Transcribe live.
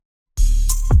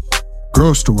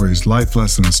Growth stories, life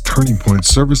lessons, turning points,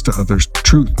 service to others,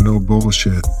 truth, no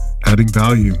bullshit. Adding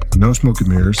value, no smoke and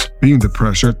mirrors, being the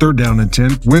pressure, third down and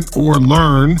 10, win or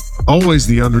learn, always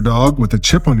the underdog with a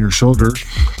chip on your shoulder.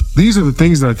 These are the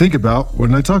things that I think about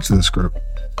when I talk to this group.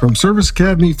 From Service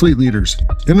Academy fleet leaders,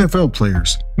 NFL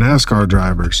players, NASCAR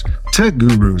drivers, tech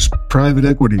gurus, private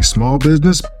equity, small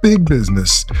business, big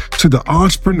business, to the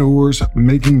entrepreneurs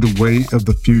making the way of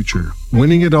the future,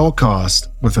 winning at all costs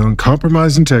with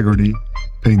uncompromised integrity,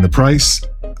 paying the price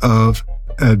of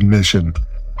admission.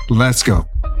 Let's go.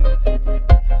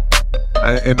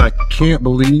 I can't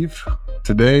believe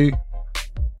today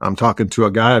I'm talking to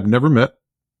a guy I've never met,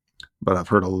 but I've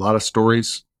heard a lot of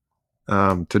stories.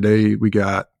 Today we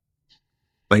got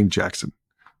Lane Jackson,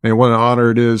 and what an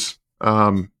honor it is.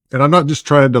 And I'm not just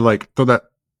trying to like throw that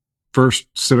first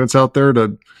sentence out there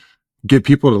to get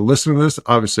people to listen to this.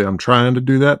 Obviously I'm trying to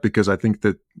do that because I think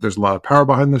that there's a lot of power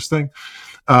behind this thing.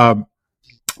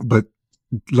 But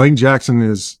Lane Jackson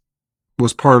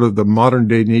was part of the modern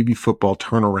day Navy football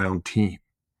turnaround team.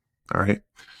 All right.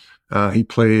 He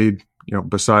played,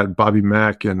 beside Bobby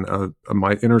Mack and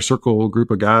my inner circle group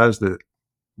of guys that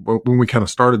when we kind of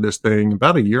started this thing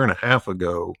about a year and a half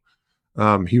ago,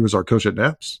 he was our coach at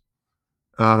Naps.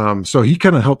 So he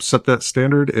kind of helped set that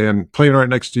standard, and playing right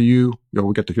next to you,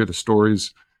 we get to hear the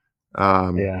stories.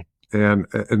 And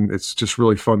it's just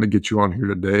really fun to get you on here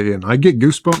today. And I get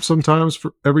goosebumps sometimes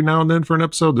for every now and then for an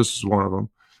episode. This is one of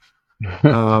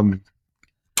them.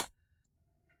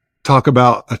 Talk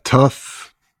about a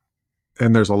tough,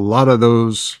 and there's a lot of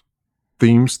those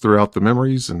themes throughout the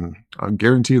memories, and I'm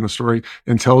guaranteeing the story,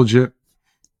 intelligent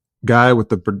guy with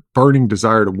the burning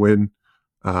desire to win,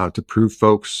 to prove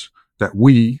folks that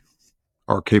we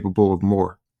are capable of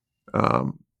more.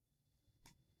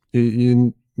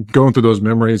 In going through those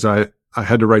memories, I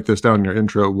had to write this down in your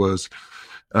intro, was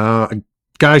a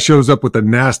guy shows up with a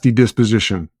nasty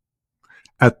disposition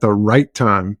at the right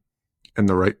time and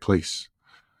the right place.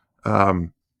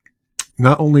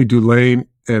 Not only do Lane,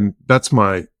 and that's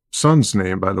my son's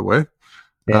name, by the way.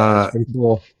 Yeah, that's pretty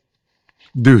cool.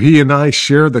 Do he and I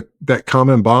share that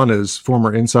common bond as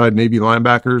former inside Navy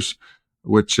linebackers,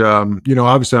 which,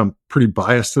 obviously I'm pretty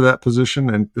biased to that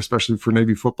position, and especially for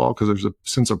Navy football, because there's a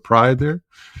sense of pride there.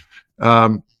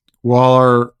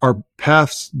 While our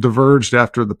paths diverged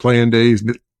after the playing days,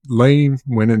 Lane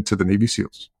went into the Navy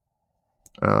SEALs.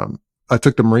 I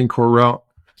took the Marine Corps route,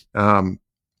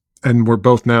 and we're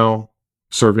both now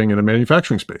serving in a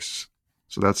manufacturing space.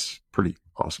 So that's pretty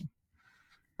awesome.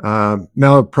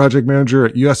 Now a project manager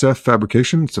at USF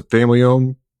Fabrication. It's a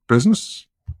family-owned business,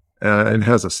 and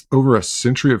has over a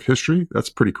century of history. That's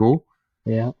pretty cool.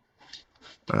 Yeah.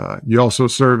 You also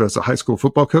serve as a high school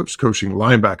football coach, coaching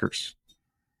linebackers,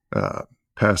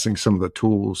 passing some of the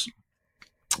tools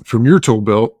from your tool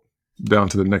belt down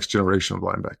to the next generation of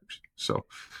linebackers. So,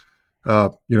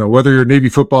 whether you're a Navy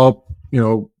football,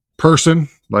 person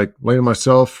like Lane and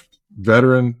myself,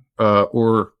 veteran,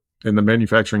 or in the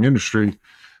manufacturing industry,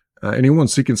 anyone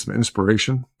seeking some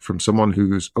inspiration from someone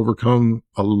who's overcome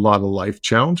a lot of life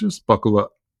challenges, buckle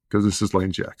up, because this is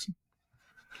Lane Jackson.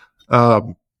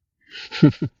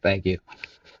 Thank you.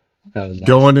 That was nice.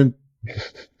 Going in,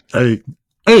 hey,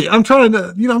 I'm trying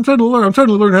to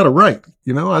learn how to write.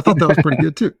 I thought that was pretty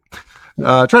good too.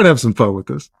 Trying to have some fun with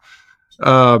this.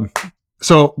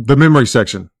 So the memory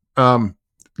section.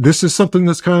 This is something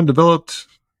that's kind of developed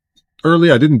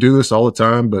early. I didn't do this all the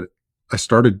time, but I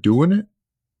started doing it,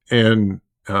 and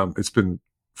it's been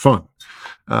fun.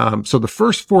 So the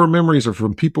first 4 memories are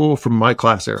from people from my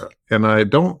class era, and I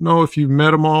don't know if you've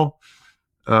met them all,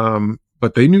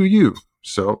 but they knew you.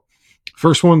 So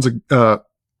first one's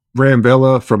Ram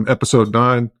Vela from episode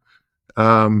 9.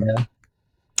 Yeah.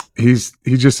 He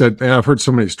just said, man, I've heard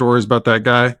so many stories about that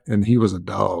guy, and he was a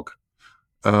dog.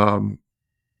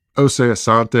 Ose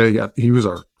Asante, yeah, he was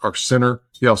our center.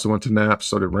 He also went to Naps,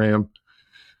 so did Ram.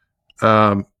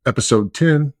 Episode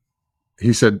 10,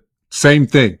 he said, same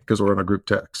thing, because we're on a group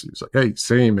text. He was like, hey,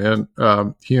 same, man.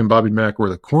 He and Bobby Mack were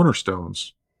the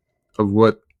cornerstones of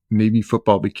what Navy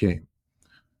football became.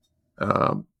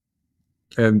 And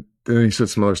then he said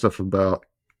some other stuff about,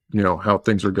 how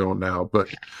things are going now. But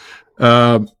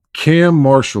Cam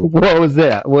Marshall. What was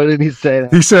that? What did he say?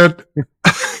 He said,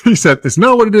 it's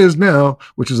not what it is now,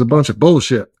 which is a bunch of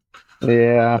bullshit.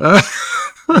 Yeah.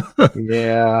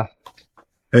 Yeah.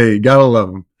 Hey, gotta love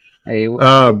him. Hey,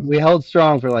 we held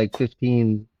strong for like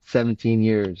 15, 17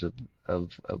 years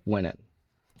of winning.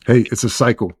 Hey, it's a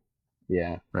cycle.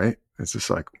 Yeah. Right? It's a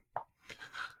cycle.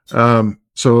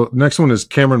 So next one is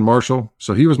Cameron Marshall.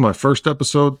 So he was my first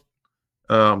episode.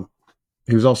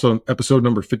 He was also in episode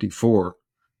number 54.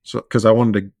 So, because I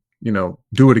wanted to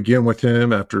do it again with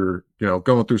him after,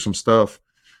 going through some stuff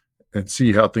and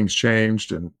see how things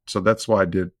changed. And so that's why I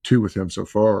did 2 with him so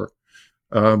far.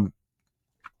 Um,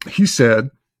 he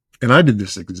said, and I did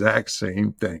this exact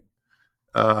same thing.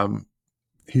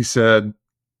 He said,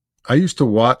 I used to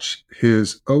watch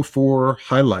his '04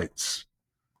 highlights.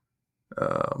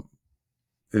 Um,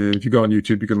 if you go on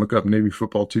YouTube, you can look up Navy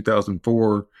football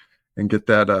 2004 and get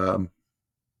that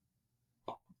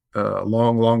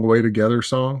long, long way together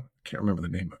song. I can't remember the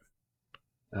name of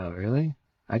it. Oh, really?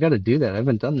 I got to do that. I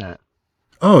haven't done that.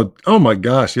 Oh my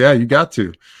gosh. Yeah, you got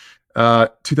to.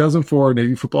 2004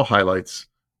 Navy football highlights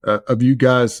of you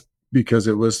guys, because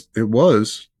it was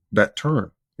that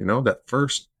turn, that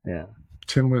first Yeah.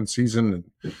 10-win season.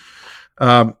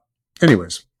 And,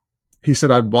 anyways, he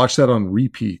said I'd watch that on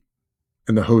repeat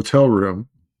in the hotel room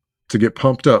to get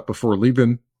pumped up before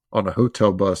leaving on a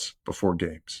hotel bus before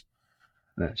games.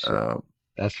 That's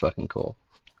fucking cool.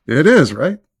 It is,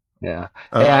 right? Yeah.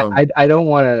 Hey, I don't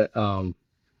want to,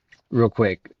 real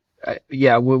quick.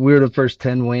 Yeah, we were the first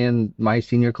 10 win my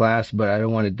senior class, but I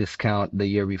don't want to discount the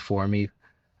year before me,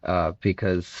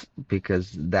 because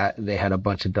that they had a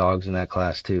bunch of dogs in that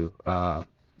class too.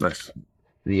 Nice.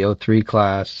 The '03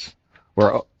 class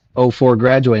or '04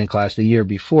 graduating class, the year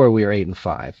before we were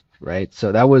 8-5, right?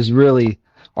 So that was really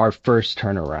our first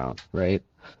turnaround, right?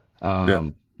 Yeah.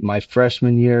 My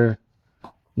freshman year,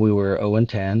 we were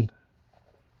 0-10,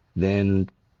 then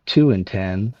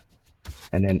 2-10,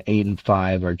 and then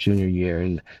 8-5 our junior year,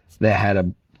 and they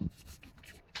had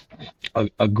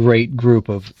a great group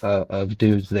of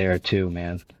dudes there too,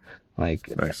 man. Like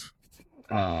Nice.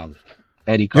 um,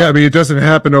 Eddie Yeah, I Carr. mean, it doesn't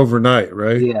happen overnight,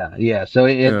 right? Yeah, yeah. So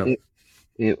Yeah.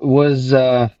 it was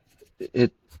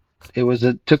it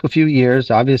it took a few years.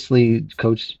 Obviously,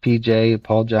 Coach PJ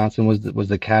Paul Johnson was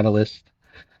the catalyst,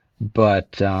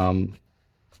 but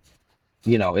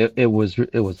it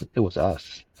was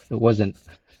us. It wasn't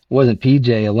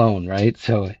PJ alone, right?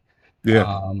 So Yeah.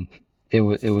 um, it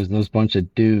was those bunch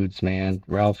of dudes, man.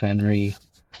 Ralph Henry,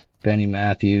 Benny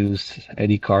Matthews,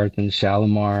 Eddie Carthen,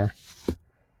 Shalimar,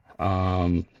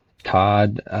 um,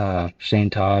 Todd, Shane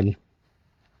Todd,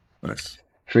 Nice.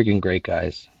 freaking great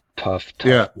guys. Tough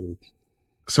Yeah. dudes.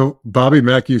 So Bobby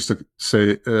Mack used to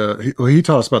say, he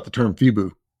taught us about the term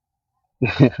FIBU,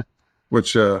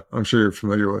 which I'm sure you're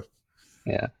familiar with.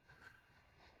 Yeah.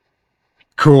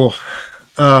 Cool.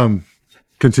 Um,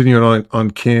 Continuing on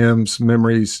Cam's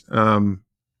memories,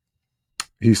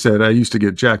 he said, I used to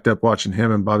get jacked up watching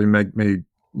him and Bobby Mack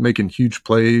making huge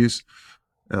plays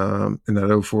in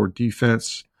that '04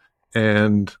 defense.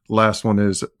 And last one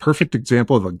is a perfect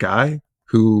example of a guy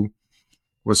who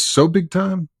was so big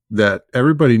time that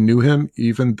everybody knew him,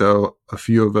 even though a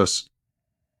few of us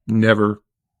never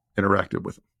interacted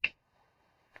with him.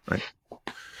 Right.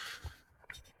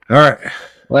 All right.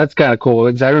 Well, that's kind of cool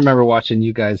because I remember watching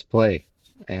you guys play,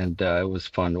 and it was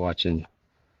fun watching.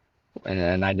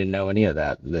 And I didn't know any of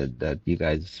that you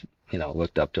guys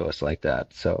looked up to us like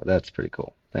that. So that's pretty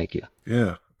cool. Thank you.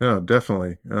 Yeah. No,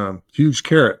 definitely. Huge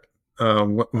carrot.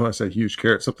 When I say huge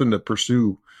carrot, something to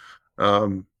pursue.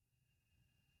 Um,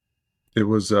 it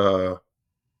was,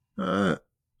 I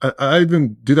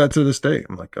even do that to this day.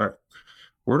 I'm like, all right,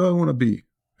 where do I want to be?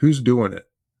 Who's doing it?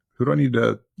 Who do I need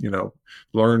to,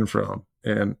 learn from?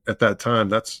 And at that time,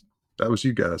 that was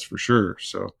you guys for sure.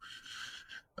 So,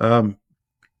 um,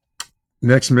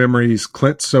 next memories,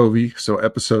 Clint Sovey. So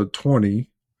episode 20,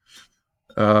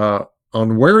 on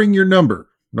wearing your number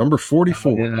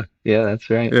 44. Yeah, yeah, that's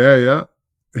right. Yeah. Yeah.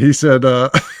 He said,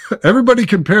 everybody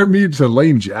compared me to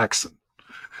Lane Jackson.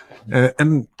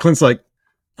 And Clint's like,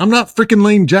 I'm not freaking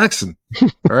Lane Jackson.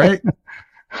 All right.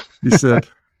 He said,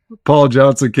 Paul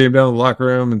Johnson came down the locker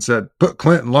room and said, put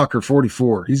Clint in locker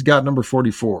 44. He's got number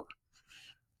 44.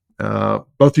 Both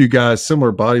of you guys,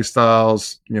 similar body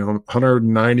styles,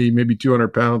 190, maybe 200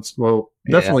 pounds. Well,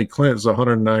 definitely Clint's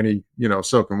 190,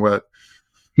 soaking wet.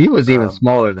 He was even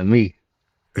smaller than me.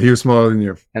 He was smaller than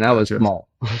you. And I was small.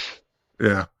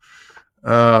 Yeah.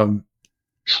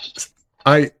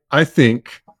 I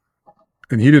think,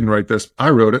 and he didn't write this, I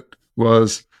wrote it,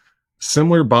 was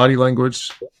similar body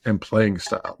language and playing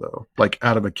style, though, like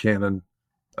out of a cannon.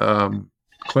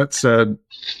 Clint said,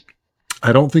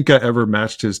 I don't think I ever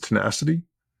matched his tenacity,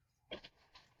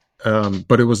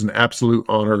 but it was an absolute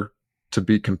honor to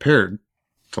be compared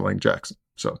to Lane Jackson.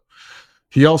 So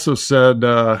he also said,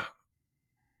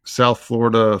 South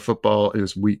Florida football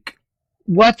is weak.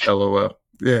 What? LOL.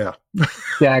 Yeah.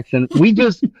 Jackson. We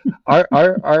just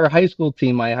our high school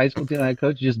team, my high school team and I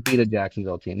coach just beat a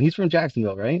Jacksonville team. He's from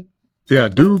Jacksonville, right? Yeah,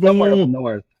 Somewhere up Duval.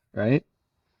 north, right?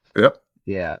 Yep.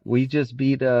 Yeah. We just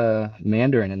beat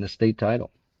Mandarin in the state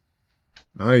title.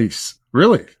 Nice.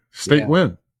 Really? State Yeah,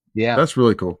 win. yeah, That's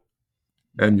really cool.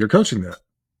 yeah, And you're coaching that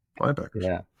linebackers.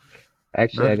 yeah.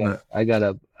 Actually, Very nice. I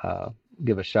gotta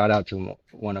give a shout out to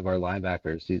one of our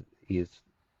linebackers. He's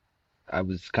I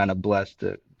was kind of blessed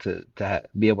to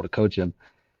be able to coach him.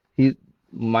 He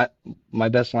my my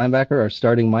best linebacker, our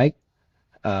starting Mike,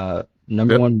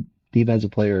 number Yep. one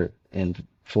defensive player in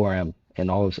 4M in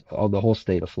all the whole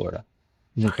state of Florida.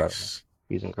 He's incredible. Nice.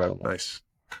 He's incredible. Nice.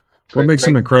 What Great, makes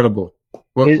great. him incredible?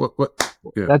 His, What?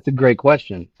 Yeah. that's a great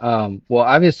question. Well,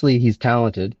 obviously he's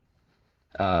talented,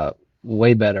 uh,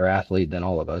 way better athlete than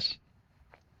all of us.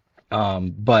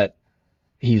 But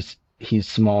he's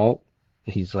small.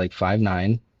 He's like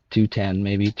 5'9", 210,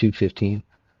 maybe 215.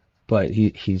 But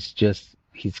he's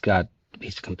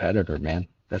a competitor, man.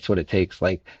 That's what it takes.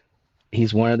 Like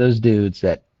he's one of those dudes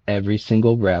that every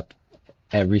single rep,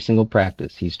 every single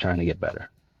practice, he's trying to get better.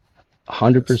 Yes.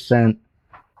 100%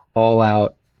 all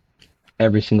out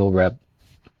every single rep.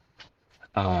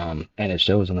 And it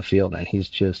shows on the field. And he's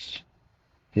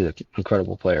an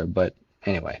incredible player. But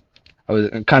anyway, I was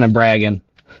kind of bragging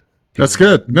That's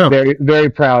because good. No. very, very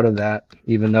proud of that,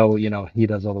 even though, he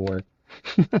does all the work.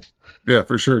 Yeah,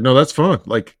 for sure. No, that's fun.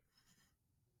 Like,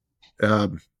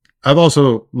 I've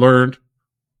also learned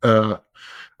uh,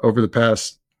 over the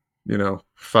past,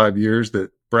 5 years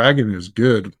that bragging is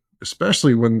good,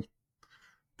 especially when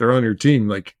they're on your team.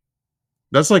 Like,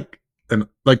 that's like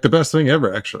the best thing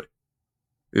ever. Actually,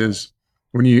 is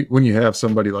when you have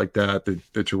somebody like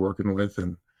that you're working with,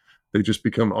 and they just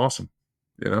become awesome.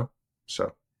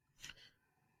 So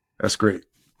that's great.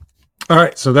 All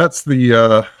right, so that's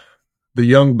the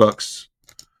young bucks.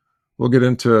 We'll get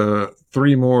into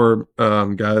three more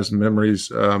guys and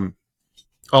memories.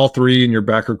 All three in your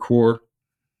backer core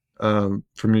from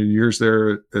your years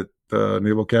there at the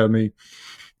Naval Academy.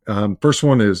 First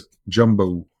one is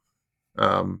Jumbo.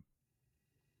 Um,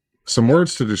 some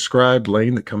words to describe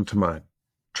Lane that come to mind: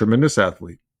 tremendous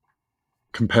athlete,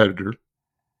 competitor,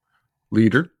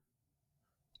 leader,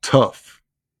 tough,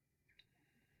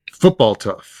 football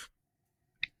tough,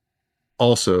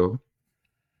 also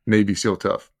Navy SEAL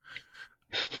tough.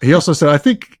 He also said, I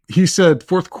think he said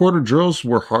fourth quarter drills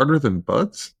were harder than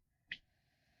buds.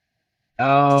 Does that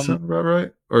Um, sound about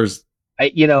right? Or is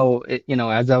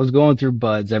as I was going through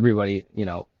buds, everybody,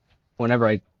 whenever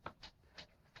I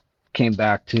came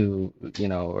back to,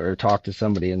 or talked to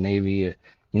somebody in Navy,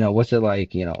 what's it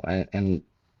like, and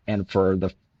for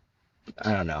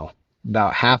I don't know,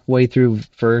 about halfway through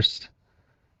first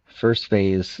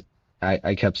phase,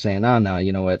 I kept saying, oh no,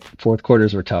 you know what, fourth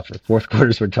quarters were tougher. Fourth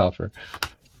quarters were tougher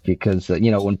because,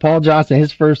 when Paul Johnson,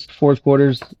 his first fourth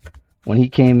quarters, when he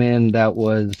came in, that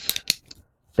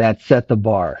set the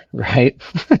bar, right?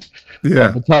 Of yeah,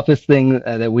 the toughest thing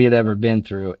that we had ever been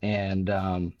through. And,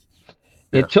 yeah.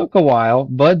 it took a while.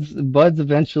 Buds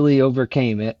eventually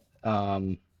overcame it.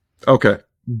 Okay,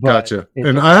 But gotcha. it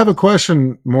And took I have a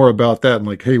question more about that. And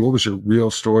like, hey, what was your real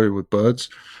story with buds?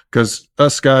 Because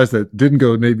us guys that didn't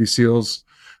go Navy SEALs,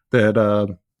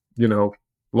 that you know,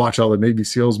 watch all the Navy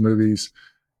SEALs movies,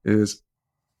 is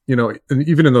and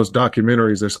even in those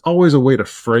documentaries, there's always a way to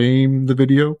frame the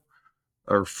video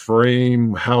or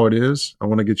frame how it is. I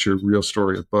want to get your real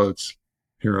story of buds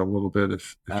here in a little bit,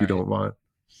 if all you right. don't mind.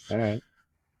 All right.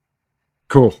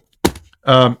 Cool.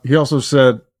 He also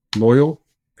said loyal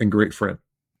and great friend.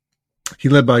 He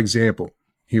led by example.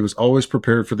 He was always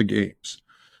prepared for the games.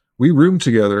 We roomed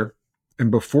together,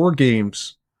 and before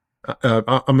games,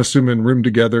 I'm assuming room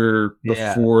together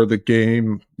Yeah. before the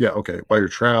game. Yeah, okay. While you're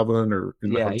traveling or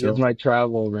in the Yeah. He was hotel. my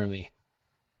travel roomie.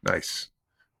 Nice.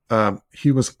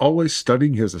 He was always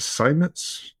studying his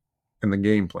assignments and the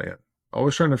game plan,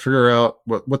 always trying to figure out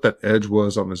what that edge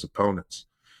was on his opponents.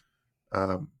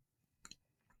 Um,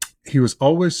 he was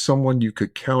always someone you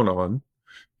could count on.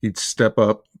 He'd step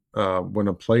up when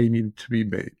a play needed to be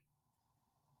made.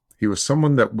 He was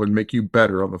someone that would make you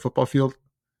better on the football field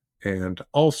and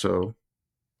also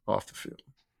off the field.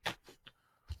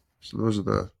 So those are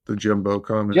the Jumbo Jumbo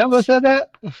comments. said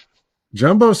that?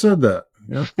 Jumbo said that.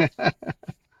 Yeah.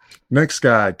 Next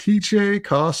guy, TJ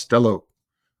Costello,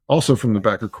 also from the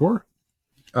backer core.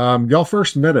 Y'all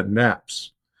first met at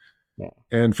NAPS. Yeah.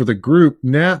 And for the group,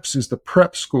 NAPS is the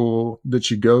prep school that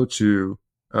you go to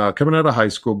coming out of high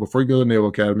school before you go to the Naval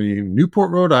Academy in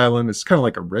Newport, Rhode Island. It's kind of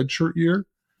like a red shirt year.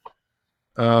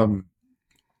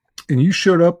 And you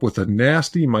showed up with a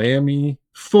nasty Miami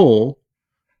full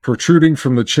protruding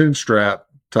from the chin strap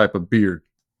type of beard.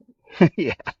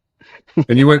 Yeah.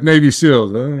 And you went Navy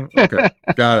SEALs. Okay,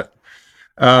 got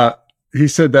it. He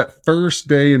said that first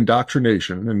day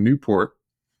indoctrination in Newport,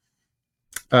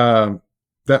 that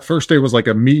that first day was like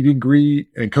a meet and greet,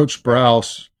 and Coach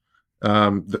Browse,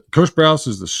 Coach Browse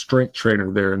is the strength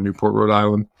trainer there in Newport, Rhode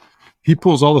Island. He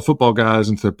pulls all the football guys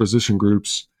into their position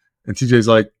groups, and TJ's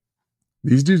like,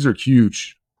 these dudes are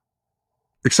huge,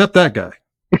 except that guy.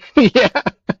 Yeah.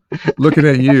 Looking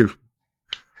at you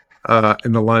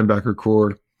in the linebacker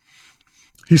core.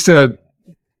 He said,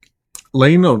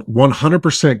 Lane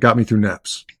 100% got me through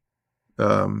naps.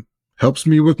 Helps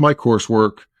me with my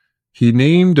coursework. He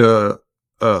named a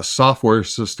software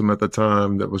system at the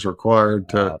time that was required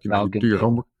to do your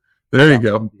homework. There you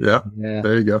go. Yeah,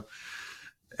 there you go.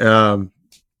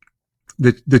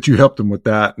 That you helped him with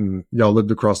that, and y'all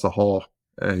lived across the hall.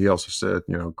 And he also said,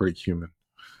 great human.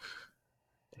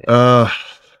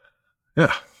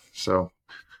 Yeah. So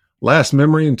last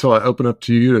memory until I open up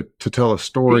to you to tell a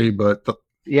story, but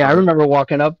I remember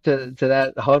walking up to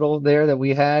that huddle there that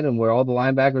we had, and where all the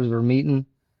linebackers were meeting,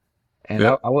 and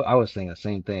I was thinking the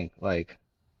same thing, like,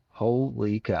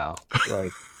 holy cow,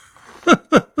 like,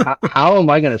 how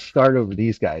am I going to start over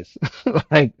these guys?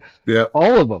 Like,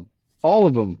 all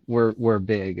of them were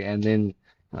big, and then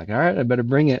like, all right, I better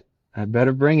bring it,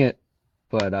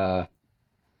 but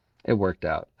it worked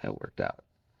out. You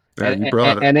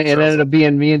brought it. And it ended up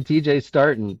being me and TJ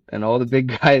starting, and all the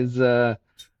big guys, they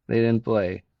didn't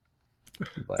play.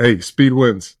 But. Hey, speed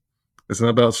wins. It's not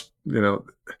about,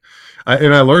 I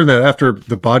learned that after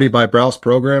the Body by Browse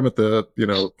program at the,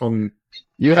 on.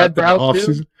 You had Browse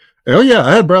too? Oh yeah,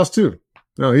 I had Browse too.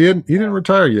 No, he didn't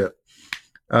retire yet.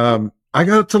 I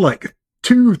got up to like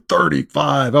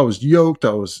 235. I was yoked.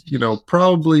 I was,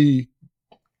 probably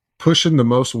pushing the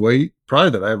most weight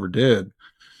probably that I ever did.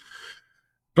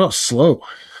 But I was slow.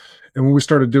 And when we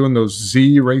started doing those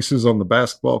Z races on the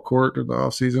basketball court in the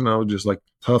off season, I was just like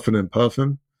puffing and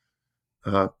puffing.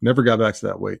 Never got back to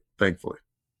that weight, thankfully.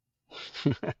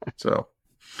 So,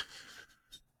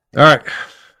 all right.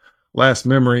 Last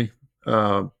memory,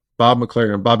 Bob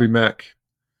McLaren, Bobby Mack,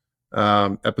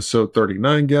 episode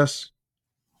 39 guess.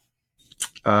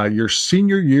 Your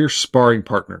senior year sparring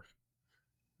partner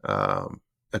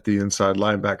at the inside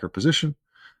linebacker position.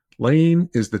 Lane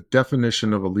is the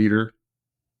definition of a leader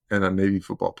and a Navy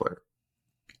football player.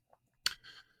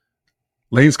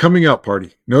 Lane's coming out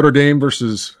party. Notre Dame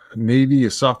versus Navy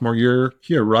his sophomore year.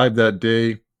 He arrived that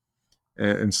day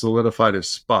and solidified his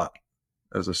spot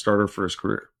as a starter for his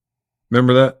career.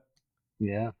 Remember that?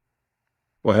 Yeah.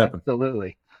 What happened?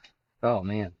 Absolutely. Oh,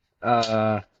 man.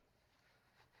 Well,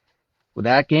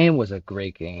 that game was a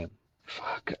great game.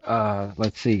 Fuck.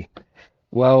 Let's see.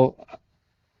 Well,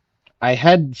 I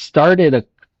had started a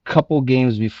couple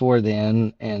games before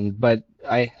then, but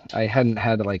I hadn't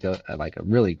had like a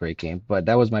really great game. But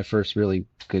that was my first really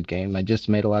good game. I just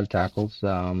made a lot of tackles.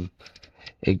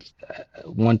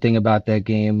 One thing about that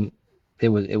game, it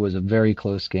was a very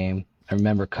close game. I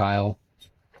remember Kyle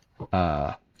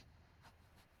Eckel.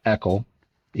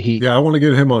 I want to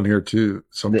get him on here too.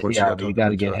 Some point. Yeah, you got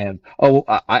to get him. Oh,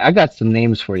 I got some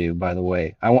names for you, by the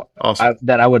way. Awesome.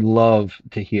 That I would love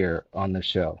to hear on the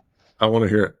show. I want to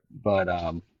hear it. But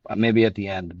maybe at the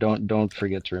end. Don't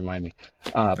forget to remind me.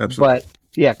 Absolutely. But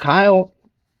yeah, Kyle,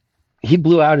 he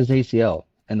blew out his ACL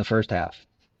in the first half.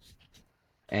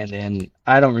 And then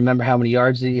I don't remember how many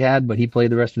yards he had, but he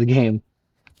played the rest of the game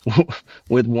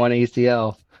with one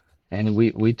ACL. And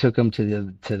we took him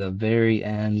to the very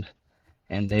end,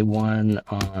 and they won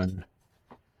on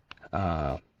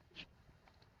the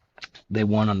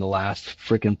last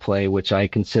freaking play, which I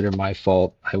consider my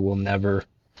fault. I will never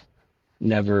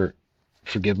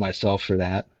forgive myself for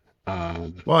that.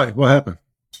 Why? What happened?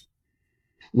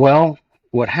 Well,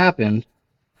 what happened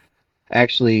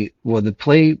actually,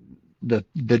 the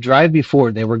drive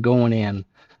before, they were going in,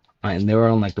 and they were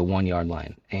on like the 1 yard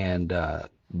line, and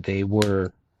they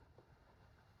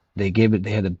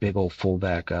had a big old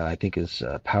fullback, I think is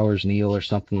Powers Neal or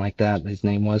something like that, his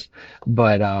name was,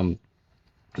 but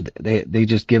they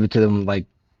just give it to them like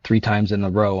 3 times in a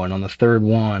row, and on the third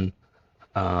one,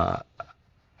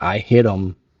 I hit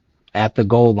him at the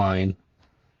goal line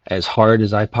as hard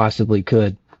as I possibly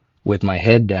could with my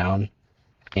head down,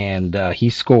 and he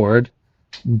scored.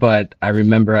 But I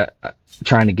remember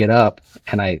trying to get up,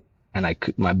 and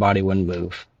my body wouldn't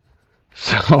move.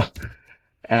 So,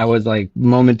 and I was like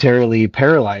momentarily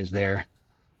paralyzed there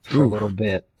for a little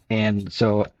bit. And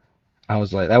so I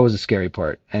was like, that was a scary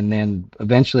part. And then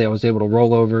eventually I was able to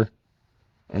roll over,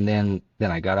 and then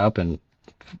I got up and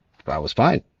I was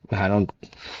fine. I don't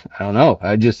know.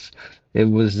 I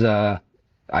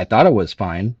thought it was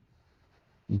fine,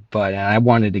 but I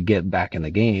wanted to get back in the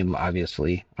game,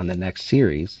 obviously, on the next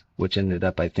series, which ended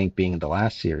up, I think, being the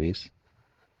last series.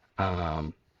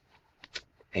 And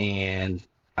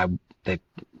they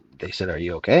they said, "Are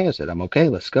you okay?" I said, "I'm okay.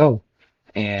 Let's go."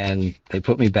 And they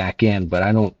put me back in, but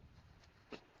I don't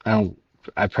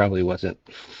I probably wasn't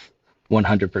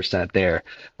 100% there.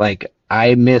 Like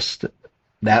I missed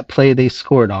that play they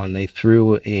scored on.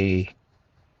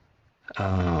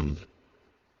 Um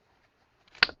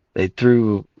they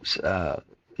threw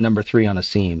number 3 on a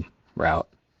seam route.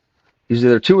 It was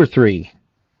either 2 or 3,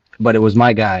 but it was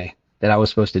my guy that I was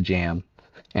supposed to jam.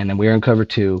 And then we were in cover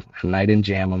 2, and I didn't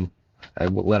jam him. I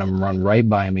let him run right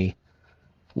by me,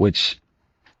 which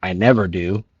I never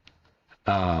do.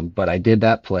 But I did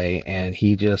that play, and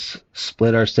he just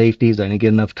split our safeties. I didn't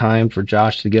get enough time for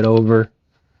Josh to get over,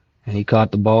 and he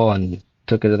caught the ball and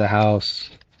took it to the house.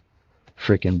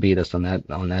 Freaking beat us on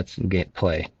that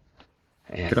play.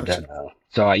 And Gotcha.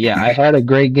 so yeah, I had a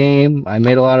great game. I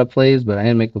made a lot of plays, but I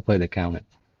didn't make the play that counted.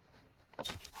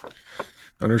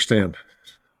 Understand.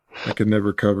 I could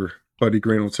never cover. Buddy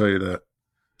Green will tell you that.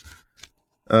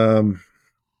 Um,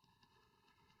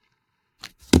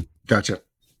 gotcha.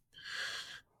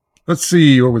 Let's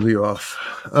see where we leave off.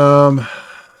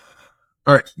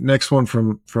 All right. Next one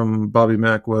from Bobby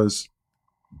Mack was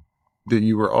that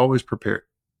you were always prepared.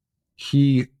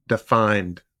 He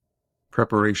defined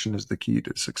preparation as the key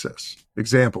to success.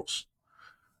 Examples.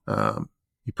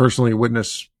 You personally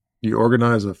witnessed you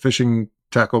organize a fishing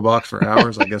tackle box for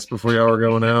hours, I guess, before y'all were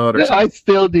going out or I something.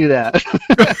 still do that.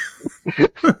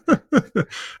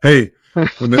 Hey,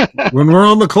 when we're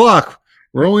on the clock,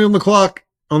 we're only on the clock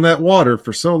on that water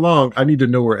for so long. I need to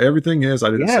know where everything is. I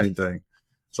did the Yes, same thing.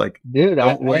 It's like, dude,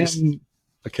 don't I waste am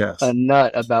a a cast.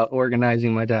 nut about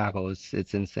organizing my tackle.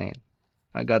 It's insane.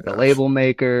 I got the Yeah, label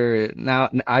maker. Now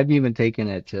I've even taken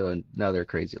it to another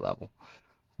crazy level.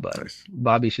 But nice,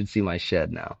 Bobby should see my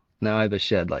shed now. Now I have a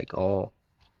shed like all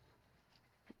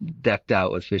decked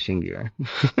out with fishing gear.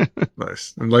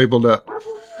 nice, and labeled up.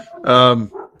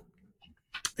 Um,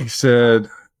 he said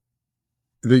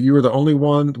that you were the only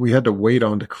one we had to wait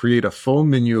on to create a full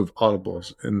menu of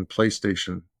audibles in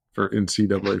PlayStation for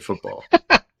NCAA football.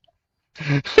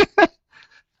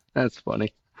 That's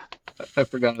funny. I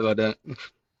forgot about that.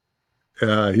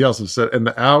 He also said, and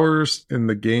the hours in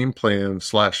the game plan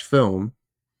 / film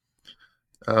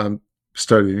um,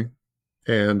 studying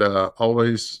and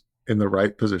always in the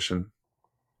right position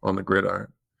on the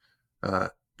gridiron. Uh,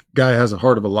 guy has a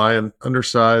heart of a lion,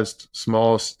 undersized,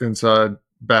 smallest inside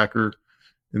backer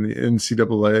in the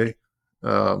NCAA.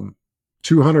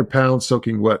 200 pounds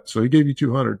soaking wet. So he gave you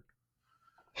 200.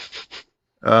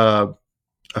 Uh,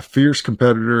 a fierce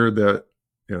competitor that,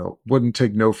 wouldn't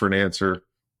take no for an answer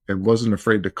and wasn't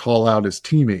afraid to call out his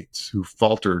teammates who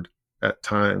faltered at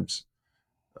times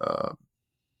uh,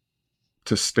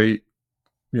 to state,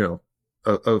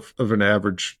 of an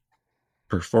average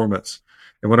performance.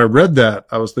 And when I read that,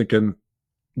 I was thinking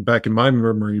back in my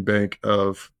memory bank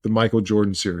of the Michael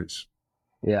Jordan series,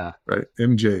 Yeah. right?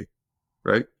 MJ,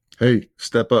 right? Hey,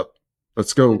 step up.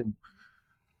 Let's go. Dude,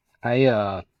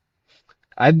 I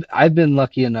I've been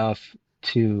lucky enough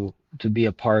to be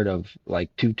a part of like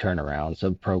 2 turnarounds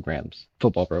of programs,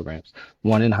 football programs,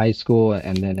 one in high school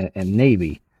and then in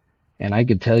Navy. And I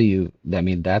could tell you, I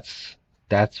mean, that's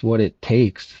what it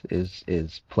takes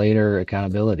is player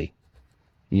accountability.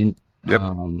 You Yep.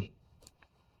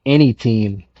 any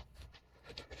team,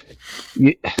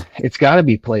 you, it's got to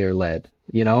be player led,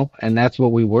 and that's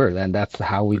what we were, and that's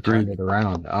how we Agreed. turned it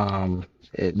around.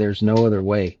 There's no other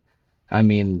way. I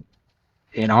mean,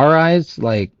 in our eyes,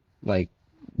 like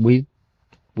we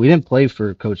we didn't play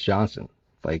for Coach Johnson.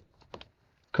 Like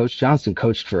Coach Johnson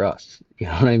coached for us. You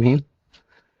know what I mean?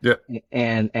 Yep.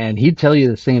 And he'd tell you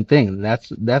the same thing.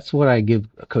 That's what I give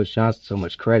Coach Johnson so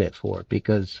much credit for,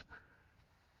 because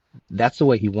that's the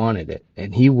way he wanted it,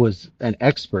 and he was an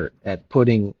expert at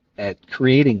creating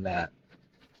that.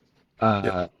 Yep.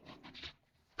 Uh,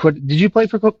 did you play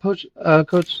for Coach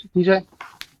PJ?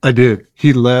 I did.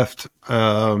 He left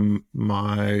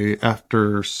my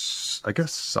after, I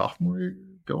guess, sophomore year,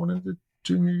 going into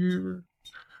junior year.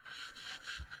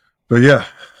 But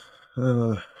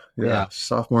uh, Yeah.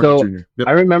 sophomore to So junior. Yep.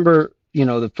 I remember,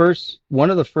 one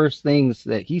of the first things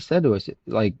that he said to us,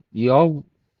 like, you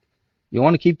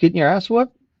want to keep getting your ass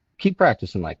whooped? Keep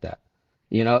practicing like that.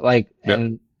 Like,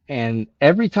 Yep. and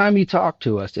every time he talked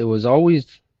to us, it was always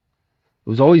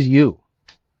you.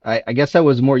 I guess I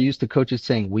was more used to coaches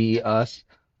saying we, us,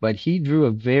 but he drew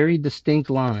a very distinct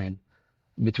line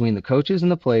between the coaches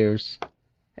and the players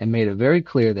and made it very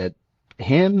clear that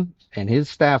him and his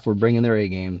staff were bringing their A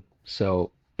game.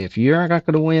 So if you're not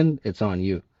going to win, it's on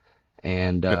you.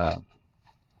 And Yep. uh,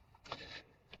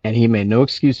 and he made no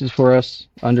excuses for us.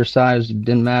 Undersized,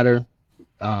 didn't matter.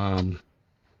 Um,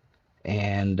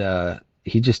 and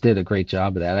he just did a great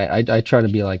job of that. I try to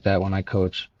be like that when I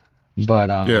coach, but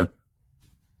Yeah,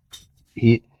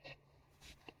 he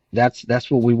that's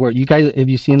what we were. You guys, have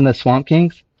you seen the Swamp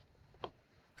Kings?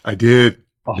 I did.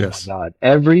 Oh my Yes, God.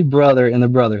 Every brother in the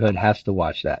Brotherhood has to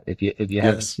watch that if you haven't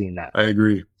yes, seen that. I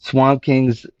agree. Swamp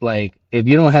Kings, like if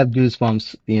you don't have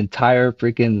goosebumps, the entire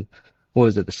freaking what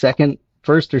was it, the second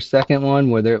first or second one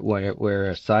where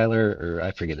Siler or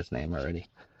I forget his name already.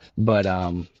 But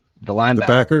the The linebacker.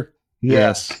 backer. Yeah.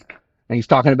 Yes, And he's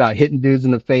talking about hitting dudes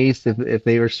in the face if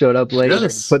they were showed up late, they would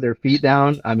yes, put their feet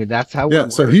down. I mean, that's how we yeah.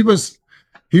 So were. he was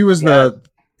Yes.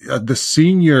 the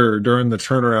senior during the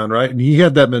turnaround, right? And he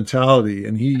had that mentality,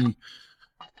 and he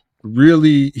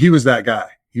was that guy.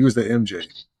 He was the MJ.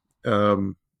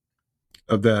 Um,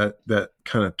 of that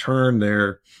kind of turn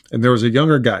there. And there was a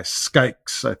younger guy,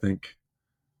 Skikes, I think,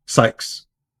 Sykes,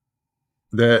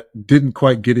 that didn't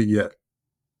quite get it yet.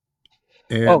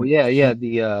 Oh And yeah, yeah.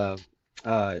 he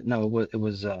The no, it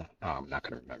was oh, I'm not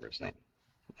gonna remember his name.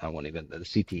 I won't even the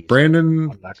CTs. Brandon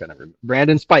I'm not gonna remember.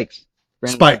 Brandon Spikes.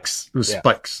 Brandon Spikes. Spikes. It was Yeah.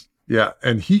 Spikes. Yeah.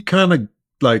 And he kind of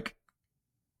like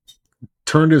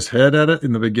turned his head at it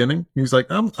in the beginning. He's like,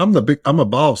 I'm a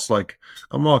boss. Like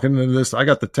I'm walking into this. I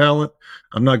got the talent.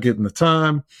 I'm not getting the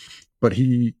time. But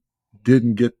he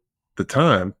didn't get the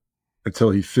time until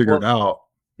he figured Well, out.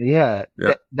 yeah.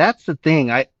 Yeah. That's the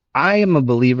thing. I am a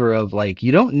believer of like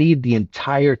you don't need the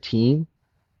entire team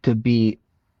to be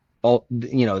all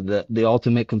the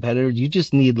ultimate competitors. You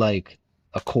just need like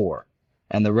a core,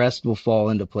 and the rest will fall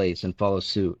into place and follow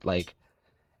suit. Like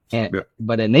and Yeah.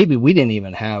 but at Navy we didn't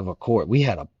even have a core. We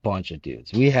had a bunch of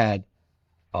dudes. We had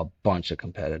a bunch of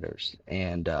competitors,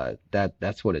 and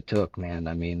that's what it took, man.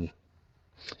 I mean,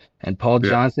 and Paul Yeah.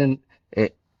 Johnson,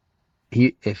 it,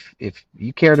 he if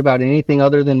you cared about anything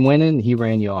other than winning, he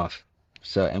ran you off.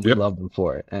 So, and we Yep. loved him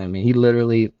for it. And I mean, he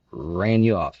literally ran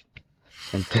you off.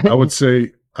 And I would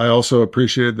say I also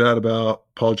appreciated that about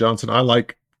Paul Johnson. I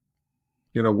like,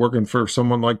 working for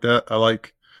someone like that. I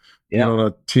like being yeah, on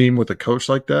a team with a coach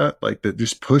like that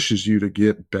just pushes you to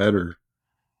get better.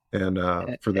 And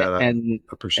for that, I and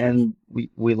appreciate it. and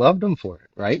we loved him for it,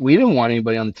 right? We didn't want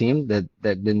anybody on the team that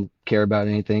didn't care about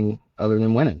anything other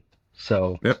than winning.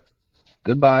 So Yep.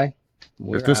 goodbye. If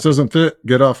We're this happy. doesn't fit,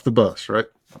 get off the bus, right?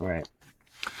 All right.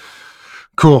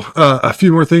 Cool. A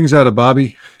few more things out of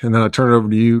Bobby, and then I'll turn it over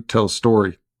to you. Tell a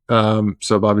story.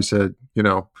 So Bobby said,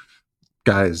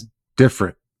 guy is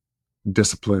different,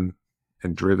 disciplined,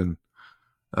 and driven.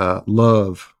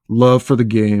 Love for the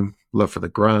game, love for the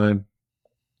grind,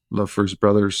 love for his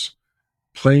brothers.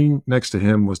 Playing next to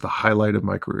him was the highlight of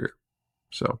my career.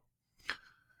 So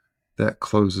that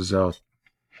closes out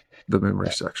the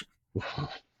memory section.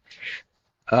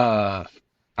 Uh,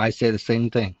 I say the same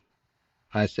thing.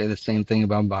 I say the same thing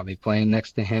about Bobby. Playing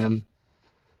next to him,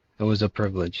 it was a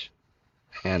privilege.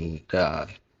 And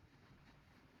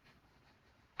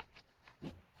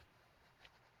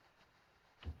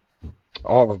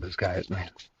all of his guys, man.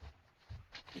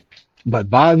 But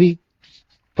Bobby,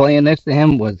 playing next to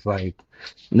him was like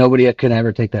nobody could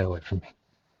ever take that away from me.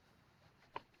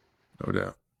 No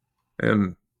doubt.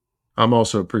 And I'm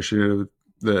also appreciative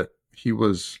that he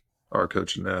was our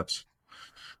coach at Naps.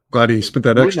 Glad he spent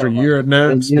that You extra know year at him.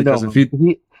 Naps You because know if him. he,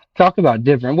 He talk about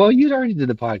different. Well, you already did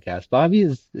the podcast. Bobby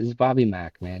is Bobby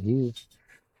Mack, man.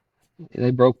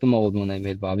 They broke the mold when they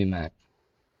made Bobby Mack.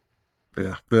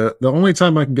 yeah, the only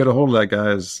time I can get a hold of that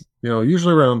guy is,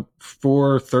 usually around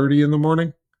 4:30 in the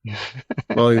morning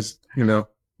while he's,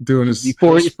 doing his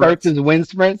Before he starts sprints. his wind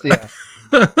sprints, yeah.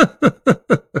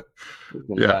 He's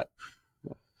been Yeah, cut.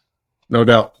 no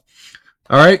doubt.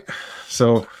 All right.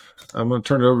 So I'm going to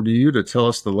turn it over to you to tell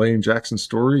us the Lane Jackson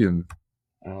story, and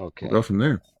we'll go Okay. from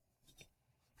there.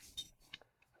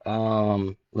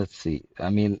 Let's see. I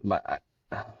mean,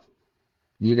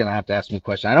 you're gonna have to ask me a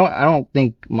question. I don't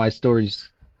think my story's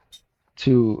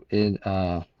too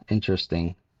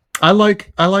interesting. I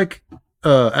like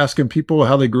asking people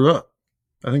how they grew up.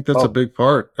 I think that's a Oh, big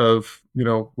part of,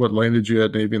 what landed you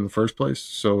at Navy in the first place.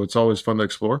 So it's always fun to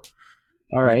explore.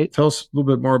 all right. Tell us a little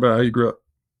bit more about how you grew up.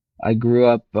 I grew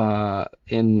up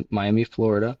in Miami,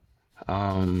 Florida.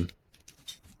 Um,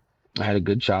 I had a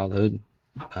good childhood.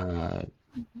 Uh,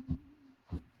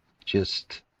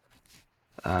 just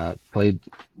played.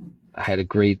 I had a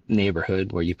great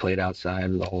neighborhood where you played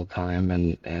outside the whole time,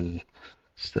 and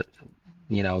st-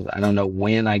 I don't know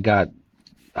when I got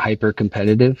hyper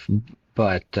competitive,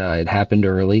 but it happened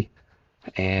early,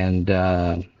 and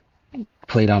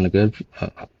played on a good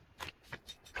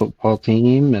football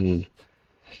team, and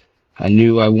I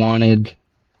knew I wanted.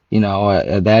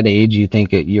 At that age, you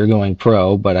think you're going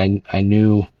pro, but I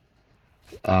knew.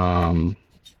 Um,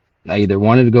 I either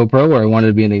wanted to go pro or I wanted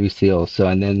to be a Navy SEAL. So,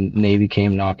 and then Navy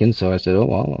came knocking. So I said, oh,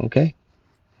 well, okay.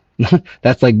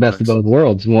 That's like best of Nice. both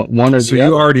worlds, one or So the you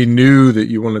other. already knew that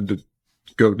you wanted to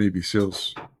go Navy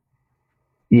SEALs.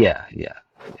 Yeah, yeah.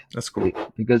 That's cool.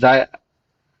 Because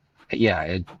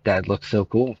that looks so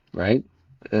cool, right?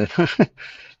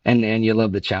 And you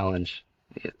love the challenge.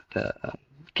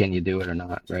 Can you do it or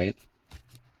not, right?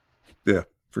 Yeah,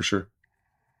 for sure.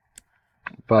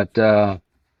 But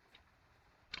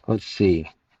let's see.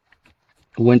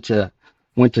 Went to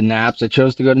went to Naps. I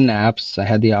chose to go to Naps. I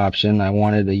had the option. I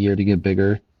wanted a year to get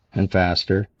bigger and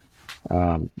faster.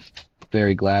 Um,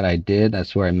 Very glad I did.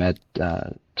 That's where I met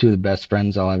two of the best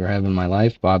friends I'll ever have in my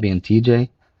life, Bobby and TJ.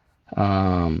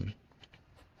 Um,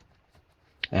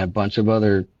 and a bunch of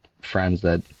other friends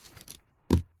that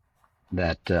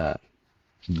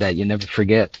that you never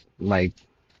forget. Like,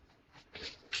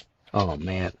 oh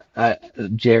man,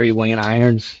 Jerry Wayne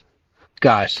Irons.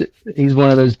 Gosh, he's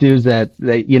one of those dudes that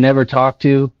you never talk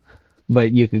to,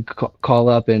 but you could call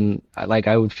up and like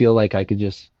I would feel like I could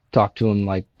just talk to him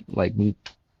like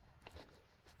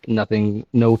nothing,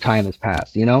 no time has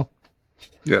passed, you know?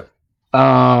 Yeah.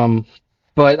 Um,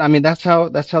 but I mean that's how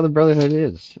the brotherhood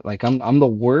is. Like I'm the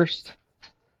worst.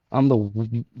 I'm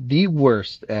the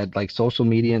worst at like social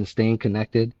media and staying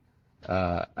connected.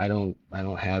 I don't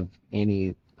have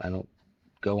any. I don't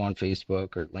go on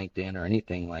Facebook or LinkedIn or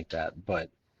anything like that. But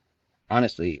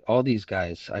honestly, all these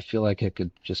guys, I feel like I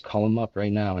could just call them up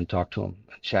right now and talk to them,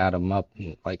 chat them up,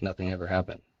 and like nothing ever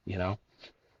happened. You know,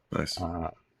 Nice.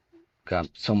 uh, got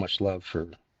so much love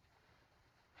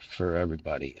for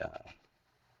everybody.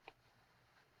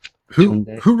 Who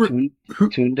Tunde, who re- Tun, who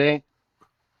Tunde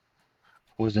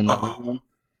was another oh, one.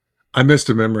 I missed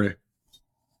a memory.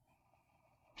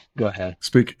 Go ahead.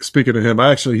 Speaking of him,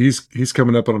 he's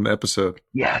coming up on an episode.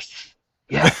 Yes,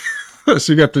 yes.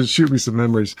 So you got to shoot me some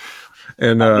memories.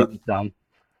 And I'll give you some.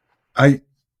 I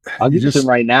I'll you give you some just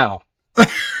right now.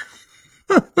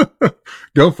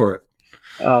 go for it.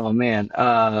 Oh man.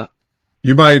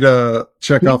 You might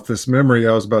check He off this memory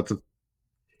I was about to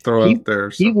throw he out there.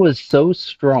 he So was so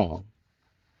strong.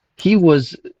 He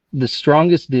was the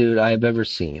strongest dude I have ever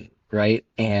seen, right?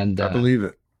 And I believe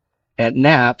it. at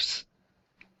Naps,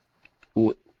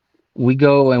 w we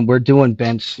go and we're doing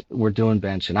bench,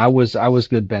 and I was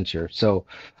good bencher, so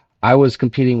I was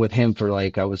competing with him for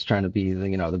like I was trying to be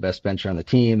the best bencher on the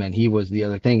team, and he was the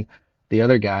other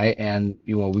guy, and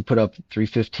we put up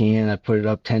 315, and I put it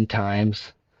up 10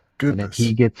 times, and then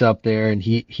he Goodness. gets up there and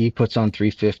he puts on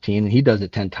 315, and he does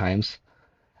it 10 times.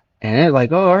 And they're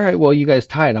like, "Oh, all right, well, you guys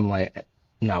tied." I'm like,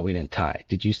 "No, we didn't tie.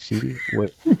 Did you see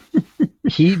what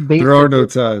he There are no basically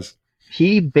ties.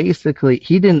 he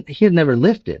had never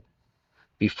lifted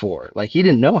before. Like he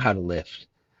didn't know how to lift.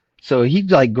 So he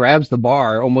like grabs the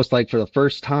bar almost like for the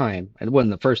first time. And it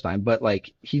wasn't the first time, but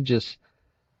like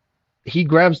he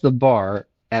grabs the bar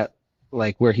at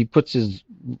like where he puts his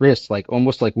wrist like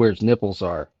almost like where his nipples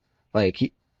are.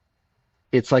 Like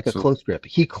it's like a So close grip.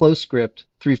 He close gripped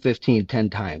 315 10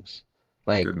 times.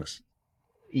 Like goodness.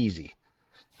 easy.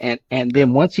 And Yeah.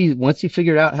 then once he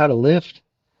figured out how to lift,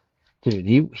 dude,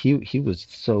 he was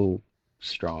so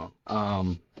strong.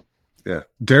 Yeah.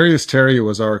 Darius Terry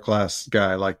was our class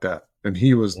guy like that. And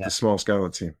he was the Yeah, smallest guy on the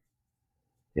team.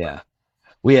 yeah.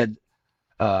 We had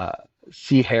uh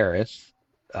C Harris.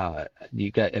 Have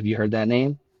you heard that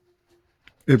name?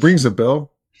 It rings a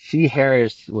bell. C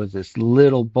Harris was this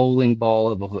little bowling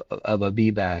ball of a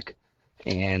B-back,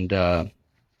 and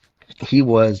he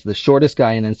was the shortest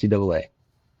guy in NCAA.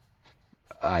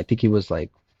 I think he was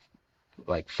like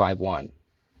 5'1"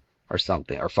 or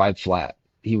something, or five flat.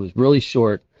 He was really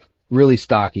short, really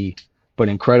stocky, but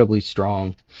incredibly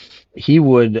strong. He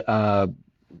would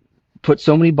put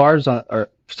so many bars on, or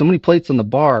so many plates on the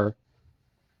bar,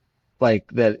 like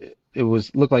that it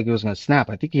was looked like it was going to snap.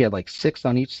 I think he had like six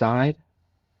on each side,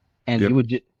 and he Yep.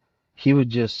 would he would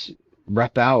just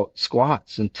rep out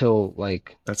squats until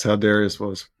like That's how Darius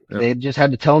was. Yep. they just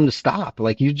had to tell him to stop.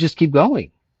 Like you just keep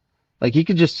going. Like he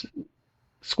could just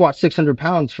squat 600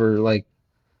 pounds for like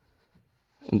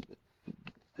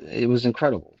it was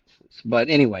incredible. But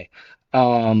anyway,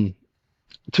 um,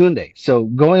 Tunde. So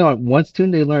going on, once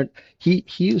Tunde learned, he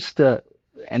used to,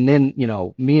 and then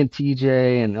me and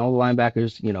TJ and all the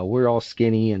linebackers, we're all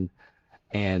skinny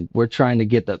and we're trying to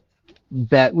get the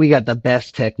bet. We got the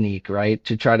best technique, right,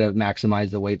 to try to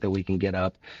maximize the weight that we can get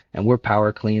up, and we're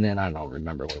power cleaning. I don't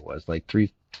remember what it was, like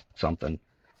three something,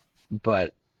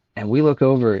 but and we look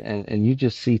over and you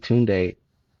just see Tunde,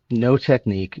 no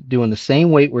technique, doing the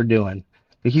same weight we're doing,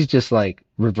 but he's just like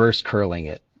reverse curling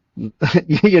it.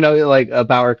 Like a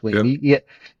power clean. Yep.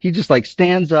 He just like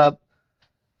stands up,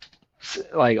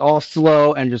 like all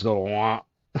slow and just go wah,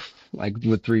 like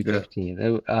with Yeah.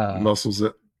 315. Muscles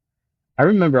it. I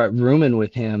remember rooming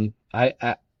with him.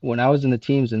 When I was in the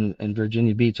teams in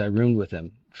Virginia Beach, I roomed with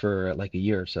him for like a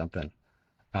year or something.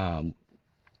 Um,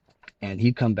 and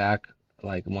he'd come back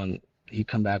one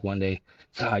day.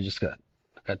 So I just got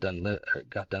done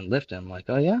lifting. I'm like,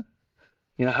 oh yeah,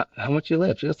 how much you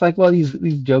lift? It's like, well, these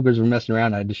jokers were messing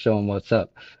around. I just show them what's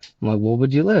up. I'm like, well,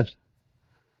 what'd you lift?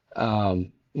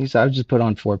 He said, I just put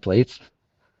on 4 plates.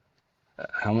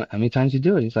 How many times you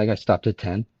do it? He's like, I stopped at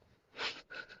 10.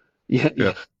 Yeah, yeah.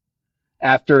 Yeah.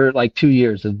 After like 2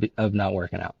 years of not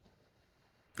working out,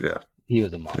 Yeah. he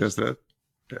was a He has monster. that.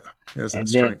 Yeah. He has that And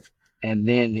then strength. and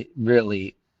then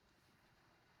really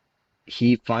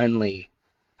he finally,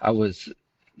 I was,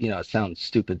 it sounds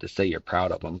stupid to say you're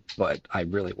proud of him, but I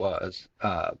really was.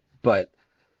 But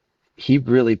he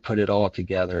really put it all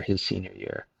together his senior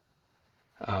year.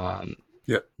 Um,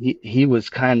 Yeah. he was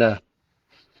kind of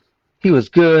he was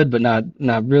good, but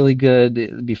not really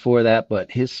good before that. But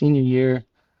his senior year,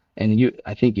 and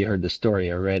I think you heard the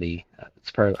story already.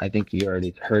 I think you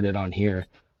already heard it on here.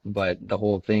 But the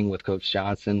whole thing with Coach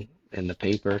Johnson in the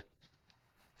paper,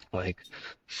 like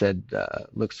said,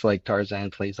 looks like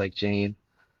Tarzan plays like Jane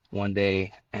one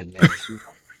day, and then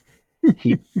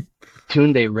he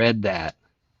Tunde read that,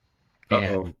 Uh-oh.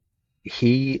 and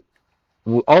he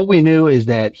all we knew is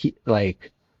that he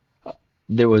like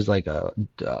there was like a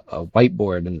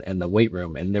whiteboard in the weight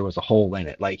room, and there was a hole in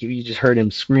it. Like you just heard him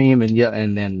scream and yeah,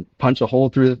 and then punch a hole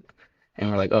through,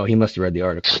 and we're like, oh, he must have read the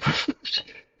article.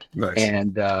 Nice.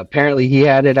 And apparently he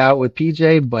had it out with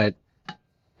PJ, but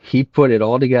he put it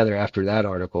all together after that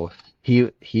article. Yeah.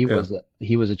 He was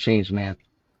a changed man.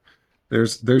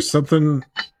 There's something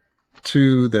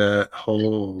to that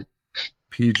whole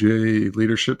PJ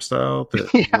leadership style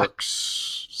that Yeah,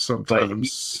 works but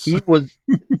sometimes. he was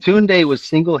Tunde was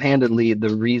single-handedly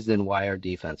the reason why our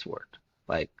defense worked.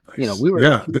 Like, Nice. we were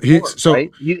Yeah. two He four, so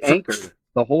right? He for, anchored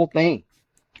the whole thing.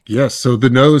 yes. So the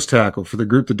nose tackle for the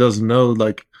group that doesn't know,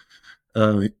 like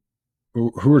uh,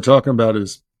 who we're talking about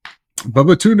is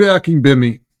Babatunde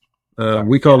Akingbemi. Sorry,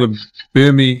 We yeah, call him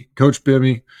Bimmy, Coach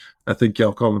Bimmy. I think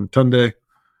y'all call him Tunde.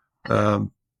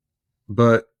 Um,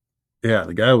 but yeah,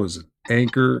 the guy was an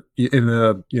anchor in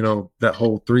that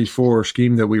whole 3-4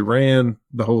 scheme that we ran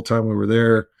the whole time we were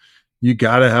there. You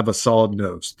got to have a solid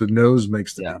nose. The nose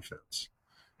makes the yeah, defense,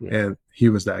 yeah. and he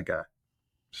was that guy.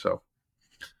 So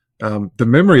the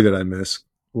memory that I miss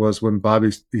was when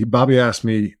Bobby asked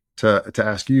me to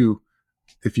ask you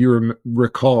if you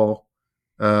recall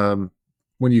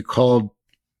when you called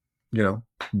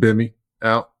Bimmy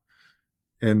out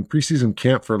in preseason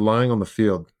camp for lying on the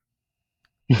field,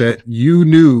 that you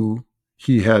knew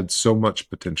he had so much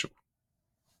potential.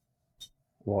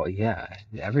 Well, yeah,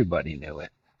 everybody knew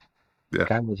it. Yeah,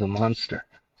 Guy was a monster.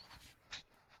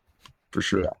 for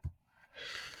sure. Yeah.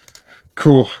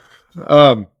 Cool.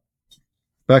 Um,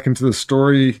 Back into the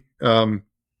story.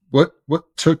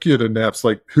 What took you to Naps?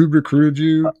 Like, who recruited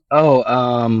you?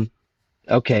 Oh,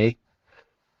 okay.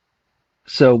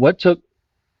 So what took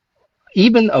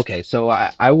even okay, so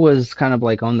I was kind of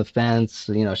like on the fence,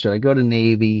 should I go to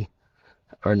Navy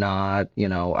or not?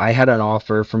 I had an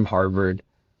offer from Harvard.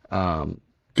 Um,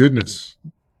 Goodness,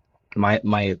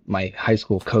 my high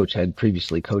school coach had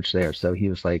previously coached there, so he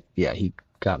was like, yeah, he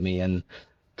got me in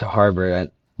to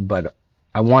Harvard, but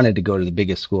I wanted to go to the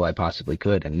biggest school I possibly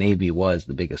could, and Navy was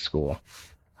the biggest school.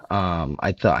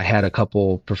 I thought I had a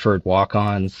couple preferred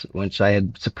walk-ons, which I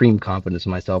had supreme confidence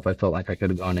in myself. I felt like I could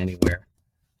have gone anywhere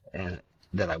and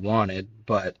that I wanted,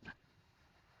 but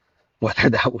whether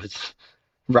that was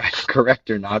right, correct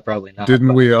or not, probably not. didn't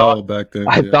But we all back then?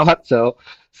 I Yeah. thought so.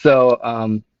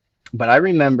 So, but I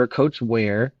remember Coach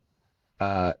Ware.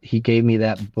 He gave me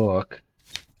that book,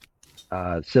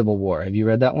 Civil War. Have you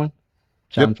read that one?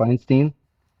 John Yep. Feinstein.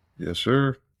 Yes,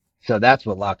 sir. So that's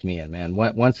what locked me in, man.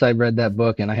 Once I read that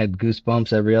book and I had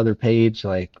goosebumps every other page,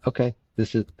 like, okay,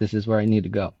 this is where I need to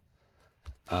go.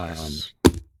 Um, Nice.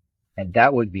 and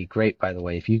that would be great, by the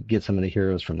way, if you could get some of the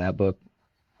heroes from that book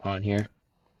on here.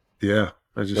 Yeah.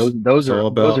 Those It's are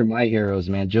all those are about. my heroes,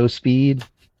 man. Joe Speed,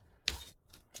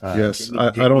 Yes.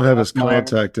 I Jimmy don't have his Rothmeyer.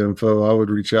 contact info. I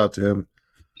would reach out to him.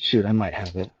 Shoot, I might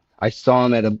have it. I saw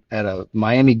him at a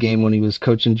Miami game when he was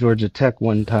coaching Georgia Tech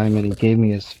one time, and he gave me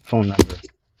his phone number.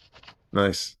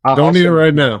 Nice. I'll Don't need it send it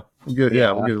right to you. now.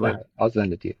 Yeah, We'll get it later. I'll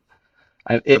send it to you.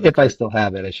 That'd be If I great. still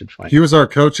have it, I should find He it. was our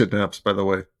coach at Naps, by the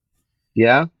way.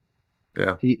 Yeah,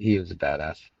 Yeah, he was a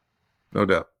badass. no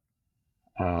doubt.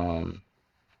 Um,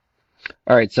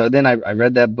 all right, so then I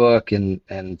read that book and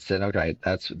said, okay,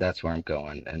 that's where I'm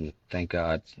going. And thank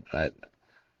God, I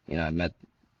met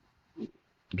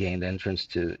gained entrance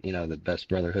to, the best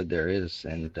brotherhood there is,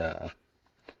 and the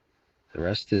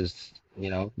rest is,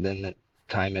 then the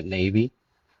time at Navy.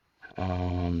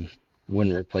 Um,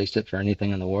 wouldn't replace it for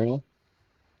anything in the world.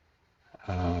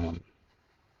 Um,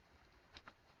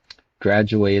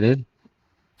 graduated.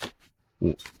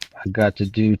 I got to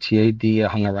do TAD. I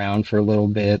hung around for a little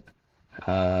bit.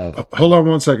 Uh, Hold on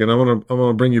one second. I want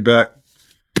to bring you back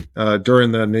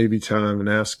during that Navy time and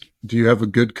ask, do you have a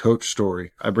good coach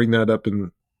story? I bring that up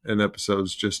in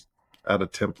episodes just out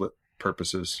of template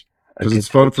purposes a because it's good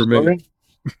fun coach for me. story.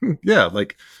 Yeah,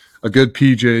 like a good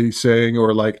PJ saying,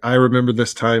 or like I remember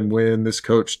this time when this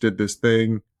coach did this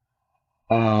thing.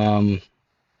 Um,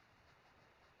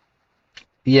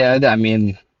 yeah, I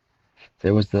mean,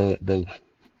 there was the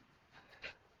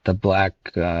Black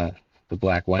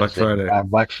Black Wednesday, Friday.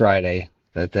 Black Friday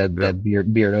Yeah, that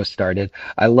Beardo started.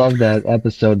 I love that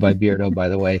episode by Beardo, by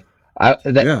the way.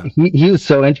 yeah, He was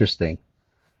so interesting.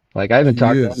 Like I haven't he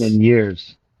talked to him is. in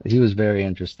years. He was very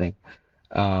interesting.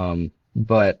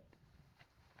 But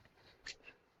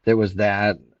there was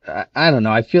that. I don't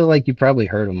know. I feel like you probably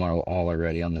heard them all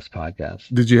already on this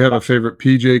podcast. Did you have My, a favorite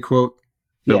PJ quote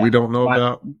that we yeah, don't know my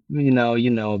about? you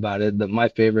know about it. My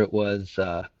favorite was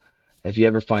if you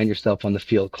ever find yourself on the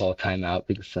field, call timeout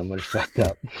because somebody fucked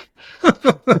up.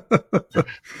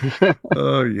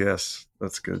 Oh yes,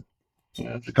 that's good.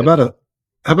 That's a How good about one.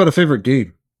 a favorite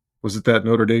game? Was it that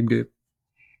Notre Dame game?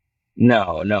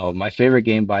 No, no. My favorite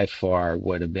game by far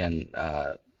would have been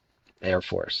Air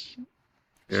Force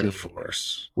Air senior year.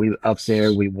 Force. We up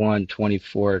there, Yes. we won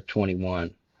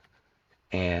 24-21,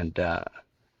 and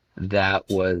that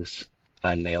was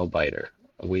a nail biter.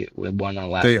 We won on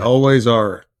last They minute. always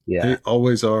are. They Yeah.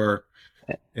 always are.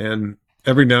 And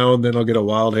every now and then I'll get a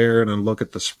wild hair and I look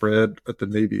at the spread at the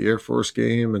Navy Air Force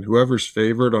game, and whoever's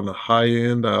favored on the high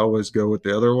end, I always go with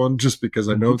the other one just because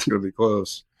I know it's going to be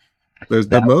close. The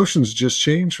That emotions just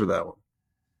change for that one.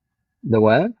 the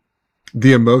what?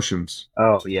 The emotions.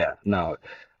 Oh yeah, no.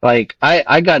 Like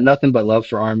I got nothing but love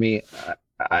for Army.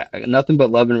 Nothing but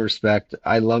love and respect.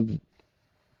 I love,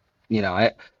 you know,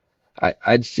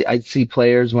 I'd see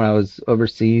players when I was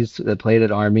overseas that played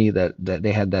at Army that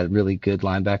they had that really good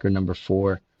linebacker number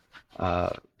four. Uh,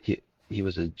 he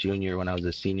was a junior when I was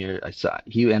a senior. I saw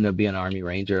he ended up being an Army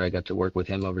Ranger. I got to work with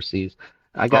him overseas.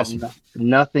 I got Awesome.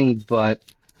 nothing but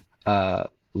uh,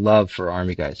 love for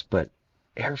Army guys, but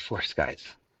Air Force guys,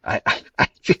 I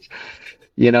just,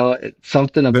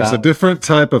 something There's a about different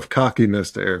type of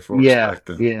cockiness to Air Force yeah, back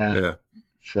then. yeah. Yeah.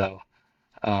 So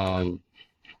um,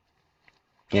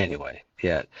 anyway,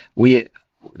 yeah, we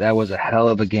that was a hell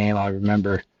of a game. I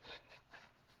remember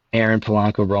Aaron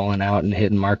Polanco rolling out and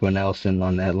hitting Marco Nelson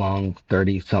on that long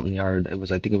 30 something yard. I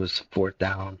think it was fourth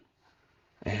down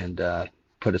and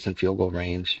put us in field goal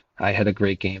range. I had a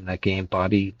great game that game.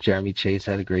 Jeremy Chase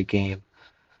had a great game.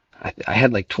 I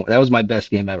had like that was my best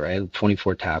game ever. I had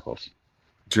 24 tackles.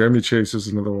 Jeremy Chase is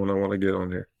another one I want to get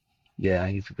on here. Yeah,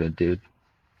 he's a good dude.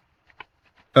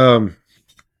 Um,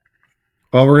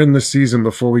 while we're in this season,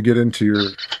 before we get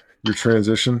into your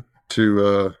transition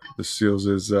to the Seals,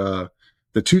 is the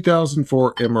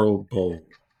 2004 Emerald Bowl.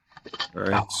 All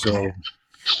right, Oh so man.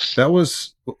 that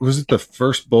was it the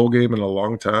first bowl game in a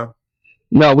long time?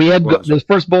 No, we It had was the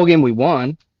first bowl game we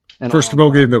won in a first long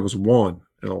bowl time. game that was won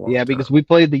in a long Yeah, time. because we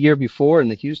played the year before in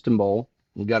the Houston Bowl.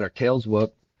 We got our tails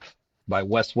whooped by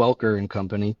Wes Welker and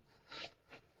company.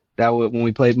 When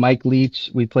we played Mike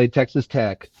Leach, we played Texas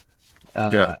Tech,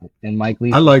 Yeah, and Mike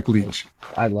I Leach was like Leach.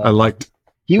 I I loved him. liked.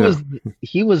 He Yeah, was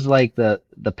he was like the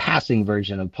passing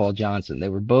version of Paul Johnson. They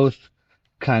were both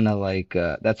kind of like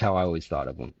that's how I always thought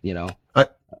of them. I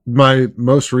my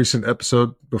most recent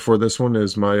episode before this one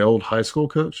is my old high school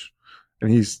coach,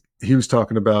 and he was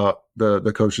talking about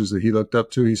the coaches that he looked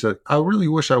up to. He said, "I really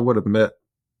wish I would have met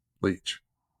Leach."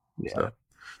 Yeah. So,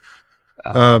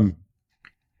 Uh, um,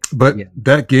 but yeah.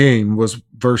 that game was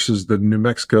versus the New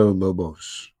Mexico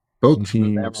Lobos. Both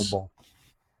teams, Memorable.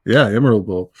 yeah, Emerald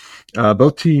Bowl.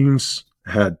 Both teams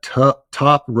had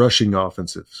top rushing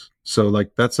offensives. So,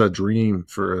 like, that's a dream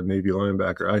for a Navy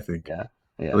linebacker, I think, Yeah.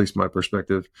 at Yeah. least my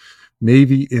perspective.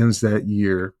 Navy ends that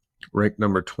year ranked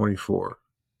number 24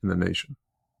 in the nation.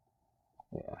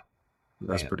 Yeah.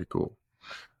 That's Man, pretty cool.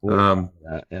 we're proud Um, of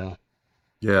that. Yeah.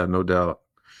 yeah, no doubt.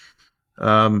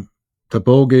 Um, the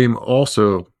bowl game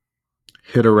also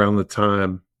hit around the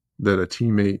time that a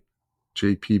teammate,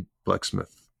 J.P.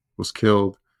 Blecksmith, was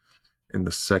killed in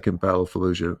the Second Battle of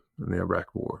Fallujah in the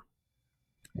Iraq War.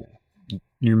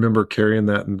 You remember carrying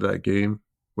that into that game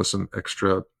with some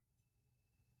extra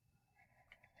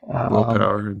Um,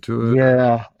 willpower into it, or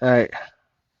yeah.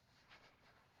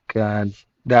 God,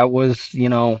 that was,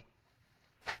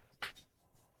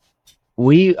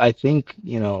 I think,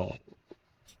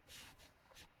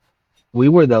 we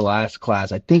were the last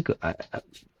class. I think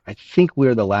we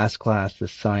were the last class to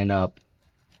sign up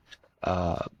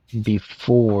uh,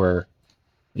 before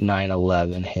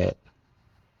 9/11 hit,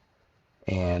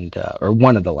 and or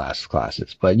one of the last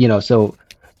classes. But so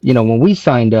when we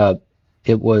signed up,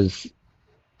 it was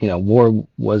war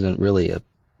wasn't really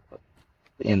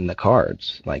in the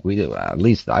cards like we do. At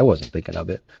least I wasn't thinking of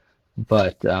it.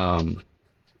 But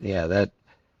yeah, that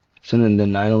so then the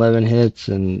 9/11 hits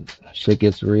and shit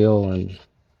gets real, and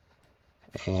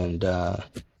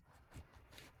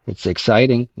it's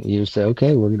exciting. You say,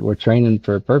 okay, we're training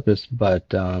for a purpose, but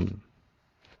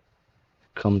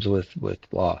comes with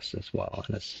loss as well,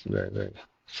 and it's very, very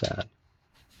sad.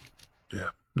 Yeah,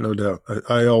 no doubt.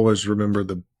 I always remember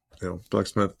the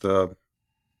blacksmith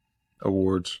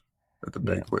awards at the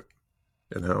Yeah. banquet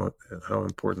and how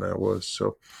important that was.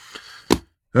 So,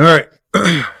 all right,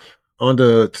 on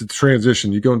to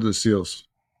transition. You go into the SEALs.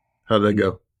 How did that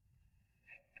go?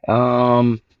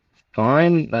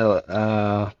 Fine.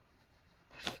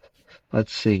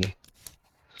 Let's see.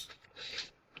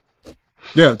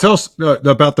 Yeah, tell us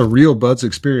about the real Buds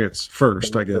experience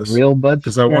first, I The guess, real Buds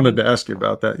because I wanted experience. to ask you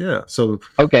about that. Yeah. So,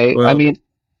 Okay. I well, mean,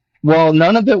 well,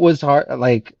 none of it was hard.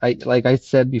 Like I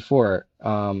said before,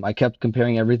 I kept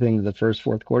comparing everything to the first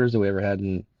fourth quarters that we ever had,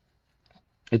 and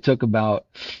it took about,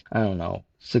 I don't know,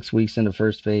 6 weeks into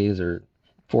first phase or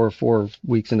four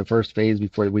weeks into first phase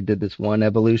before we did this one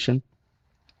evolution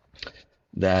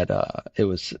that it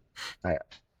was I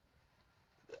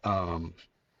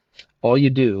all you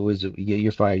do is you get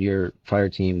your fire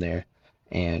team there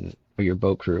and or your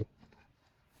boat crew.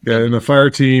 yeah, And and the fire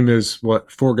team is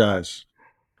what, 4 guys,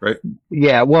 right?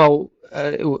 yeah, well,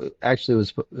 actually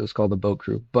it was called the boat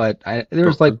crew, but there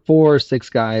was Boat like crew, 4 or 6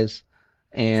 guys,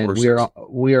 four and or we were six.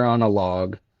 we were on a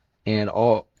log, and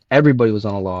everybody was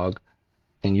on a log,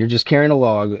 and you're just carrying a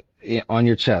log on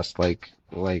your chest like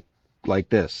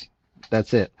this.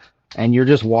 That's it. And you're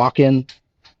just walking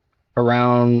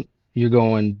around. You're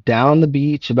going down the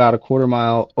beach about a quarter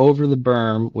mile over the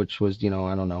berm, which was, I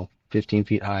don't know, 15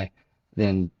 feet high,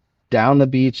 then down the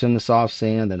beach in the soft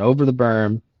sand, then over the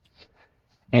berm,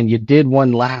 and you did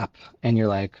one lap, and you're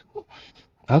like,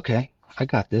 okay, I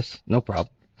got this, no problem.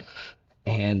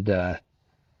 And after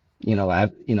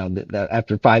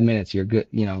 5 minutes, you're good,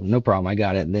 no problem, I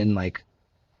got it. And then like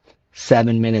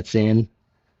 7 minutes in,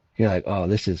 you're like, oh,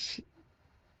 this is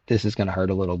gonna hurt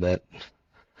a little bit.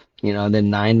 And then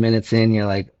 9 minutes in, you're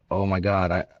like, oh my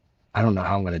God, I don't know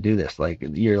how I'm gonna do this. Like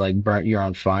you're like burnt, you're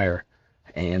on fire.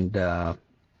 And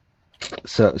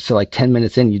so like 10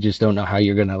 minutes in, you just don't know how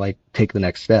you're gonna like take the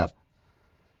next step.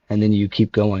 And then you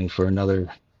keep going for another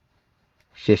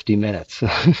 50 minutes.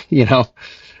 you know,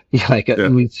 like Yeah,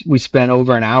 we spent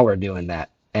over an hour doing that.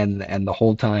 And the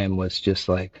whole time was just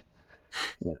like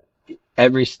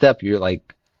every step you're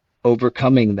like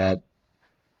overcoming that.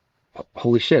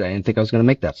 Holy shit, I didn't think I was going to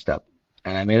make that step.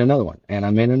 And I made another one, and I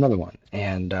made another one.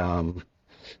 And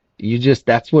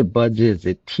that's what Buds is.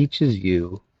 It teaches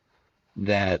you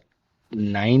that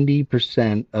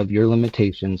 90% of your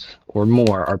limitations or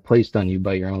more are placed on you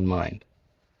by your own mind.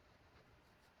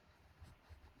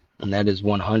 And that is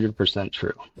 100%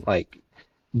 true. Like,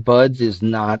 Buds is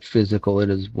not physical, it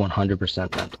is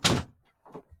 100% mental.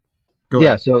 go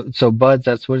Yeah, ahead. so Buds,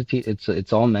 that's what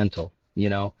it's all mental.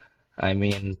 I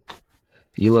mean,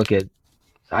 you look at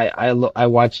I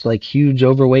watched like huge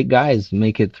overweight guys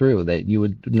make it through that you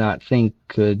would not think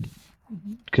could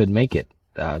make it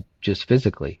just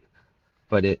physically,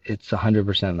 but it's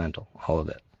 100% mental, all of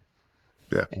it.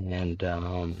 Yeah. And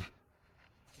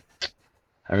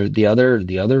the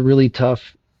other really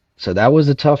tough. So that was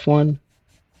a tough one,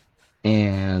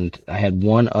 and I had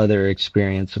one other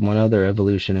experience, one other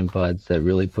evolution in buds that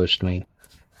really pushed me.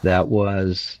 That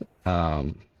was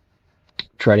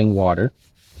treading water.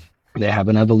 They have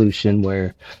an evolution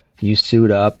where you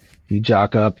suit up, you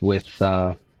jock up with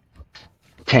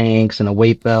tanks and a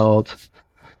weight belt,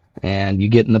 and you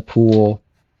get in the pool.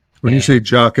 When you And say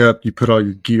jock up, you put all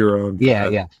your gear on. yeah,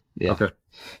 yeah, yeah. Okay.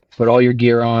 Put all your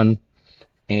gear on,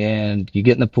 and you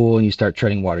get in the pool and you start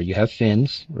treading water. You have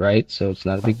fins, right? So it's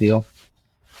not a big deal.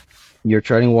 You're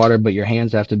treading water, but your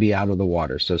hands have to be out of the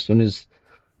water. So as soon as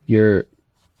your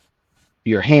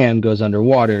your hand goes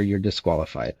underwater, you're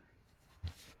disqualified.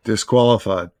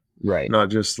 Disqualified. Right. Not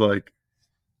just like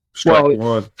strike Well,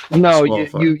 one, no, you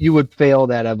disqualified. you you would fail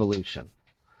that evolution,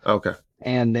 Okay.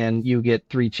 and then you get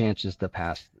 3 chances to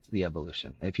pass the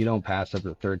evolution. If you don't pass it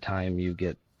the third time, you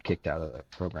get kicked out of the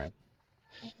program.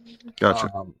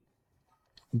 Gotcha. Um,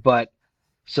 but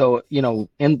so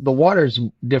and the water's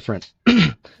different.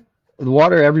 The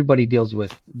water everybody deals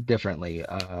with differently.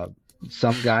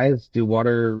 Some guys do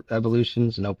water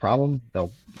evolutions, no problem.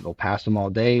 They'll pass them all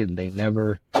day and they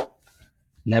never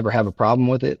have a problem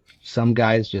with it. Some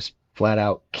guys just flat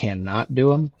out cannot do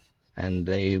them and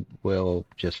they will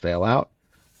just fail out.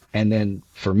 And then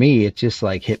for me, it just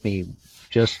like hit me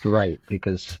just right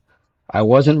because I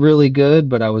wasn't really good,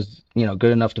 but I was, good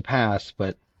enough to pass.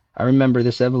 But I remember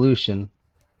this evolution.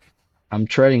 I'm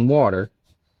treading water.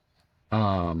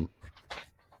 Um,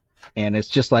 and it's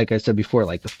just like I said before,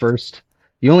 like the first,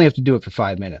 you only have to do it for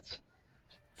 5 minutes,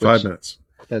 Five which minutes.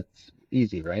 that's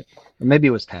easy, right? Or maybe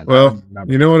it was 10. I Well, don't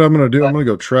remember. you know what I'm going to do? I'm But, going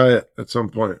to go try it at some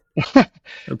point.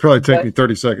 It'll probably take but me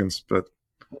 30 seconds, but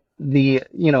the,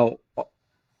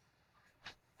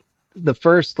 the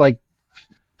first like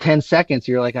 10 seconds,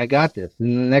 you're like, I got this.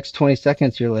 And the next 20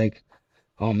 seconds, you're like,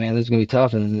 oh man, this is gonna be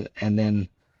tough. And then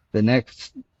the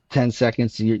next 10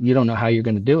 seconds, you don't know how you're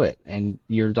gonna do it, and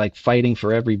you're like fighting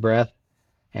for every breath.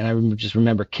 And just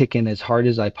remember kicking as hard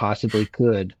as I possibly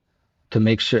could to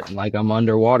make sure, like I'm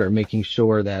underwater, making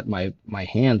sure that my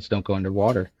hands don't go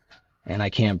underwater and I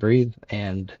can't breathe.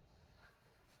 And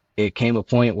it came a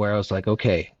point where I was like,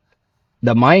 okay,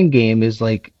 the mind game is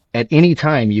like at any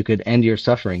time you could end your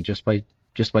suffering just by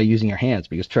using your hands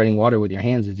because treading water with your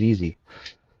hands is easy.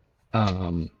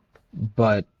 Um,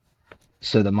 but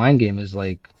so the mind game is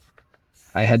like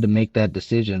I had to make that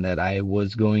decision that I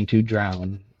was going to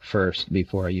drown first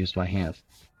before I used my hands.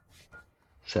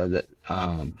 So that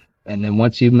and then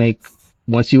once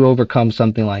you overcome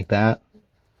something like that,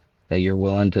 that you're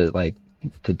willing to like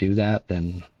to do that,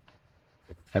 then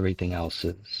everything else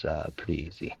is pretty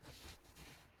easy.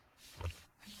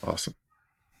 awesome.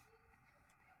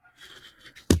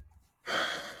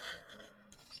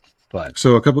 But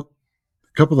So a couple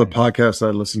of the podcasts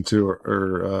I listen to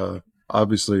are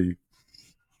obviously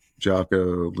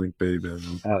Jocko, Link Babe,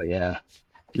 and oh yeah,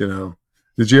 you know.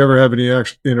 Did you ever have any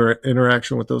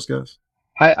interaction with those guys?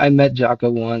 I met Jocko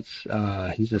once.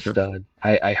 He's a Okay. stud.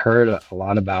 I heard a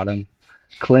lot about him.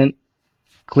 Clint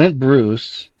Clint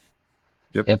Bruce.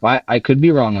 Yep. If I could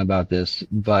be wrong about this,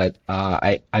 but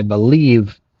I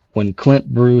believe when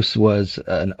Clint Bruce was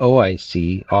an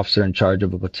OIC, officer in charge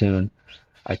of a platoon,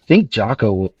 I think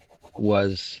Jocko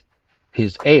was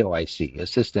his AOIC,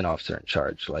 assistant officer in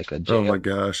charge, like a Oh my JO.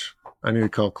 gosh, I need to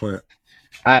call Clint.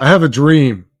 I I have a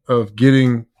dream of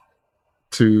getting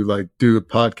to like do a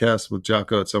podcast with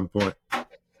Jocko at some point.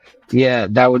 Yeah,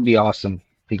 that would be awesome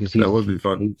because That would be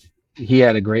fun. he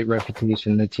had a great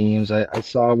reputation in the teams. I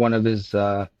saw went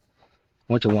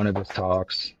to one of his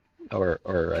talks or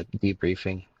a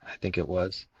debriefing, I think it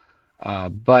was.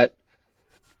 But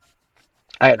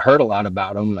I had heard a lot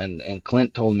about him, and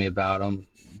Clint told me about him.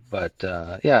 But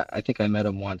yeah, I think I met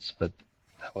him once, but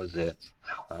that was it.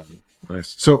 Um,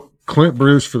 Nice. So Clint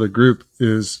Bruce for the group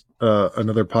is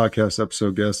another podcast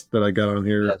episode guest that I got on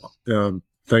here. yes.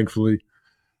 Thankfully,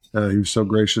 he was so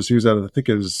gracious. He was at I think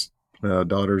his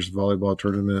daughter's volleyball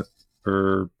tournament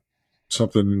or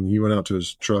something, and he went out to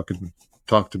his truck and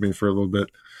talked to me for a little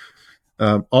bit.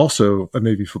 Also, a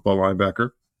Navy football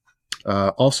linebacker.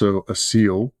 Also, a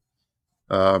SEAL,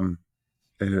 and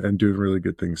doing really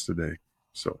good things today.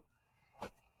 So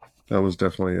that was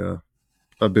definitely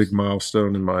a big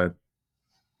milestone in my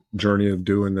journey of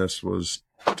doing this was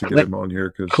to get Clint, him on here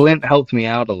because Clint helped me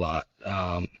out a lot.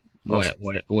 awesome.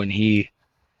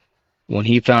 When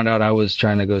he found out I was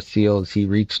trying to go SEALs, he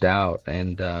reached out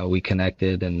and we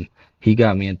connected, and he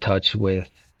got me in touch with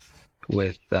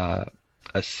a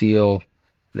SEAL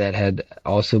that had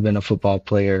also been a football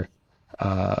player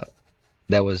uh,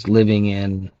 that was living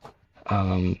in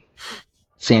um,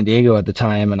 San Diego at the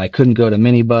time, and I couldn't go to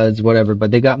mini buds, whatever.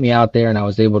 But they got me out there, and I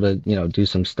was able to, do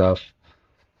some stuff.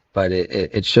 But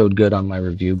it showed good on my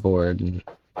review board, and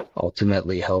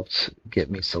ultimately helped get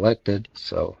me selected.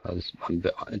 So I'm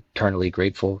eternally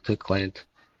grateful to Clint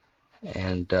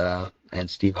and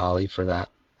Steve Holly for that.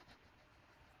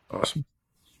 Awesome.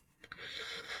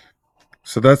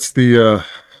 So that's the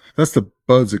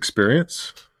Buds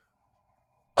experience.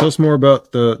 Tell us more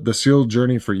about the SEAL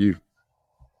journey for you.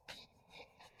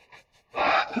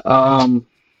 Um,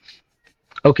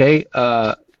 okay.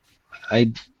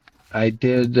 I I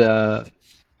did.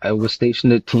 I was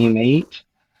stationed at Team 8,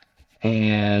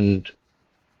 and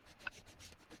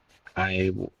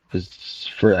I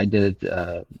I did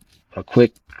a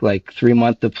quick like 3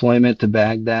 month deployment to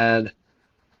Baghdad,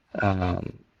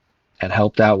 um, and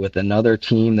helped out with another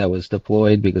team that was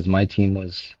deployed because my team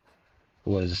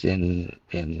was in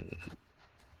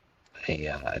a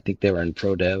I think they were in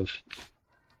pro dev,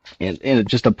 and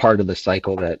just a part of the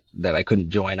cycle that I couldn't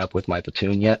join up with my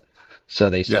platoon yet, so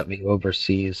they Yeah. sent me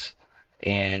overseas,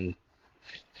 and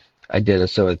I did it.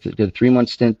 So I did a 3 month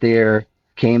stint there,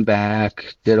 came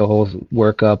back, did a whole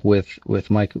workup with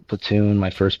my platoon, my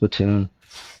first platoon,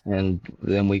 and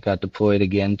then we got deployed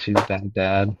again to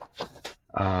Baghdad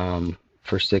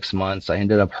for 6 months. I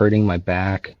ended up hurting my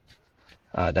back.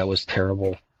 That was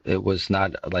terrible. It was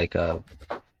not like a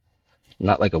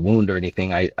wound or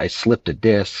anything. I slipped a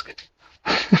disc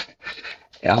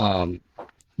um,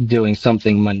 doing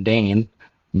something mundane,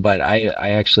 but I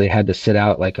actually had to sit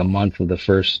out like a month or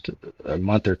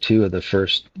two of the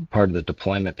first part of the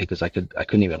deployment because I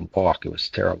couldn't even walk. It was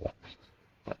terrible.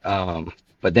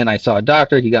 But then I saw a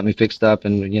doctor. He got me fixed up,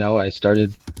 and I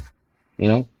started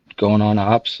going on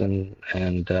ops and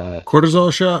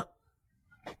Cortisol shot?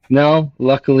 no,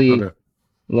 luckily Okay.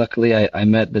 luckily I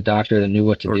met the doctor that knew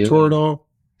what to Or do, and Toradol?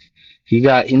 he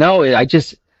got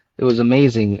it was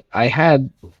amazing. I had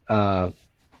uh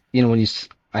when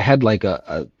I had like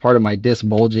a part of my disc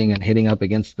bulging and hitting up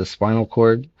against the spinal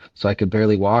cord, so I could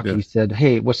barely walk. Yeah. He said,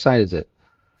 "Hey, what side is it?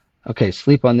 Okay,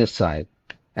 sleep on this side."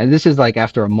 And this is like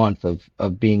after a month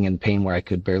of being in pain where I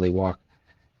could barely walk.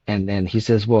 And then he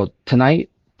says, "Well, tonight,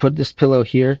 put this pillow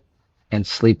here and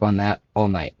sleep on that all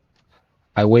night."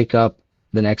 I wake up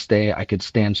the next day, I could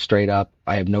stand straight up.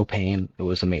 I have no pain. It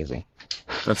was amazing.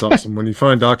 That's awesome. When you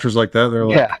find doctors like that, they're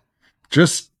Yeah, like,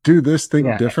 just do this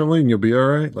thing yeah, differently and you'll be all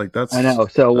right. Like I know.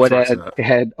 So that's what where it's had at.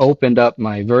 had opened up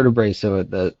my vertebrae so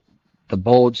the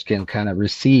bulge can kind of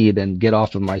recede and get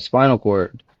off of my spinal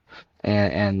cord,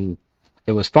 and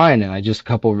it was fine. And I just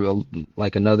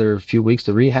like another few weeks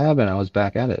of rehab, and I was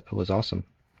back at it. It was awesome.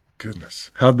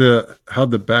 Goodness. How'd the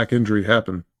back injury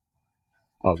happen?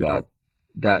 Oh If you God, don't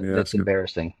mind me that's asking.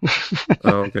 embarrassing.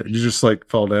 Oh, okay. Did you just like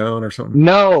fall down or something?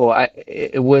 No,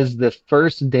 it was the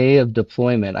first day of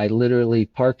deployment. I literally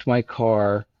parked my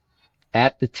car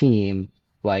at the team,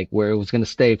 like where it was going to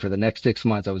stay for the next 6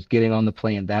 months. I was getting on the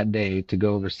plane that day to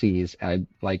go overseas. I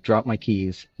like dropped my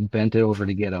keys, bent it over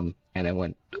to get them, and I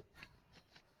went.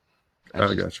 I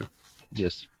I got you.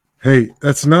 just Hey,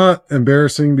 that's not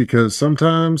embarrassing because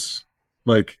sometimes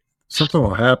like something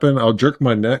will happen. I'll jerk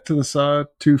my neck to the side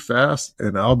too fast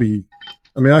and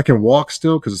I mean, I can walk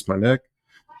still because it's my neck,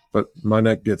 but my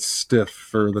neck gets stiff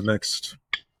for the next,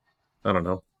 I don't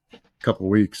know, couple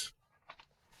weeks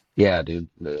yeah, dude.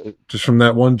 just from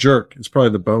that one jerk. It's probably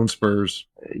the bone spurs.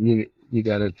 You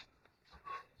gotta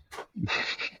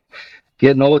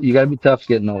getting old. You gotta be tough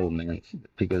getting old, man,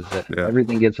 because Yeah,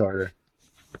 everything gets harder.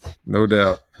 no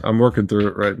doubt. I'm working through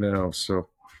it right now. So,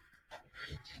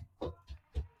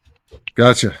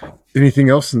 gotcha. Anything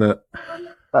else in that?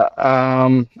 Uh,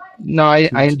 um, no, I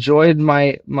enjoyed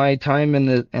my time in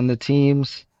the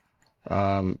teams.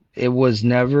 It was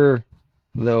never,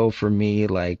 though, for me,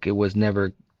 like it was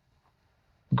never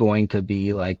going to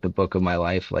be like the book of my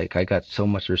life. Like I got so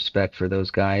much respect for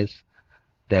those guys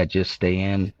that just stay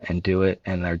in and do it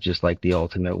and are just like the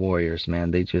ultimate warriors,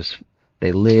 man.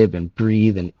 They live and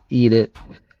breathe and eat it.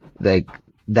 Like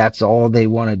that's all they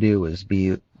want to do is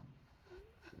be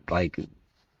like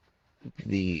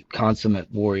the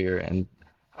consummate warrior, and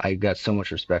I got so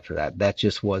much respect for that. That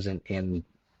just wasn't in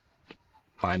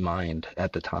my mind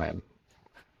at the time.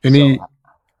 So Any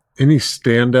any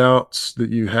standouts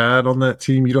that you had on that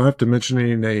team? You don't have to mention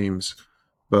any names,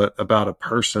 but about a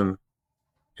person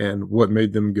and what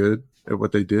made them good at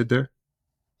what they did there?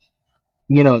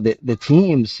 the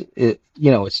teams,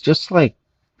 it's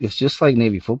just like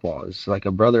Navy football. It's like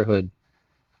a brotherhood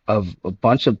of a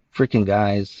bunch of freaking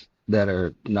guys that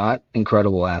are not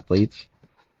incredible athletes.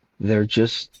 They're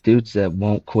just dudes that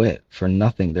won't quit for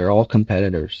nothing. They're all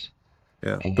competitors.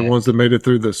 Yeah, the And ones that made it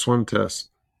through the swim test.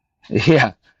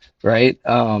 yeah, right.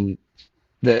 And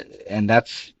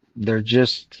they're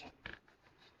just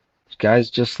guys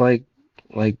just like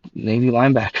Navy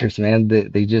linebackers, man.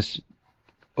 They just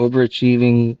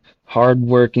overachieving,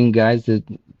 hardworking guys that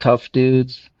tough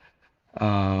dudes.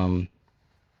 Um,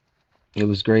 it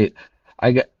was great.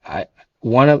 I got I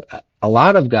one of a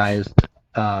lot of guys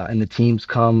in the teams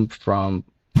come from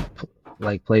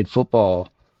like played football,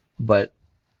 but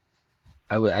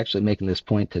I was actually making this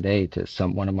point today to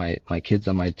one of my kids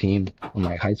on my team, on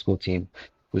my high school team,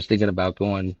 was thinking about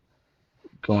going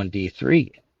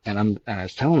D3, and I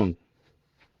was telling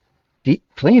him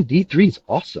playing D3 is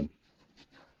awesome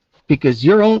because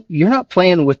you're not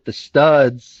playing with the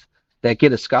studs that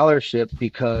get a scholarship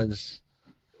because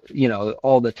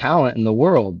all the talent in the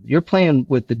world. You're playing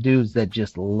with the dudes that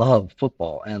just love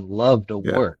football and love to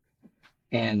Yeah, work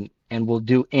and will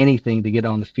do anything to get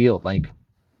on the field. Like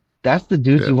that's the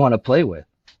dudes yeah. you want to play with.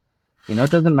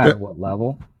 It doesn't matter That what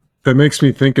level. that makes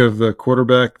me think of the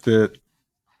quarterback that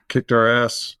kicked our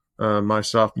ass my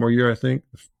sophomore year, I think,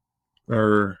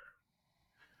 or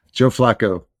Joe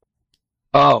Flacco,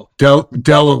 Oh,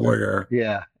 Delaware.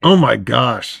 yeah, Oh yeah, my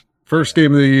gosh. First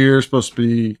game of the year, supposed to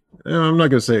be, I'm not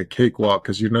going to say a cakewalk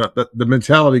because you're not, the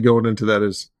mentality going into that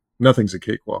is nothing's a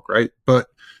cakewalk, right? But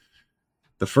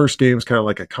the first game is kind of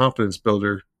like a confidence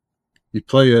builder. You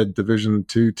play a Division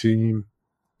II team,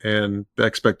 and the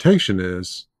expectation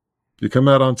is you come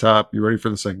out on top, you're ready for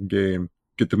the second game,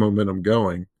 get the momentum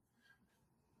going.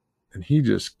 And he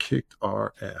just kicked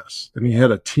our ass. And he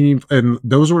had a team, and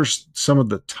those were some of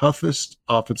the toughest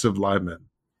offensive linemen.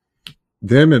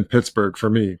 Them in Pittsburgh for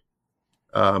me,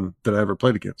 that I ever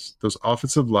played against. Those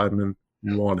offensive linemen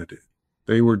wanted it.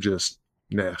 They were just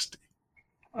nasty.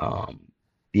 um,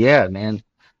 yeah, man.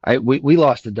 We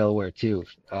lost to Delaware too.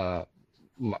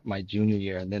 My junior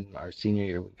year, and then our senior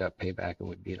year we got payback and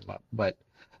we beat them up. But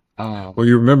Well,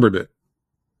 you remembered it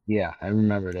yeah, I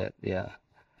remembered it. Yeah.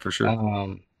 for sure.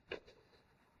 Um,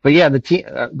 but yeah, the team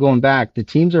going back, the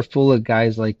teams are full of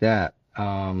guys like that.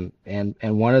 And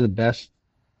one of the best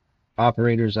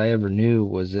operators I ever knew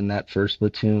was in that first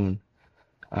platoon.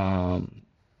 Um,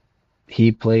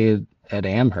 he played at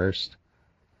Amherst,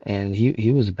 and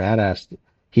he was a badass.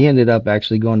 He ended up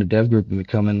actually going to Dev Group and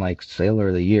becoming like Sailor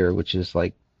of the Year, which is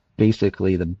like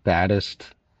basically the baddest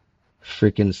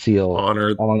freaking SEAL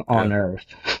Honored. on Yeah. Earth.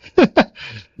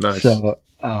 Nice. So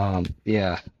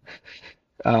yeah,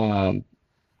 um,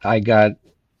 I got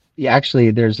yeah,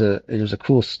 actually there's a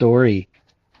cool story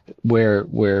where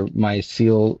my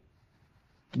SEAL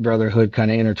brotherhood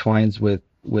kind of intertwines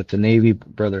with the Navy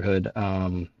brotherhood.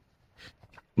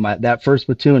 My that first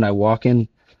platoon, I walk in.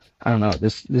 I don't know.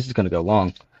 This is gonna go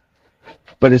long,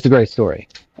 but it's a great story.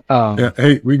 Yeah.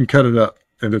 Hey, we can cut it up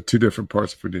into two different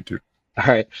parts if we need to. All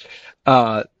right.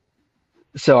 Uh,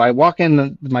 so I walk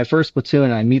in my first platoon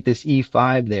and I meet this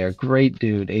E5 there. Great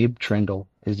dude. Abe Trindle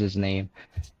is his name.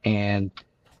 And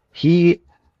he,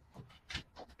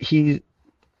 he,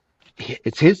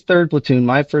 it's his third platoon,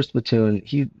 my first platoon.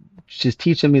 He just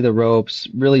teaching me the ropes,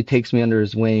 really takes me under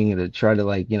his wing to try to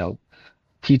like,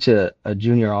 teach a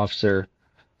junior officer.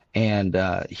 And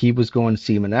he was going to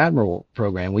Seaman Admiral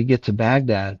program. We get to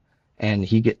Baghdad and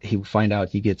he find out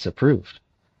he gets approved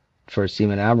for a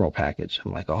Seaman Admiral package.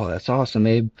 I'm like, oh, that's awesome,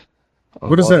 Abe.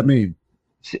 What does Well, that mean?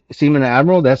 Seaman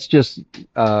Admiral, that's just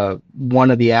one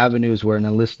of the avenues where an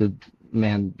enlisted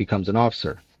man becomes an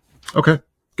officer. Okay.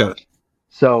 Got it.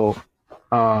 So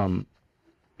um,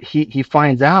 he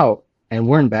finds out, and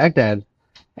we're in Baghdad,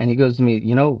 and he goes to me,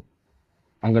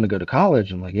 I'm going to go to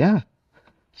college. I'm like, yeah.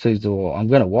 So he's like, well, I'm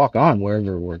going to walk on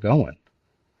wherever we're going.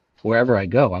 Wherever I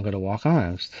go, I'm going to walk on.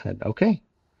 I said, okay,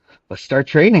 let's start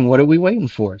training. What are we waiting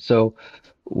for? So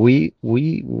we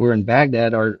were in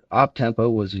Baghdad. Our op tempo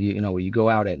was, you go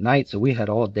out at night, so we had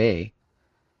all day.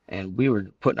 And we were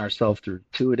putting ourselves through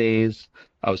 2 days.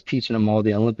 I was teaching them all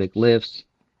the Olympic lifts,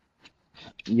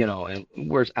 and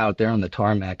we're out there on the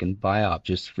tarmac and biop,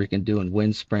 just freaking doing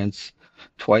wind sprints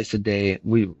twice a day.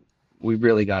 We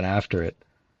really got after it,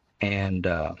 and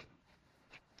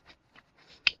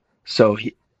so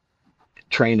he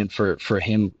training for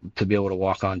him to be able to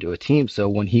walk onto a team. So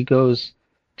when he goes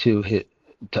to hit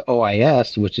to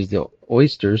OIS, which is the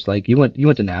oysters, like you went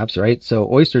to Naps, right? So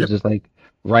oysters Yep. is like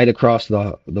right across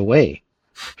the way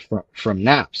from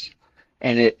Naps.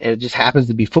 And it just happens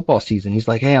to be football season. He's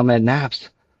like, "Hey, I'm at Naps."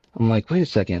 I'm like, "Wait a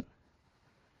second.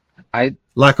 I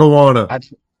Lackawanna. I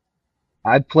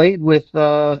I played with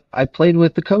the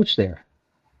coach there.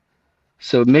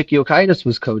 So Mick Yokitis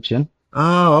was coaching.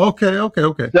 Oh, okay. Okay.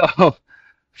 Okay. So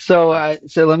so I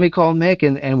said, let me call Mick,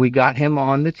 and we got him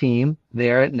on the team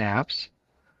there at Naps.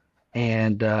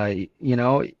 And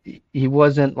he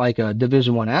wasn't like a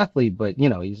Division I athlete, but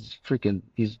he's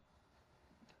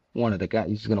one of the guys.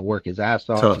 He's gonna work his ass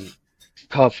off. He's Tough.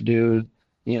 tough dude.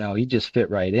 He just fit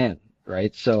right in,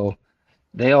 right? So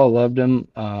they all loved him.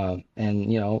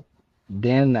 And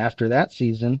then after that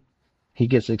season, he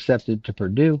gets accepted to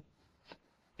Purdue,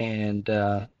 and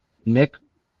Mick,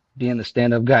 being the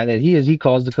stand-up guy that he is, he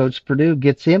calls the coach of Purdue,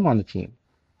 gets him on the team.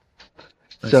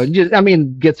 So Nice. just, I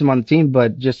mean, gets him on the team,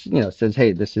 but just says,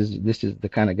 hey, this is the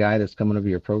kind of guy that's coming over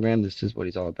your program. This is what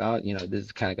he's all about. This is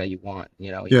the kind of guy you want. He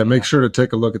Yeah. may Make not. sure to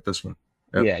take a look at this one.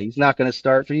 Yep. Yeah, he's not going to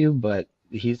start for you, but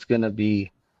he's going to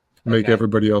be a Make guy.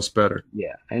 everybody else better.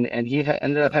 Yeah, and he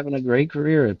ended up having a great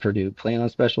career at Purdue, playing on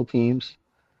special teams,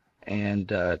 and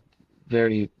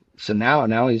very. So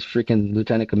now he's freaking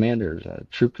lieutenant commander,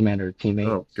 troop commander, team 8.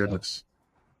 Oh, So goodness.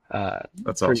 uh,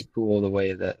 That's pretty awesome. cool the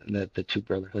way that the two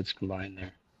brotherhoods combine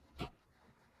there.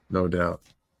 No doubt.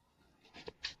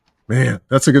 Man,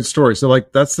 that's a good story. So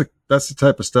like that's the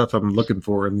type of stuff I'm looking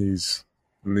for in these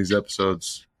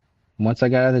episodes. Once I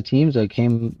got out of the teams, I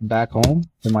came back home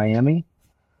to Miami,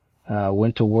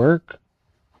 went to work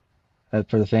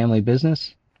for the family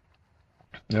business,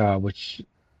 which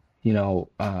you know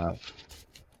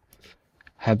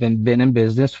have been in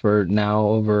business for now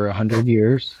over 100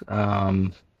 years.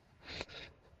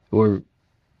 We're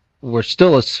we're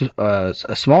still a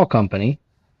small company,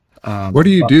 What do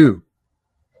you but do?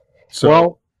 So,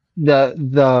 well,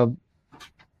 the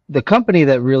the company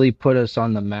that really put us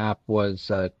on the map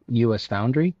was U.S.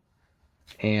 Foundry,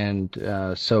 and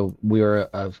so we were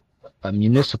a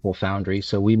municipal foundry.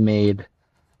 So we made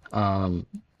um,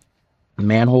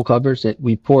 manhole covers that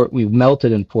we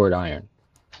melted and poured iron,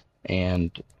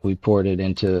 and we poured it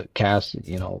into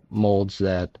molds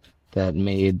that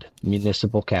made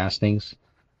municipal castings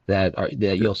that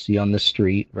okay. you'll see on the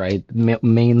street, right?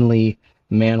 Mainly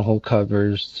manhole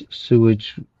covers,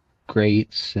 sewage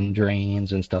grates and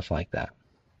drains and stuff like that.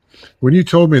 When you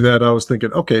told me that, I was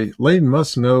thinking, okay, Lane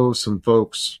must know some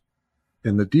folks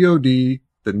in the DoD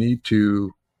that need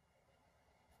to,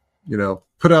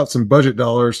 put out some budget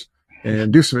dollars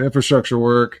and do some infrastructure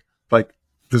work. Like,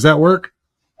 does that work?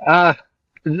 Uh,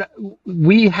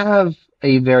 we have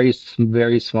a very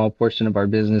small portion of our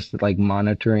business that like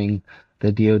monitoring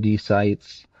the DoD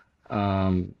sites.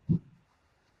 Um,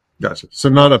 Gotcha. So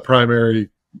not a primary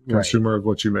right. consumer of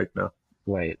what you make now.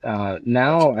 Right. Gotcha.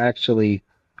 Now, actually,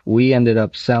 we ended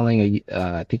up selling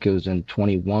I think it was in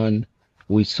 21.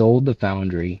 We sold the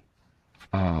foundry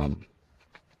um,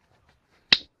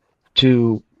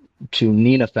 to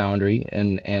Nina Foundry,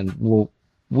 and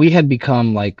we had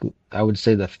become like I would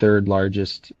say the third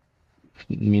largest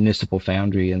municipal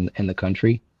foundry in the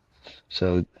country.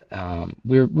 So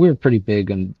we're pretty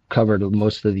big and covered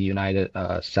most of the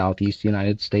Southeast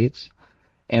United States.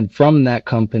 And from that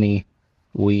company,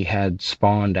 we had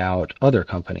spawned out other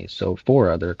companies, so four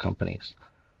other companies.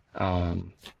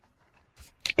 Um,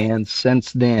 and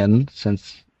since then,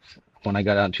 since when I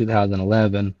got out in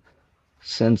 2011,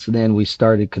 since then we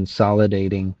started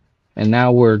consolidating, and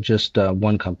now we're just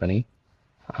one company.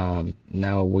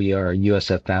 Now we are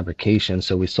USF Fabrication,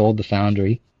 so we sold the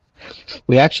foundry.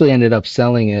 We actually ended up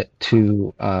selling it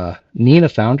to Nina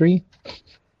Foundry,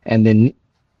 and then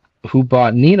who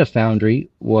bought Nina Foundry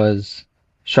was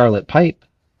Charlotte Pipe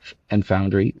and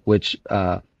Foundry, which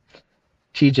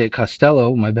TJ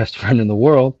Costello, my best friend in the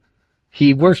world,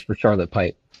 he works Nice. for Charlotte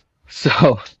Pipe.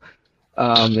 So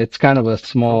it's kind of a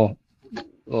small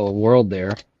little world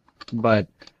there. But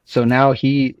so now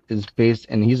he is based,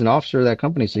 and he's an officer of that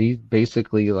company. So he's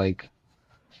basically like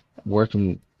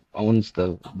working, owns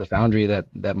the foundry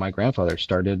that my grandfather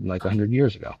started like 100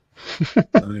 years ago.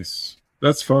 Nice.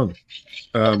 That's fun.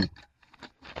 Um,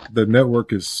 the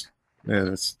network is, man,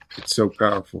 it's so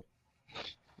powerful.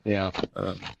 Yeah.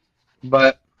 Um,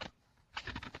 But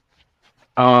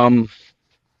um,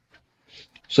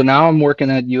 so now I'm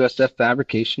working at USF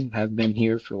Fabrication. Have been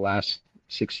here for the last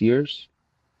 6 years.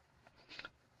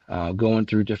 Going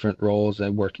through different roles. I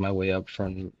worked my way up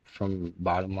from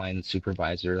bottom line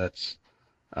supervisor. That's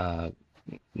uh,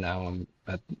 now I'm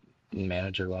at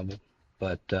manager level,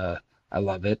 but I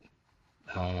love it.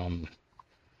 Um,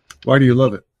 why do you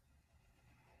love it?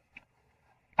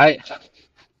 I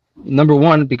Number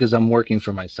one, because I'm working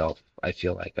for myself. I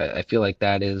feel like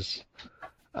that is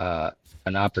uh,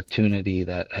 an opportunity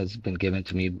that has been given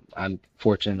to me. I'm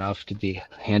fortunate enough to be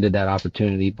handed that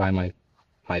opportunity by my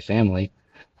family.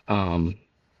 Um,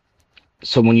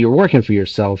 so when you're working for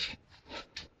yourself,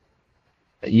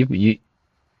 you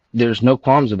there's no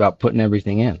qualms about putting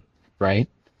everything in, right?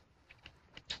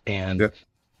 And Yeah.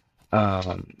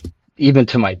 um, even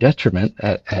to my detriment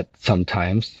at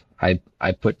sometimes I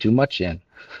put too much in,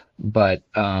 but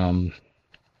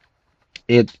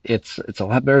it's a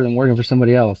lot better than working for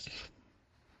somebody else.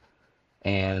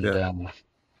 And Yeah.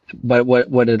 but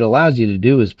what it allows you to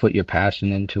do is put your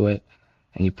passion into it,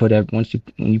 and once you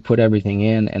when you put everything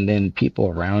in, and then people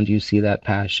around you see that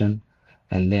passion,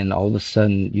 and then all of a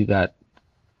sudden you got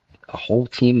a whole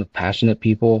team of passionate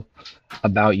people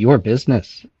about your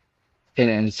business,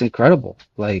 and it's incredible.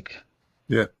 Like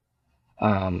Yeah.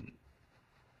 um,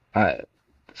 I,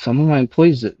 some of my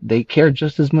employees they care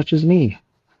just as much as me,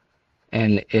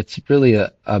 and it's really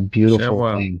a beautiful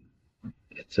ShamWow. thing.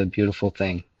 It's a beautiful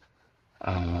thing.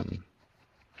 Um,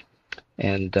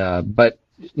 and but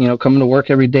coming to work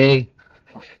every day,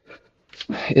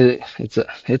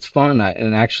 it's fun.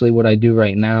 And actually, what I do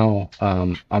right now,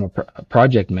 I'm a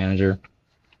project manager,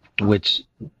 which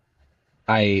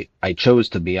I chose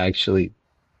to be. I actually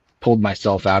pulled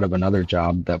myself out of another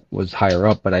job that was higher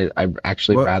up, but I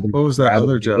actually What was that rather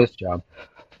other do job? this job.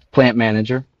 Plant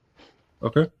manager.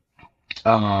 Okay.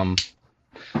 Um,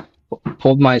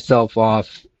 Pulled myself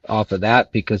off of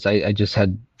that because I just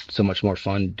had so much more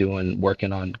fun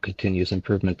working on continuous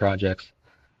improvement projects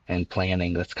and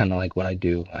planning. That's kind of like what I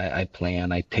do. I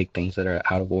plan. I take things that are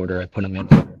out of order. I put them in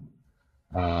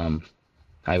order.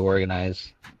 I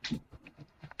organize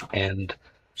and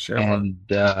Share mine.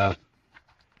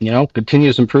 and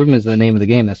continuous improvement is the name of the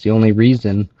game. That's the only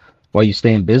reason why you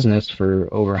stay in business for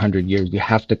over 100 years. You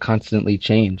have to constantly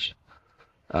change.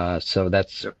 So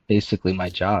that's basically my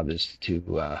job, is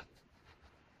to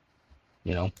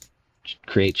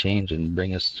create change and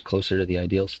bring us closer to the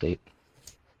ideal state.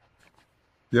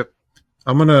 Yep.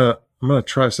 I'm gonna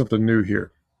try something new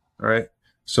here. All right.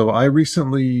 So I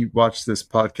recently watched this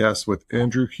podcast with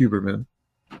Andrew Huberman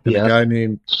and a guy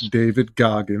named David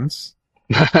Goggins.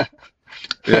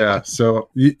 Yeah. So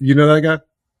you know that guy?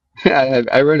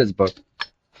 I read his book.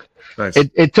 Nice.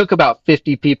 It took about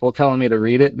 50 people telling me to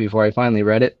read it before I finally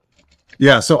read it.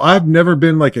 Yeah. So I've never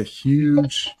been like a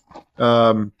huge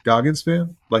Goggins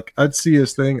fan. Like, I'd see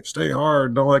his thing, stay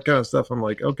hard and all that kind of stuff. I'm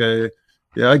like, okay,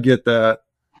 yeah, I get that.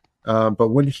 But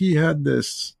when he had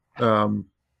this,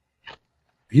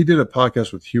 he did a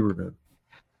podcast with Huberman,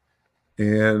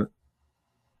 and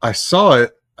I saw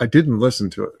it. I didn't listen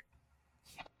to it.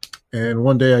 And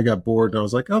one day I got bored and I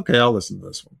was like, okay, I'll listen to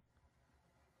this one.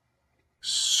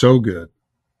 So good.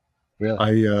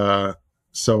 Really?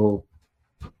 So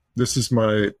this is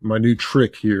my new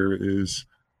trick here, is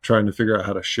trying to figure out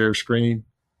how to share screen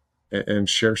and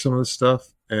share some of this stuff.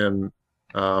 And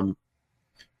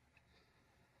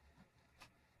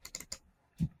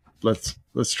let's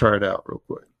try it out real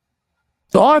quick.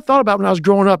 So all I thought about when I was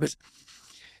growing up is,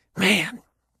 man,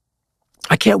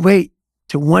 I can't wait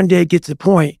to one day get to the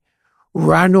point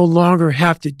where I no longer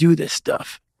have to do this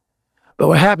stuff. But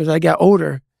what happens, I got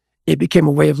older, it became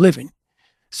a way of living.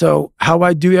 So how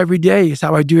I do every day is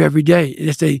how I do every day.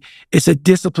 It's a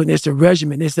discipline, it's a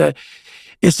regimen, it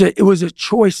was a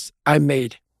choice I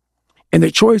made. And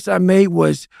the choice I made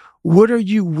was, what are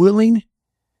you willing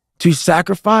to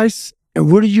sacrifice and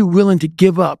what are you willing to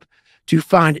give up to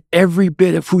find every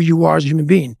bit of who you are as a human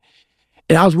being?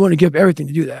 And I was willing to give everything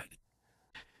to do that.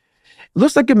 It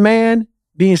looks like a man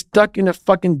being stuck in a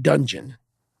fucking dungeon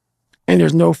and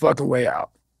there's no fucking way out.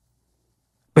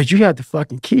 But you have the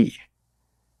fucking key.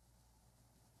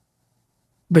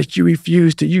 But you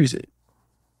refuse to use it.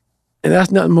 And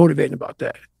that's nothing motivating about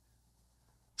that.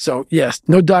 So yes,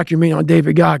 no documentary on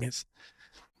David Goggins.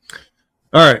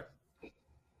 All right.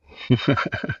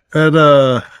 And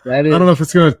I don't know if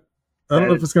it's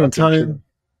gonna tie in.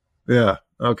 Yeah.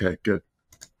 Okay, good.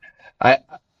 I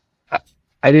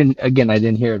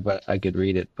didn't hear it, but I could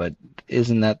read it. But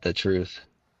isn't that the truth?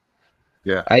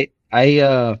 Yeah.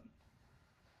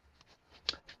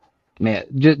 Man,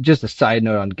 just a side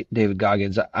note on David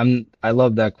Goggins. I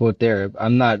love that quote there.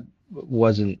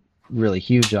 Wasn't really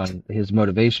huge on his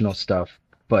motivational stuff,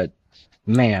 but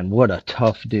man, what a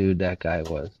tough dude that guy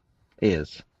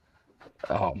is.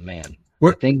 Oh man.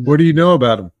 What do you know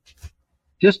about him?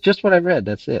 Just what I read.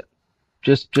 That's it.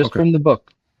 Just Okay. From the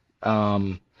book.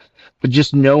 But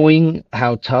just knowing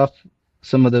how tough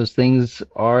some of those things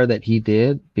are that he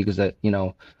did, because I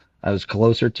was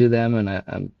closer to them, and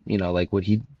I'm like what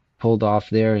he pulled off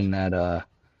there in that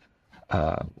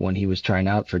when he was trying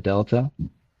out for Delta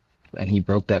and he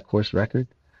broke that course record.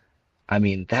 I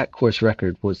mean, that course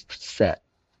record was set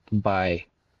by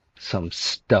some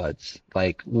studs,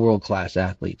 like world-class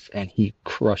athletes, and he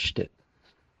crushed it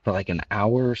for like an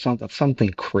hour or something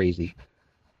crazy.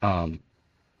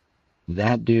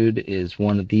 That dude is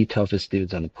one of the toughest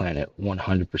dudes on the planet,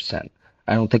 100%.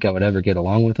 I don't think I would ever get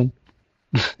along with him.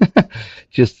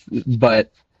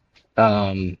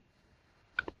 And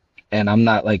I'm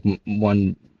not like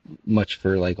one much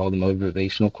for like all the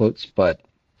motivational quotes, but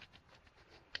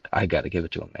I got to give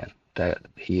it to him, man. That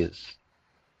he is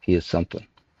something.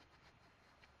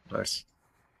 Nice.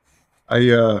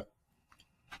 I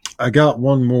got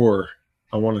one more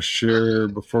I want to share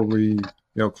before we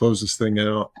close this thing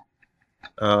out.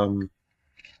 And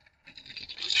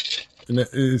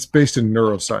it's based in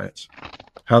neuroscience,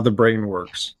 how the brain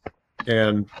works,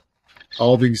 and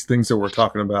all these things that we're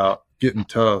talking about, getting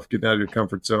tough, getting out of your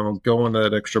comfort zone, going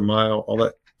that extra mile,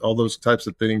 all those types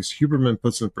of things. Huberman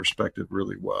puts in perspective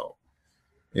really well.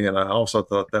 And I also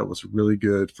thought that was really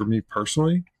good for me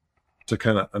personally to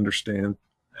kind of understand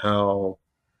how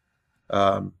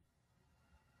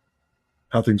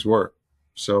things work.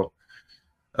 So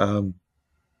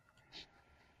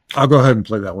I'll go ahead and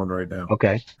play that one right now.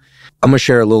 Okay. I'm going to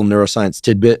share a little neuroscience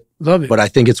tidbit. Love it. But I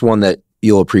think it's one that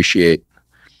you'll appreciate.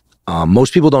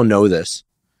 Most people don't know this,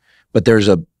 but there's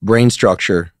a brain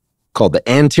structure called the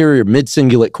anterior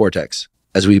mid-cingulate cortex.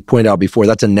 As we pointed out before,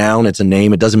 that's a noun, it's a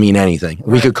name, it doesn't mean anything. Right.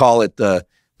 We could call it the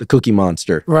the Cookie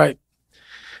Monster. Right.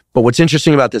 But what's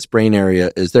interesting about this brain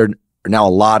area is there are now a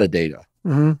lot of data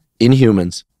in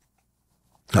humans,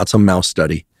 not some mouse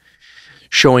study,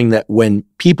 showing that when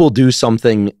people do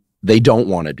something they don't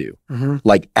want to do,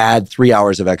 like add 3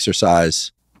 hours of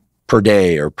exercise per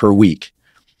day or per week,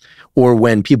 or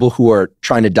when people who are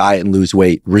trying to diet and lose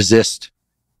weight resist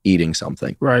eating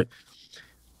something. Right.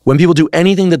 When people do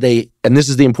anything that and this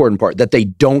is the important part, that they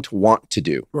don't want to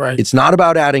do. Right. It's not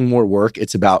about adding more work.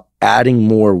 It's about adding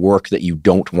more work that you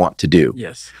don't want to do.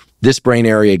 Yes. This brain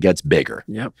area gets bigger.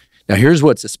 Yep. Now, here's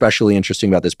what's especially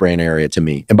interesting about this brain area to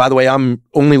me. And by the way, I'm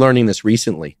only learning this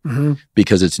recently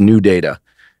because it's new data,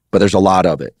 but there's a lot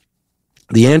of it.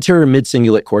 The anterior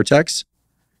mid-cingulate cortex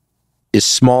is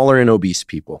smaller in obese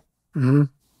people.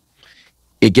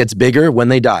 It gets bigger when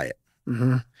they diet.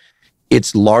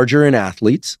 It's larger in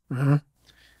athletes.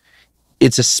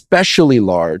 It's especially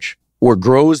large or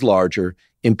grows larger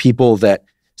in people that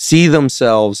see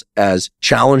themselves as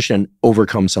challenged and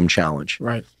overcome some challenge.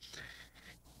 Right.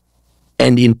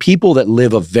 And in people that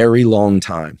live a very long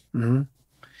time,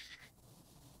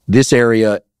 this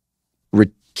area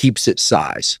keeps its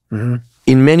size.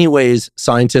 In many ways,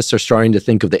 scientists are starting to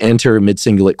think of the anterior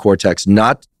mid-cingulate cortex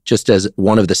not just as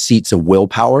one of the seats of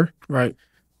willpower, Right.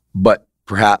 but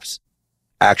perhaps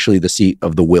actually the seat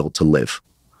of the will to live.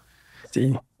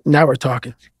 See, now we're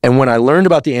talking. And when I learned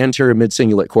about the anterior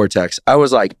mid-cingulate cortex, I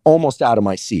was like almost out of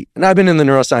my seat. And I've been in the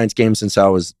neuroscience game since I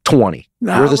was 20.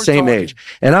 Now we're the same talking. age.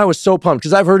 And I was so pumped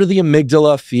because I've heard of the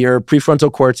amygdala, fear,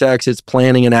 prefrontal cortex, it's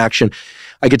planning and action.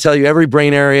 I could tell you every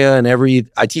brain area and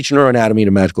I teach neuroanatomy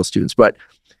to medical students. But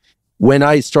when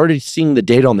I started seeing the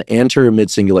data on the anterior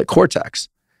mid-cingulate cortex,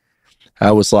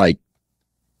 I was like,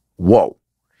 whoa,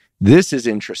 this is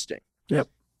interesting. Yep.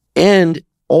 And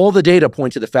all the data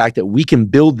point to the fact that we can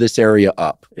build this area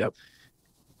up. Yep.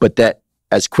 But that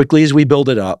as quickly as we build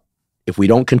it up, if we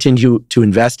don't continue to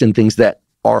invest in things that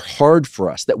are hard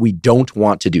for us, that we don't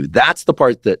want to do, that's the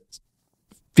part that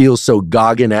feels so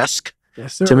Goggin-esque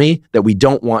to me, that we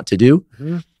don't want to do.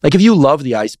 Like if you love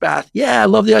the ice bath, I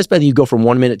love the ice bath, you go from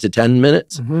 1 minute to 10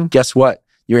 minutes, guess what?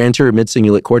 Your anterior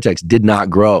mid-cingulate cortex did not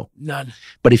grow. None.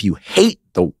 But if you hate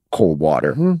the cold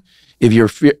water, if you're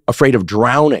afraid of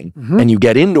drowning and you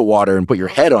get into water and put your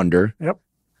head under,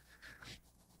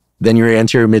 then your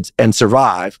anterior mid and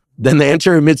survive, then the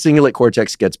anterior mid-cingulate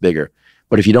cortex gets bigger.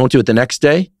 But if you don't do it the next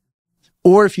day,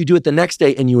 or if you do it the next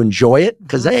day and you enjoy it,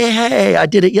 because hey, I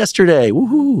did it yesterday,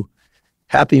 woohoo,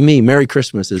 happy me, Merry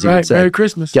Christmas, as you would say. Merry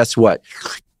Christmas. Guess what?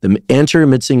 The anterior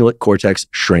mid-cingulate cortex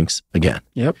shrinks again.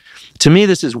 Yep. To me,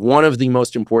 this is one of the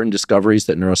most important discoveries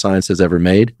that neuroscience has ever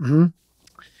made,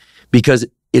 because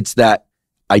it's that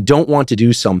I don't want to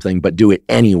do something, but do it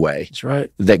anyway. That's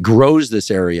right. That grows this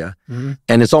area. And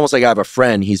it's almost like I have a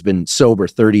friend, he's been sober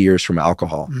 30 years from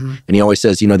alcohol. And he always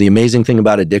says, the amazing thing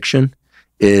about addiction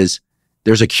is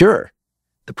there's a cure.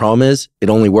 The problem is it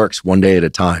only works one day at a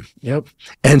time. Yep.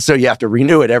 And so you have to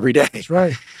renew it every day. That's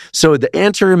right. So the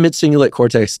anterior mid-cingulate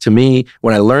cortex, to me,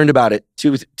 when I learned about it,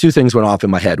 two things went off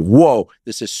in my head. Whoa,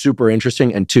 this is super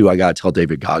interesting. And two, I got to tell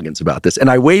David Goggins about this. And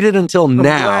I waited until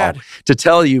now to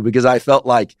tell you because I felt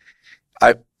like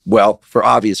for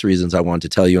obvious reasons, I wanted to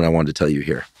tell you and I wanted to tell you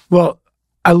here. Well,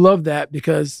 I love that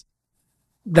because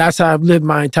that's how I've lived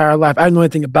my entire life. I don't know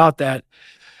anything about that.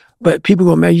 But people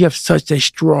go, man, you have such a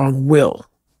strong will.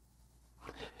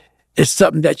 It's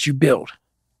something that you build.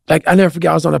 Like, I never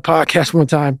forget, I was on a podcast one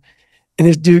time, and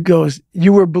this dude goes,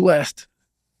 you were blessed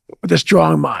with a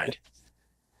strong mind.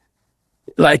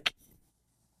 Like,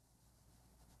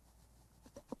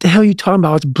 what the hell are you talking about?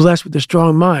 I was blessed with a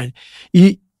strong mind.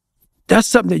 That's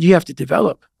something that you have to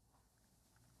develop.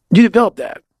 You develop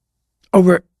that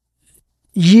over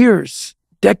years,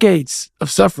 decades of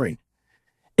suffering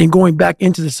and going back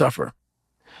into the suffer.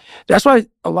 That's why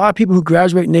a lot of people who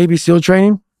graduate Navy SEAL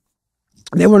training,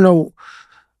 they want to know,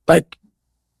 like,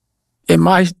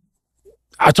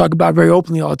 I talk about it very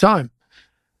openly all the time.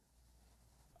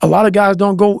 A lot of guys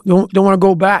don't want to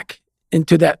go back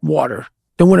into that water.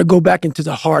 Don't want to go back into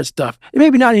the hard stuff. It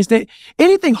maybe not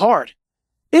anything hard.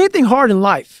 Anything hard in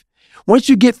life. Once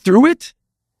you get through it,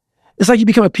 it's like you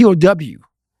become a POW.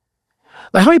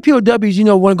 Like, how many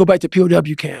POWs want to go back to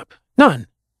POW camp? None.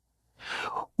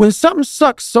 When something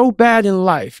sucks so bad in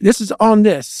life, this is on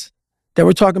this that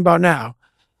we're talking about now,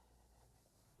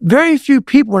 very few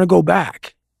people want to go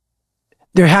back.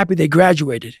 They're happy they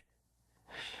graduated.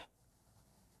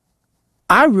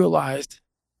 I realized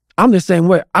I'm the same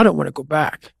way. I don't want to go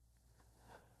back.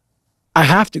 I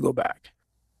have to go back.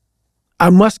 I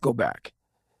must go back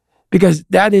because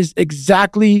that is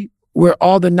exactly where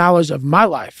all the knowledge of my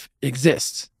life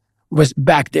exists, was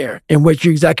back there and what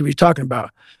you're talking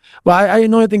about. Well, I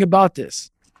didn't know anything about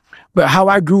this, but how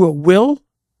I grew a will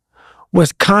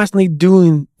was constantly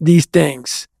doing these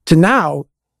things to now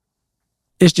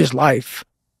it's just life.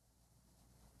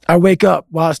 I wake up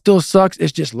while it still sucks.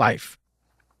 It's just life.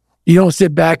 You don't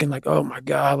sit back and like, oh my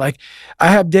God, like I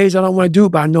have days I don't want to do it,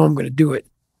 but I know I'm going to do it.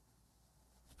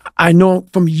 I know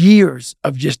from years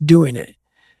of just doing it.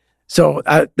 So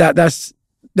that's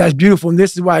beautiful. And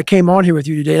this is why I came on here with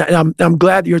you today. And I'm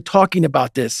glad that you're talking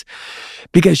about this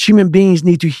because human beings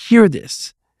need to hear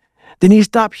this. They need to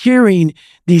stop hearing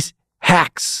these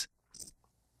hacks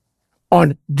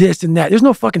on this and that. There's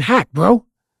no fucking hack, bro.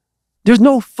 There's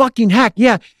no fucking hack.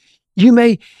 Yeah, you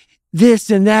may this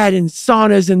and that and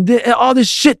saunas and all this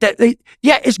shit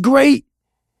it's great.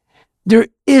 There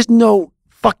is no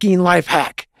fucking life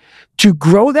hack. To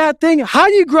grow that thing, how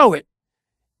do you grow it?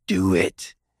 Do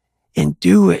it and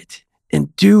do it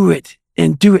and do it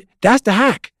and do it. That's the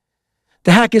hack.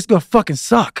 The hack is gonna fucking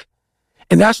suck.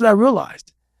 And that's what I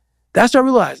realized.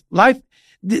 Life,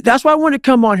 that's why I wanted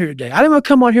to come on here today. I didn't want to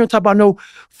come on here and talk about no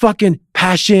fucking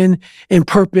passion and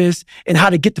purpose and how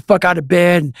to get the fuck out of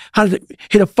bed and how to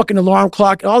hit a fucking alarm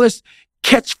clock and all this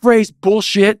catchphrase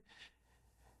bullshit.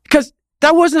 Because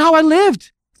that wasn't how I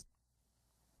lived.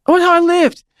 That wasn't how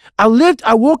I lived.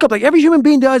 I woke up like every human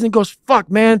being does and goes, fuck,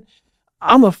 man,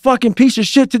 I'm a fucking piece of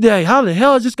shit today. How the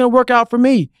hell is this going to work out for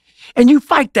me? And you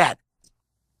fight that.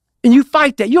 You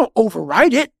don't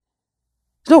override it.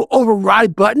 There's no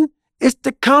override button. It's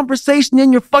the conversation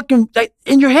in your fucking,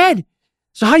 in your head.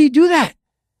 So how do you do that?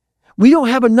 We don't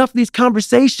have enough of these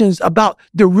conversations about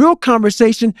the real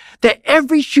conversation that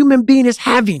every human being is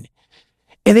having.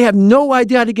 And they have no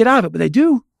idea how to get out of it, but they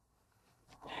do.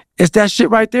 It's that shit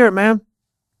right there, man.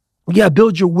 You gotta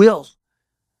build your will.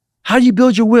 How do you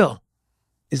build your will?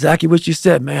 Exactly what you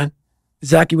said, man.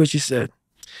 Exactly what you said.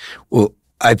 Well,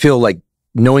 I feel like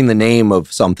knowing the name of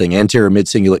something, anterior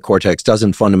mid-cingulate cortex,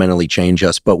 doesn't fundamentally change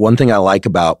us. But one thing I like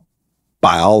about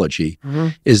biology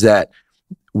is that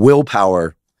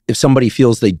willpower, if somebody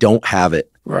feels they don't have it,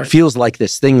 feels like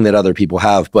this thing that other people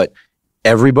have. But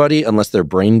everybody, unless they're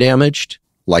brain damaged,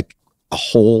 like a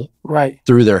hole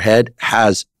through their head,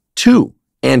 has two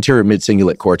anterior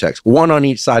mid-cingulate cortex, one on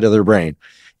each side of their brain.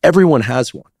 Everyone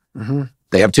has one.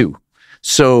 They have two.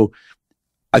 So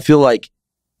I feel like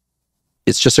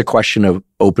it's just a question of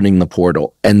opening the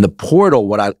portal. And the portal,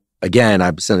 I'm going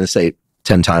to say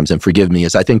 10 times and forgive me,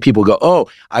 is I think people go, oh,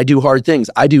 I do hard things.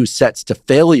 I do sets to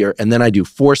failure and then I do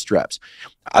forced reps.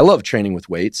 I love training with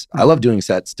weights. I love doing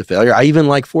sets to failure. I even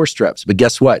like forced reps. But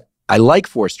guess what? I like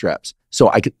forced reps.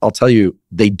 So I'll tell you,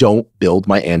 they don't build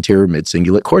my anterior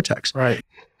mid-cingulate cortex. Right.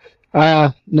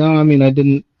 No, I mean,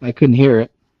 I couldn't hear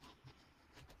it.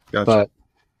 Gotcha. But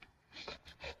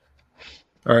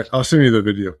all right, I'll send you the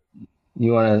video.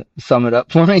 You want to sum it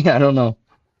up for me? I don't know.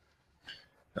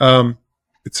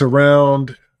 It's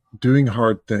around doing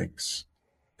hard things.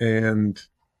 And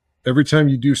every time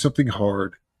you do something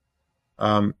hard,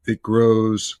 it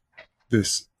grows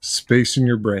this space in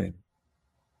your brain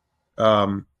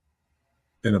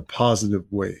in a positive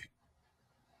way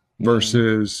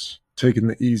versus taking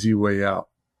the easy way out.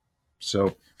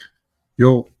 So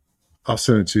I'll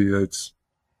send it to you.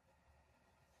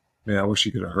 I wish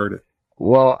you could have heard it.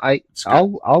 Well,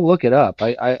 I'll look it up.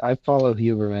 I follow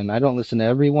Huberman. I don't listen to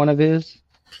every one of his,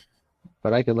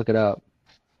 but I could look it up.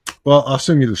 Well, I'll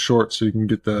send you the short so you can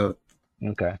get the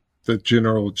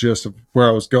general gist of where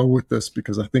I was going with this,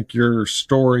 because I think your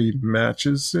story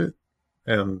matches it,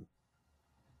 and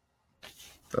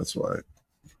that's why I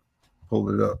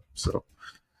pulled it up. So,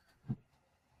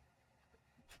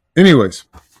 anyways,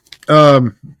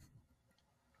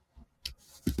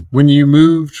 when you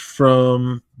moved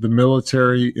from the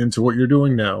military into what you're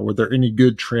doing now, were there any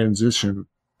good transition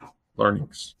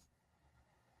learnings?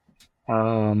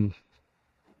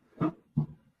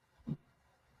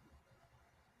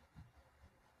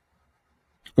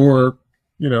 Or,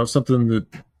 something that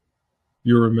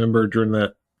you remember during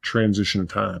that transition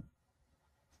time?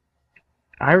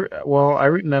 I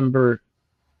remember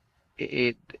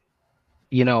it,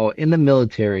 in the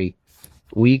military,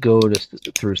 we go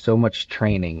through so much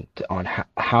training on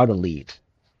how to lead,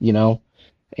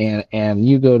 and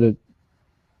you go to,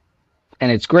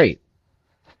 and it's great.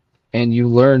 And you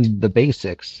learn the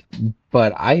basics,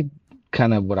 but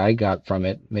what I got from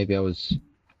it, maybe I was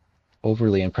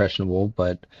overly impressionable,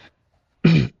 but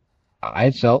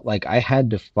I felt like I had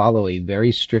to follow a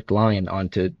very strict line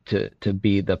to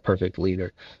be the perfect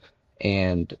leader.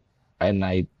 And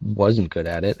I wasn't good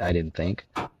at it, I didn't think.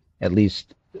 At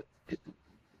least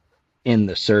in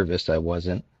the service I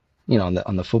wasn't.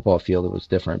 On the football field it was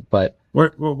different. But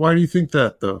Why do you think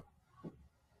that though?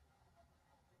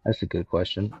 That's a good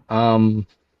question.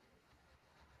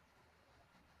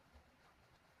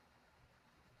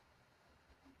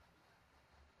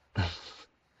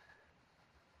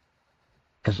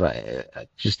 If I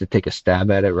just to take a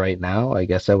stab at it right now, I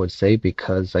guess I would say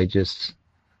because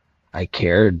I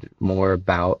cared more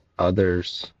about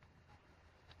others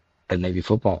than Navy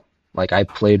football. Like I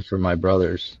played for my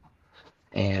brothers,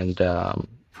 and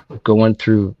going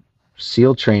through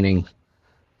SEAL training,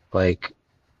 like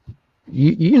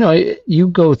you know, you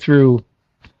go through,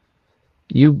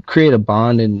 you create a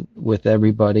bond with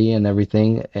everybody and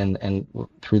everything, and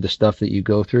through the stuff that you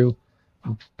go through.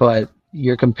 But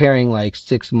you're comparing like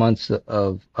 6 months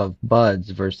of buds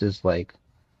versus like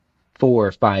 4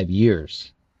 or 5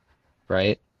 years,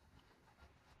 right?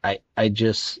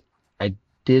 I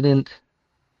didn't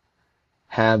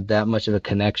have that much of a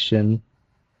connection,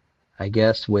 I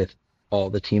guess, with all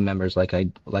the team members like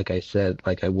I said,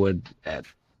 like I would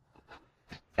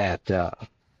at uh,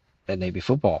 at Navy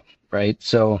football, right?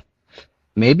 So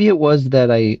maybe it was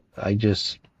that I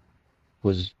just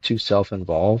was too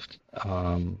self-involved.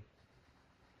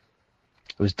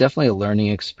 It was definitely a learning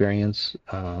experience.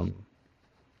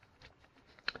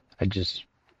 I just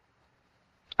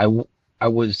I w- I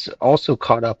was also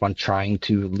caught up on trying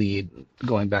to lead.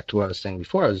 Going back to what I was saying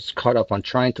before, I was caught up on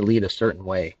trying to lead a certain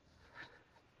way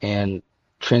and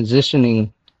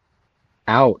transitioning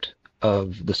out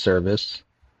of the service.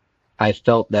 I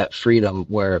felt that freedom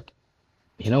where,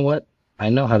 you know what, I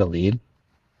know how to lead,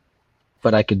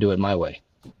 but I could do it my way.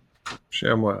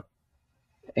 Shamwa.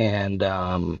 And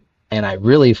I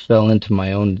really fell into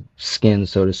my own skin,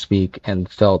 so to speak, and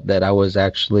felt that I was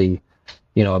actually,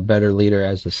 you know, a better leader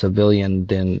as a civilian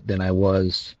than I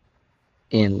was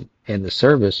in the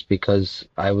service because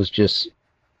I was just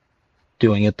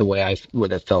doing it the way I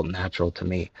would have felt natural to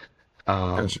me.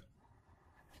 Um, Gotcha.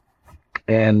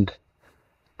 and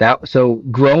that, so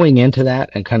growing into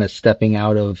that and kind of stepping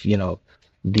out of, you know,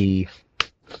 the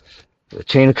the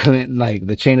chain of command, like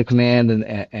the chain of command,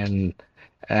 and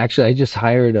actually, I just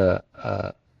hired a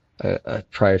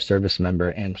prior service member,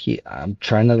 and I'm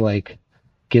trying to like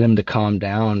get him to calm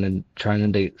down and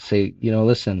trying to say, you know,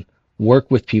 listen,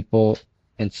 work with people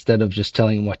instead of just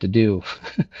telling him what to do,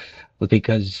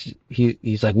 because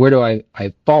he's like, where do I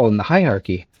fall in the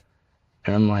hierarchy?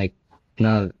 And I'm like,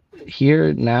 no,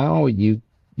 here now you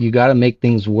got to make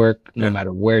things work no Yeah.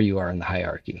 matter where you are in the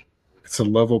hierarchy. It's a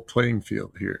level playing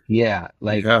field here. Yeah, You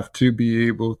like have to be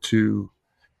able to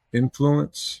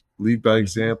influence, lead by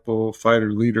example,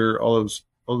 fighter leader, all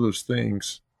those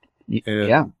things, yeah,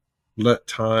 and let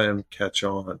time catch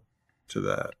on to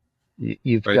that.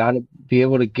 you've Right? got to be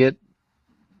able to get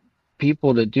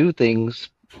people to do things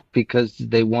because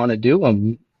they want to do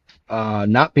them,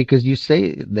 not because you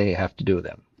say they have to do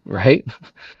them, right?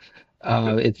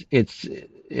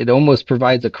 It almost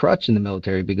provides a crutch in the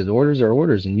military because orders are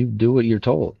orders and you do what you're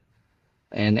told.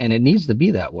 And it needs to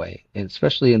be that way, and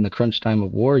especially in the crunch time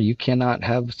of war. You cannot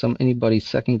have anybody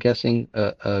second guessing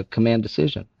a command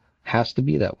decision. Has to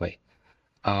be that way.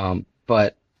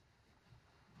 But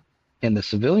in the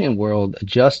civilian world,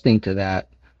 adjusting to that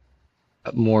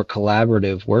more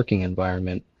collaborative working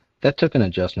environment, that took an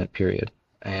adjustment period.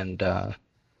 And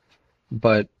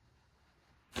but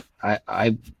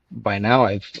I by now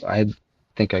I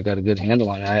think I got a good handle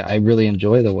on it. I really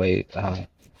enjoy the way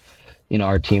you know,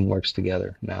 our team works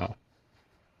together now.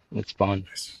 It's fun.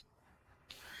 Nice.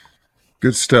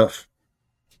 Good stuff.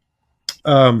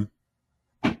 Um,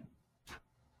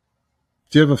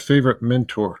 do you have a favorite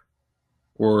mentor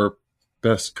or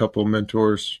best couple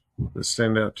mentors that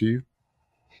stand out to you?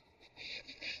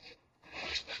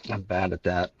 I'm bad at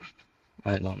that.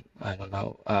 I don't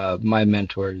know. My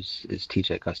mentor is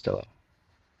TJ Costello.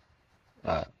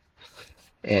 Uh,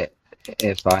 i-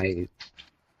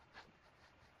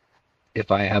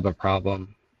 if I have a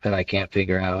problem that I can't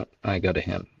figure out, I go to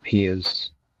him.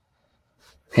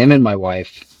 Him and my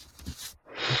wife.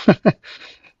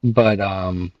 But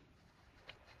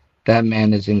that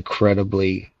man is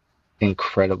incredibly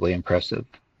impressive.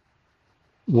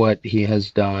 What he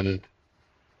has done,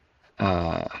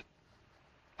 uh,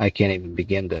 I can't even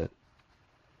begin to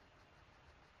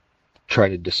try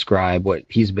to describe what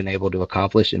he's been able to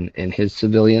accomplish in his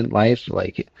civilian life.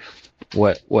 Like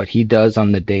what he does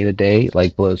on the day to day,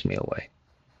 like blows me away.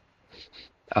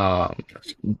 Um,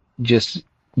 Gotcha. just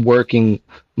working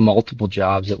multiple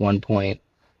jobs at one point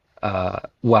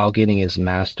while getting his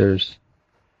master's,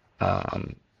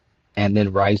 um, and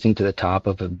then rising to the top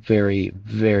of a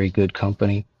very good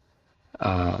company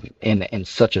in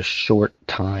such a short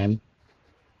time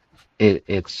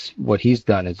it's what he's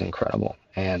done is incredible,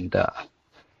 and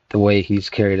the way he's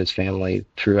carried his family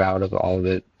throughout of all of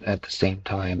it at the same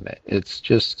time, it's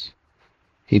just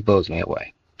he blows me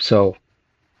away. So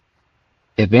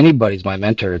if anybody's my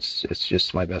mentor, it's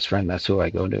just my best friend. That's who I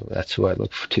go to. That's who I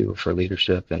look to for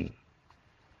leadership. And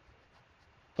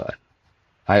but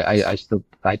I still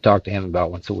I talk to him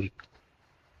about once a week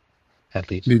at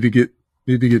least. Need to get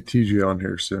TJ on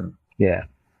here soon. Yeah.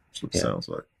 That's what it sounds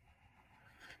like.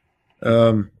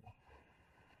 2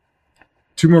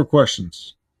 more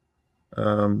questions.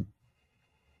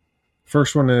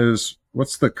 First one is,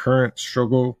 what's the current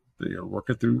struggle that you're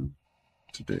working through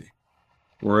today,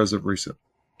 or as of recent?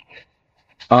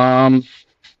 I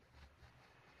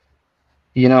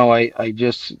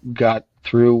just got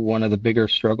through one of the bigger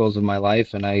struggles of my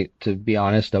life, and to be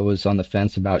honest, I was on the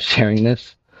fence about sharing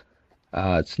this.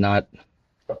 It's not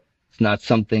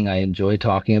something I enjoy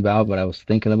talking about, but I was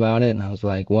thinking about it, and I was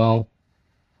like, well,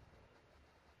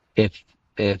 if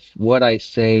what I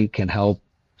say can help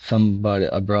somebody,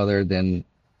 a brother, then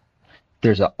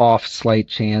there's an slight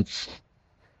chance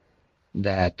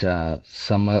that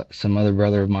some other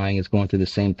brother of mine is going through the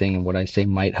same thing, and what I say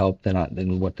might help.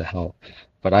 Then what the hell?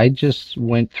 But I just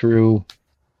went through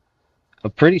a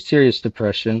pretty serious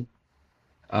depression.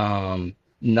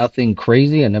 Nothing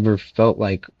crazy. I never felt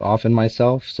like off in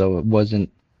myself, so it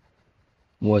wasn't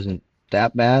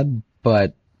that bad.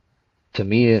 But to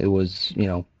me, it was,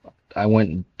 I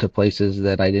went to places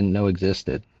that I didn't know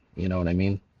existed. You know what I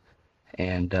mean?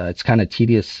 And it's kind of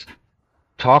tedious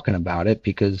talking about it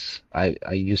because I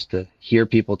used to hear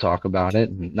people talk about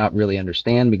it and not really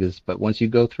understand but once you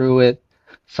go through it,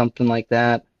 something like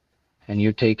that, and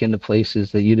you're taken to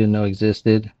places that you didn't know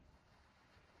existed,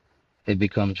 it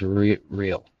becomes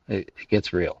real. It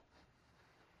gets real.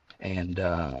 And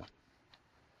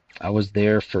I was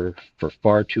there for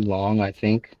far too long, I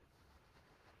think.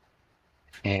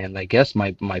 And I guess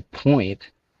my point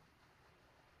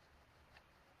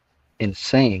in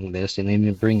saying this and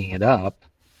even bringing it up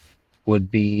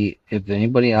would be, if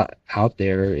anybody out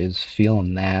there is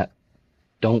feeling that,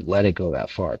 don't let it go that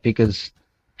far, because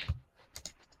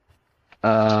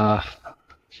I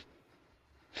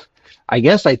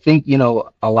guess I think,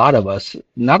 a lot of us,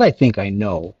 not I think I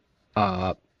know,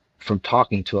 from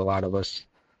talking to a lot of us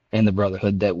in the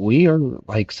brotherhood, that we are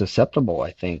like susceptible,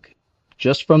 I think,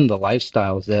 just from the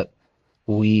lifestyles that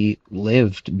we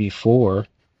lived before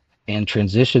and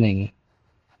transitioning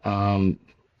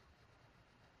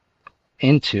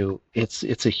into.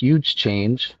 It's a huge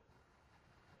change.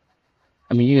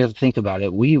 I mean, you have to think about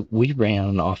it. We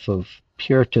ran off of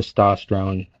pure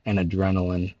testosterone and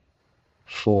adrenaline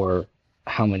for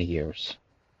how many years,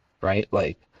 right?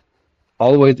 Like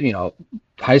all the way,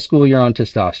 high school, you're on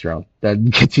testosterone. That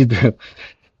gets you through.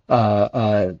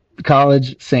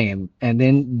 College, same. And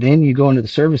then you go into the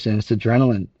service and it's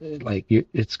adrenaline. Like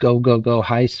it's go, go, go,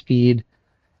 high speed.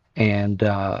 And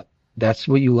that's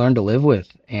what you learn to live with.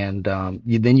 And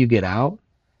then you get out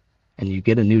and you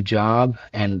get a new job,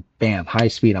 and bam, high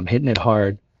speed. I'm hitting it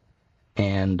hard,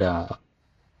 and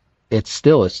it's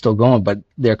still going. But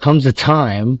there comes a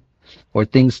time where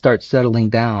things start settling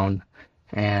down,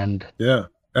 and yeah,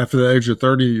 after the age of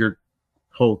 30, your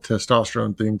whole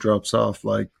testosterone thing drops off.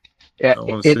 Like I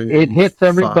want to say it hits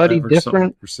everybody 5 or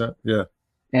different percent. Yeah,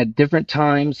 at different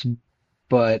times,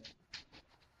 but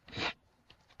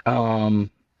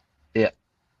yeah,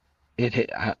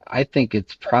 I think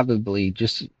it's probably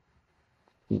just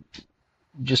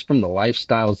from the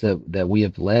lifestyles that we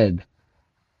have led.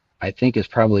 I think it's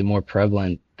probably more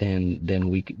prevalent than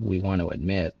we want to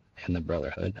admit in the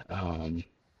brotherhood.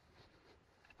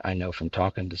 I know from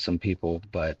talking to some people,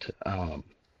 but I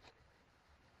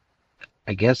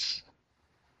guess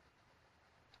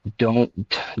don't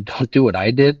do what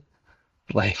I did.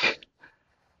 Like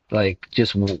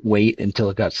just wait until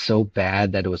it got so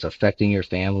bad that it was affecting your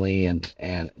family,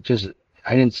 and just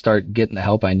I didn't start getting the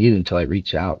help I needed until I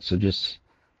reached out. So just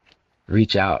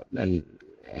reach out and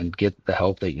get the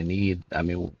help that you need. I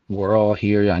mean, we're all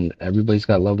here, and everybody's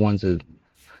got loved ones.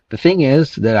 The thing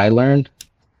is that I learned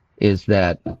is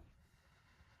that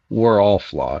we're all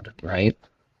flawed, right?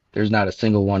 There's not a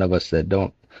single one of us that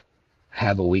don't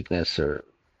have a weakness or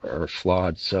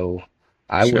flawed. So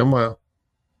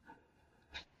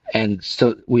and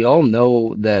so we all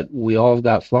know that we all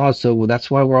got flaws. So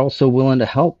that's why we're all so willing to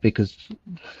help, because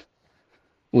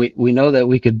we know that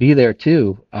we could be there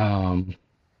too.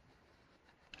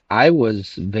 I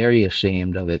was very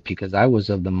ashamed of it because I was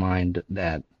of the mind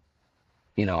that,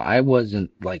 I wasn't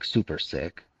like super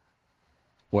sick,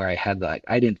 where I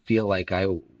didn't feel like I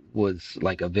was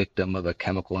like a victim of a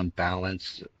chemical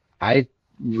imbalance. I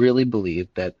really believe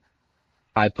that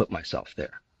I put myself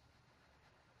there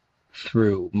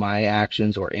through my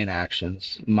actions or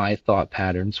inactions, my thought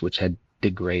patterns, which had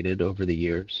degraded over the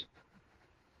years.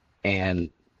 And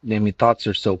I mean, thoughts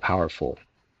are so powerful.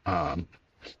 Um,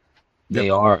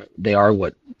 Yep. they are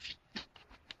what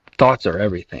thoughts are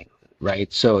everything,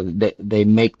 right? So they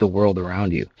make the world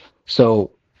around you.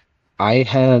 So I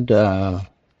had,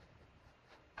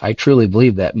 I truly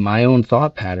believe that my own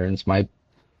thought patterns,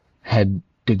 had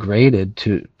degraded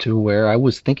to where I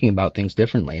was thinking about things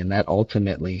differently, and that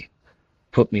ultimately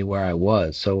put me where I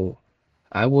was. So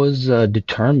I was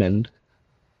determined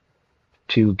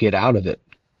to get out of it.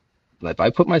 If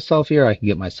I put myself here, I can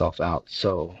get myself out.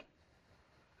 So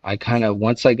I kind of,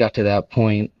 once I got to that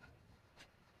point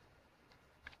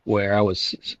where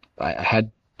I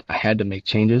had to make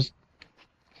changes.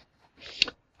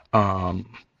 Um,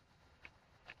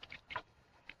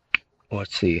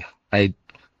 let's see, I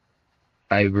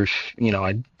I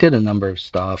did a number of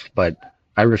stuff, but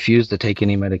I refused to take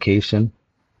any medication,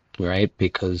 right?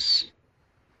 Because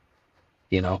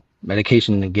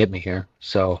medication didn't get me here.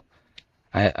 So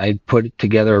I put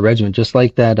together a regimen just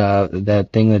like that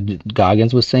thing that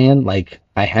Goggins was saying. Like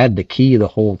I had the key the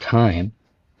whole time,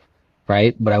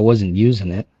 right? But I wasn't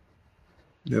using it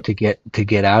Yep. to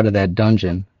get out of that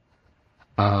dungeon.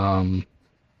 Um,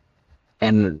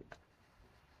 and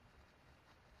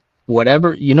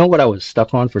whatever, what I was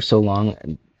stuck on for so long.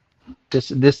 And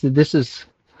this is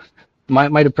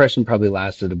my depression probably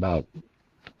lasted about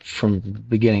from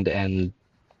beginning to end,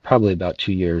 probably about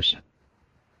 2 years.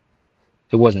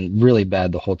 It wasn't really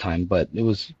bad the whole time, but it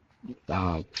was,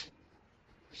 uh,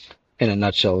 in a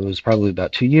nutshell, it was probably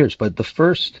about 2 years. But the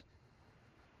first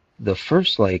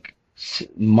like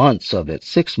months of it,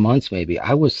 6 months maybe,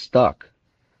 I was stuck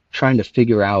trying to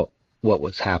figure out what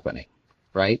was happening,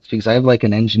 right? Because I have like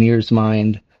an engineer's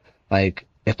mind. Like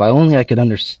if I could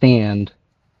understand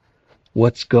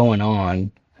what's going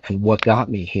on and what got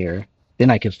me here, then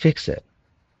I could fix it.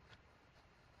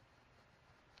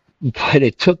 But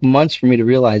it took months for me to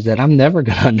realize that I'm never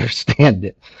going to understand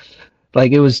it.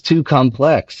 Like it was too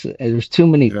complex. There's too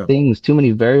many Yeah. things, too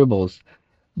many variables.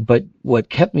 But what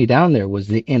kept me down there was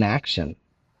the inaction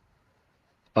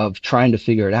of trying to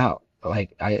figure it out.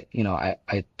 Like I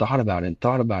thought about it and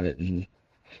thought about it and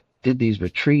did these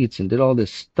retreats and did all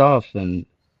this stuff and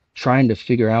trying to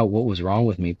figure out what was wrong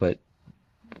with me. But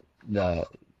the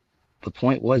the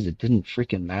point was it didn't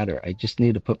freaking matter. I just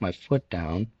needed to put my foot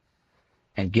down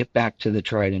and get back to the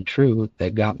tried and true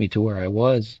that got me to where I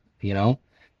was,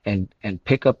 and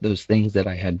pick up those things that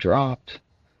I had dropped,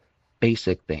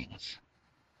 basic things.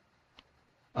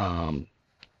 Um,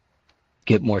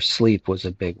 get more sleep was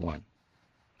a big one.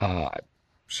 Uh,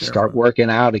 start working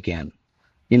out again.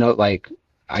 Like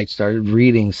I started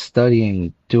reading,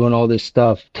 studying, doing all this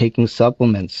stuff, taking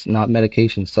supplements, not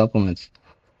medication, supplements.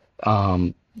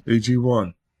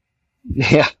 AG1.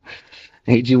 Yeah,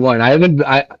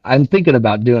 AG1. I'm thinking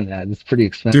about doing that. It's pretty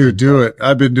expensive. Dude, do it.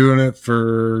 I've been doing it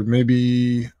for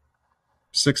maybe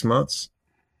 6 months.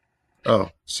 Oh,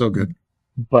 so good.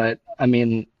 But I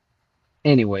mean,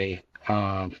 anyway,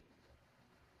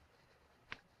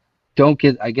 don't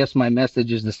get, I guess my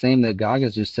message is the same that Gaga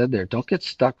just said there. Don't get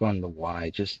stuck on the why.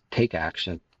 Just take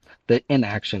action. The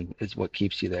inaction is what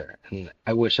keeps you there. And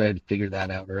I wish I had figured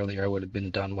that out earlier. I would have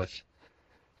been done with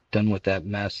that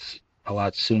mess a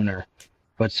lot sooner.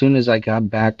 But as soon as I got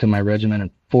back to my regimen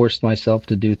and forced myself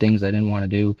to do things I didn't want to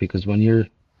do, because when you're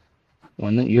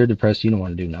depressed, you don't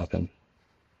want to do nothing.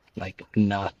 Like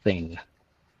nothing.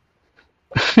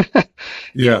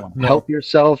 You don't want to help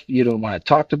yourself. You don't want to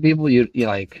talk to people. You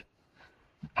like,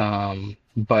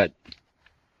 but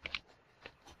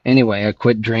anyway, I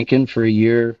quit drinking for a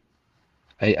year.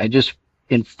 I just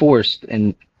enforced,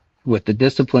 and with the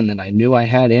discipline that I knew I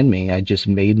had in me, I just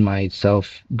made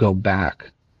myself go back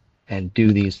and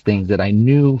do these things that I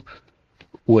knew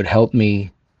would help me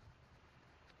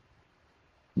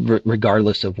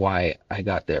regardless of why I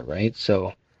got there, right?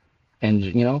 So,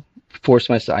 and force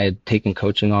myself. I had taken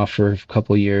coaching off for a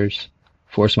couple of years,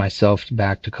 forced myself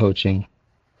back to coaching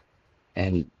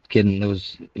and getting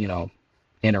those,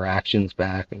 interactions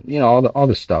back, and all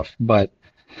the stuff. But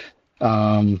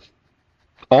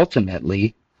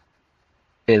ultimately,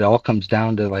 it all comes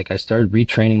down to, like, I started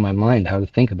retraining my mind how to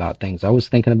think about things. I was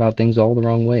thinking about things all the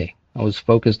wrong way. I was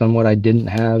focused on what I didn't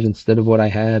have instead of what I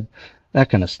had, that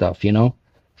kind of stuff.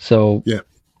 So Yeah.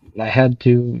 I had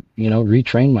to,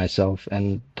 retrain myself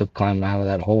and to climb out of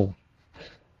that hole.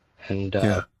 And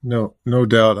yeah, no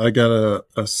doubt. I got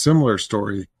a similar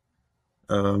story.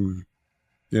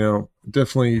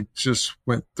 Definitely just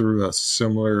went through a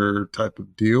similar type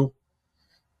of deal.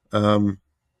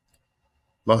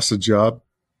 lost a job.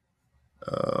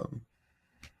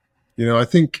 I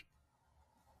think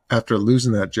after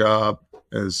losing that job,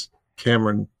 as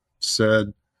Cameron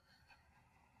said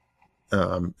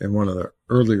in one of the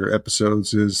earlier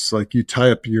episodes, is like you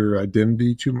tie up your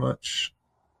identity too much.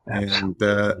 Absolutely. And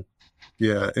that,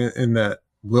 in that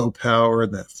willpower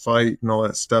and that fight and all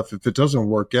that stuff, if it doesn't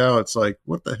work out, it's like,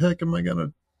 what the heck am I going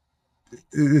to,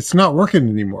 it's not working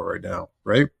anymore right now.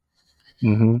 Right.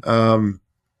 Did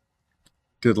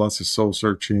lots of soul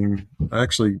searching. I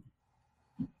actually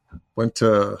went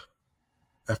to,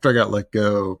 after I got let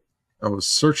go, I was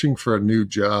searching for a new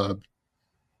job,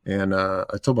 and I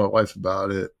told my wife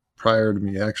about it prior to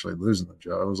me actually losing the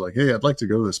job. I was like, hey, I'd like to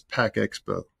go to this Pack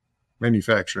Expo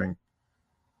manufacturing,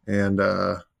 and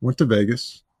went to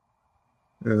Vegas.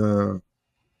 It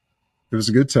was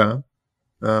a good time.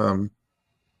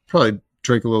 Probably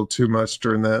drank a little too much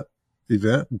during that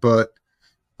event, but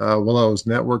while I was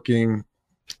networking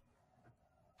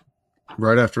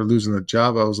right after losing the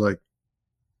job, I was like,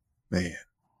 man.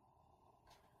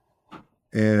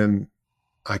 And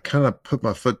I kind of put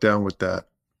my foot down with that.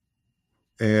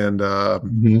 And a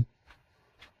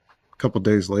couple of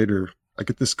days later, I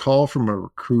get this call from a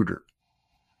recruiter.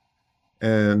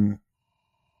 And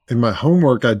in my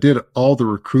homework, I did all the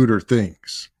recruiter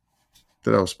things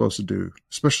that I was supposed to do,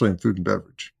 especially in food and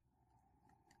beverage.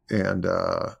 And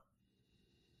I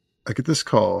get this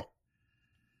call.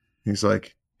 He's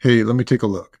like, hey, let me take a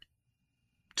look.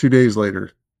 2 days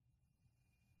later,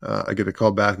 I get a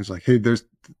call back. He's like, hey, there's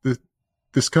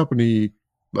this company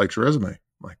likes your resume. I'm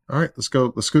like, all right, let's go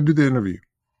do the interview.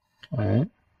 All right.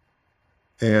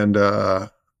 And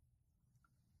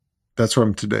that's where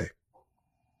I'm today.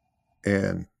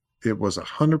 And it was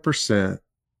 100%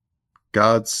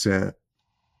 God sent,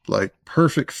 like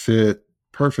perfect fit,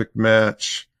 perfect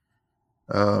match,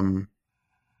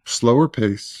 slower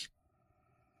pace.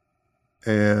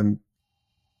 And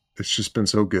it's just been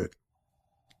so good.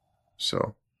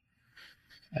 So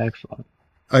Excellent.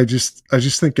 I just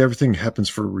think everything happens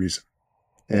for a reason.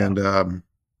 And I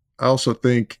also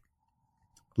think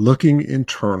looking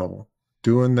internal,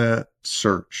 doing that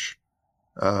search,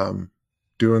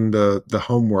 doing the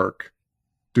homework,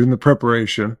 doing the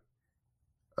preparation,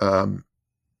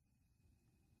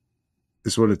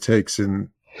 is what it takes. And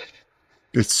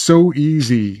it's so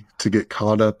easy to get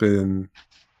caught up in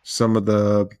some of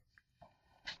the,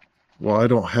 well, I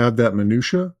don't have that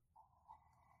minutia,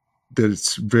 that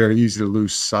it's very easy to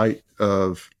lose sight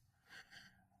of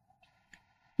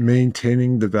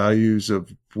maintaining the values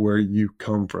of where you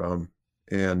come from.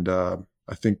 And I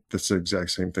think that's the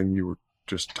exact same thing you were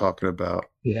just talking about.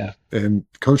 Yeah. And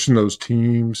coaching those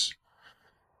teams,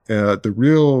 the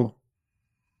real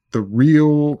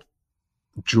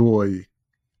joy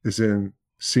is in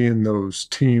seeing those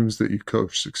teams that you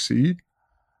coach succeed.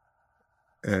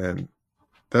 And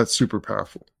that's super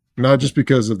powerful. Not just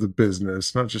because of the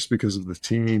business, not just because of the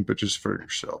team, but just for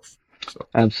yourself. So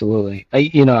Absolutely.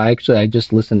 I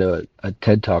just listened to a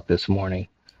TED Talk this morning,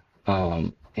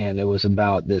 and it was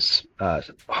about this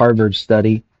Harvard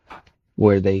study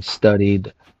where they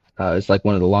studied, it's like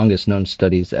one of the longest known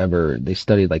studies ever. They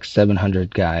studied like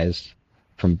 700 guys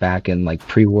from back in like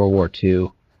pre-World War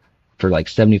II for like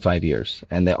 75 years.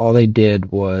 And all they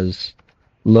did was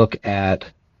look at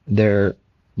their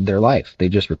life. They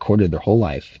just recorded their whole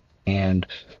life. And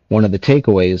one of the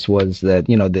takeaways was that,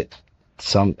 that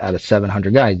some out of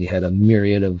 700 guys, you had a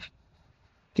myriad of,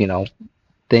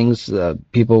 things,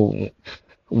 people,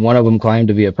 one of them climbed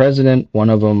to be a president,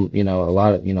 one of them, a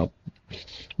lot of,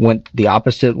 went the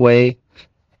opposite way,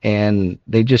 and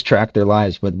they just tracked their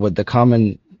lives. But what the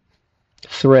common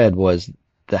thread was,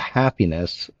 the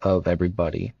happiness of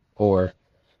everybody, or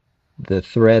the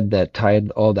thread that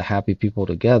tied all the happy people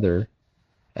together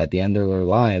at the end of their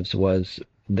lives, was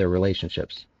their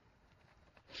relationships.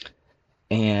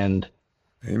 And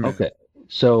amen. okay,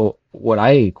 so what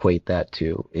I equate that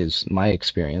to is my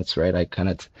experience, right?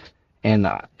 And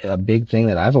a big thing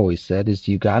that I've always said is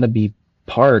you got to be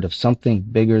part of something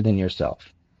bigger than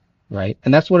yourself, right?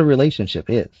 And that's what a relationship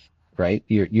is, right?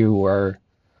 You are,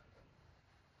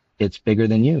 it's bigger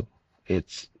than you.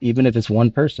 It's, even if it's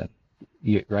one person,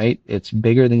 right? It's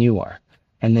bigger than you are.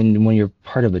 And then when you're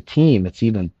part of a team, it's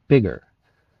even bigger.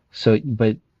 So,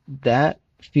 but that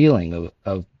feeling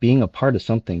of being a part of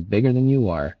something bigger than you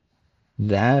are,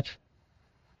 that's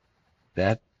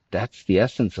the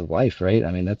essence of life, right?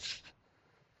 I mean, that's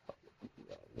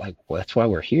why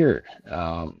we're here.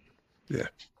 Yeah.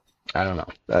 I don't know,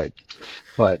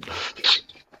 but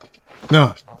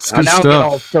No, it's good now stuff. I'm getting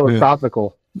all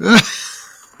philosophical.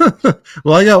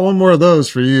 Well, I got one more of those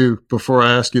for you before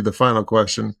I ask you the final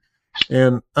question.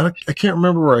 And I can't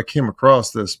remember where I came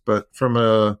across this, but from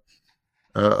a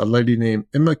lady named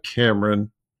Emma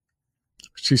Cameron.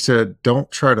 She said,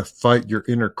 "Don't try to fight your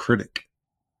inner critic."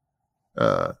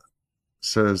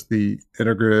 Says the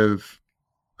integrative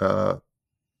uh,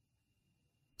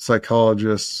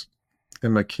 psychologist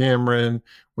Emma Cameron.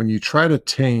 When you try to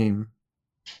tame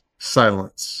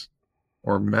silence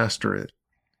or master it,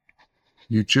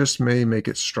 you just may make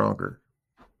it stronger.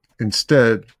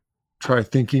 Instead, try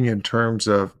thinking in terms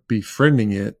of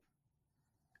befriending it,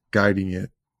 guiding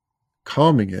it,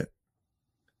 calming it,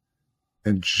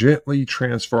 and gently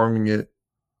transforming it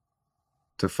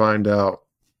to find out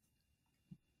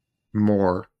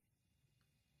more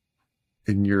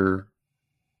in your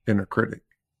inner critic.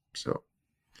 So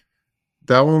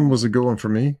that one was a good one for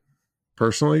me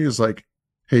personally, is like,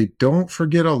 hey, don't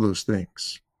forget all those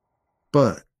things,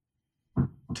 but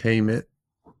tame it,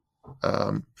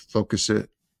 focus it,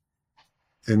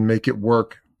 and make it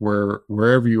work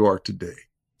wherever you are today.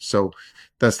 So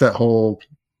that's that whole,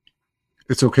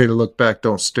 it's okay to look back,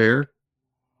 don't stare,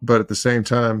 but at the same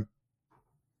time,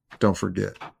 don't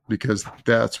forget, because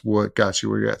that's what got you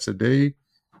where you're at today.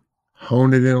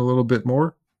 Hone it in a little bit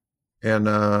more and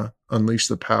unleash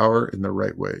the power in the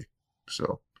right way.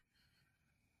 So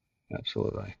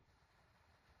Absolutely.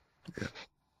 yeah.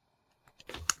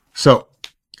 So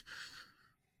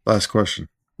last question.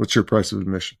 What's your price of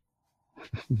admission?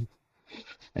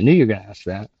 I knew you were gonna ask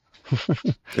that.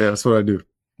 Yeah, that's what I do.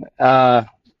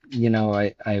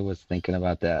 I was thinking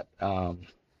about that.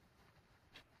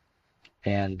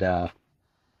 And I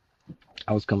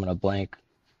was coming up blank,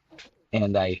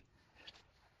 and I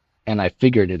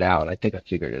figured it out. I think I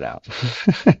figured it out.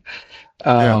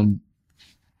 Yeah. um,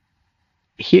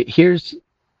 here, here's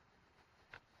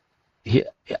here,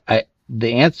 I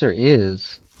the answer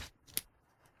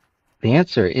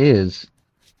is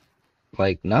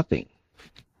like nothing.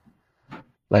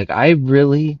 Like I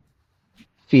really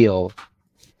feel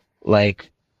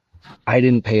like I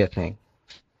didn't pay a thing.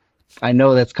 I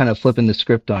know that's kind of flipping the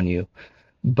script on you,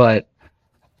 but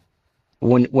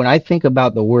when I think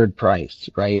about the word price,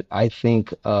 right, I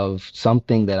think of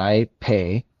something that I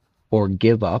pay or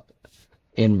give up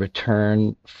in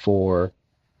return for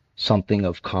something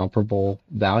of comparable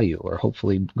value or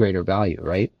hopefully greater value,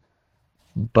 right?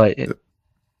 But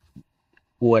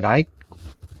what I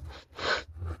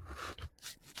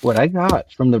what I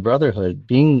got from the brotherhood,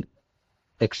 being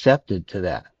accepted to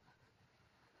that,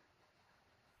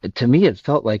 to me it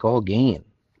felt like all gain.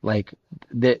 Like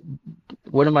that,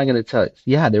 what am I going to tell you?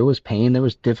 Yeah, there was pain, there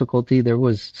was difficulty, there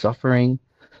was suffering,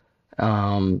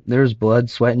 there was blood,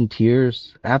 sweat, and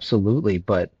tears, absolutely.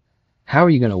 But how are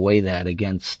you going to weigh that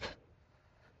against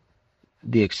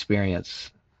the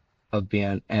experience of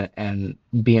being and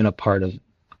being a part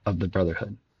of the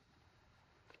brotherhood?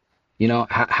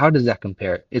 How does that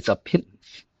compare? It's a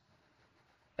pittance.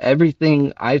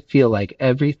 Everything, I feel like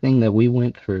everything that we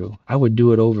went through, I would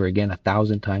do it over again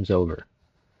 1,000 times over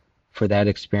for that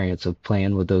experience of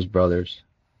playing with those brothers,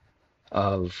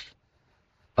 of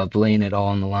laying it all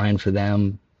on the line for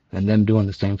them, and them doing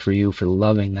the same for you, for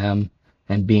loving them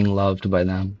and being loved by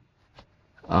them.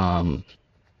 Um,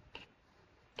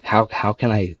 how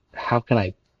can I?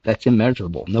 That's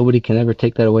immeasurable. Nobody can ever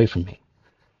take that away from me.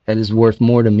 That is worth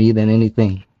more to me than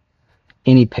anything,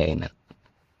 any payment.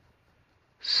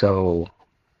 So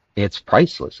it's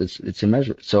priceless. It's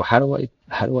immeasurable. So how do I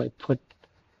put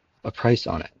a price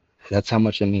on it? That's how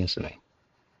much it means to me.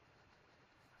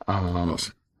 Um,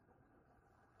 Awesome.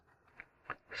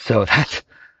 so that's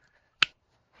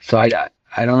so I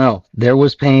don't know. There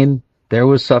was pain, there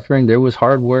was suffering, there was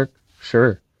hard work,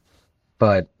 sure,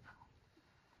 but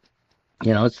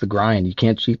it's the grind. You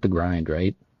can't cheat the grind,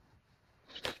 right?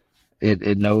 It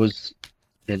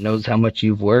knows how much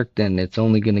you've worked, and it's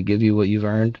only going to give you what you've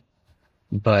earned.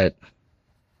 But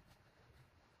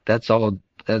that's all.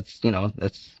 That's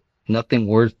nothing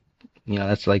worth.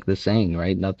 That's like the saying,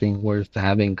 right? Nothing worth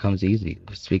having comes easy.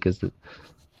 Just because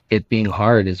it being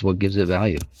hard is what gives it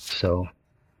value. So,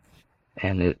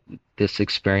 and this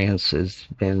experience has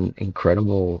been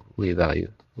incredibly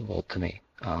valuable to me.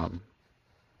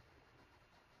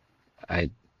 I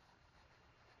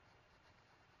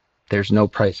There's no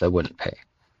price I wouldn't pay.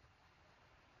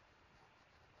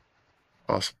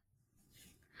 Awesome.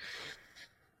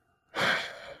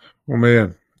 Well,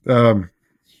 man, um,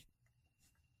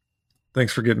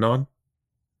 thanks for getting on.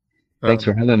 Thanks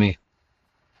for having me.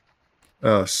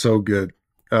 So good.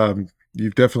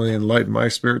 You've definitely enlightened my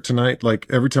spirit tonight. Like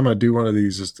every time I do one of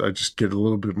these, I just get a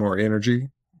little bit more energy,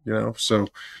 So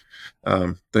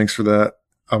thanks for that.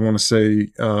 I want to say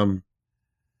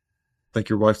thank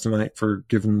your wife tonight for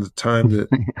giving the time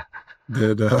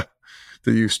that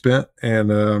you spent.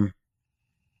 And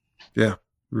yeah,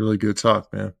 really good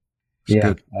talk, man.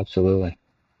 Good. Absolutely.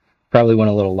 Probably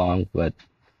went a little long, but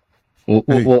we'll,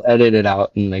 Hey. we'll edit it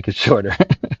out and make it shorter.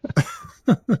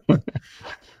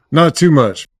 Not too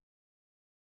much.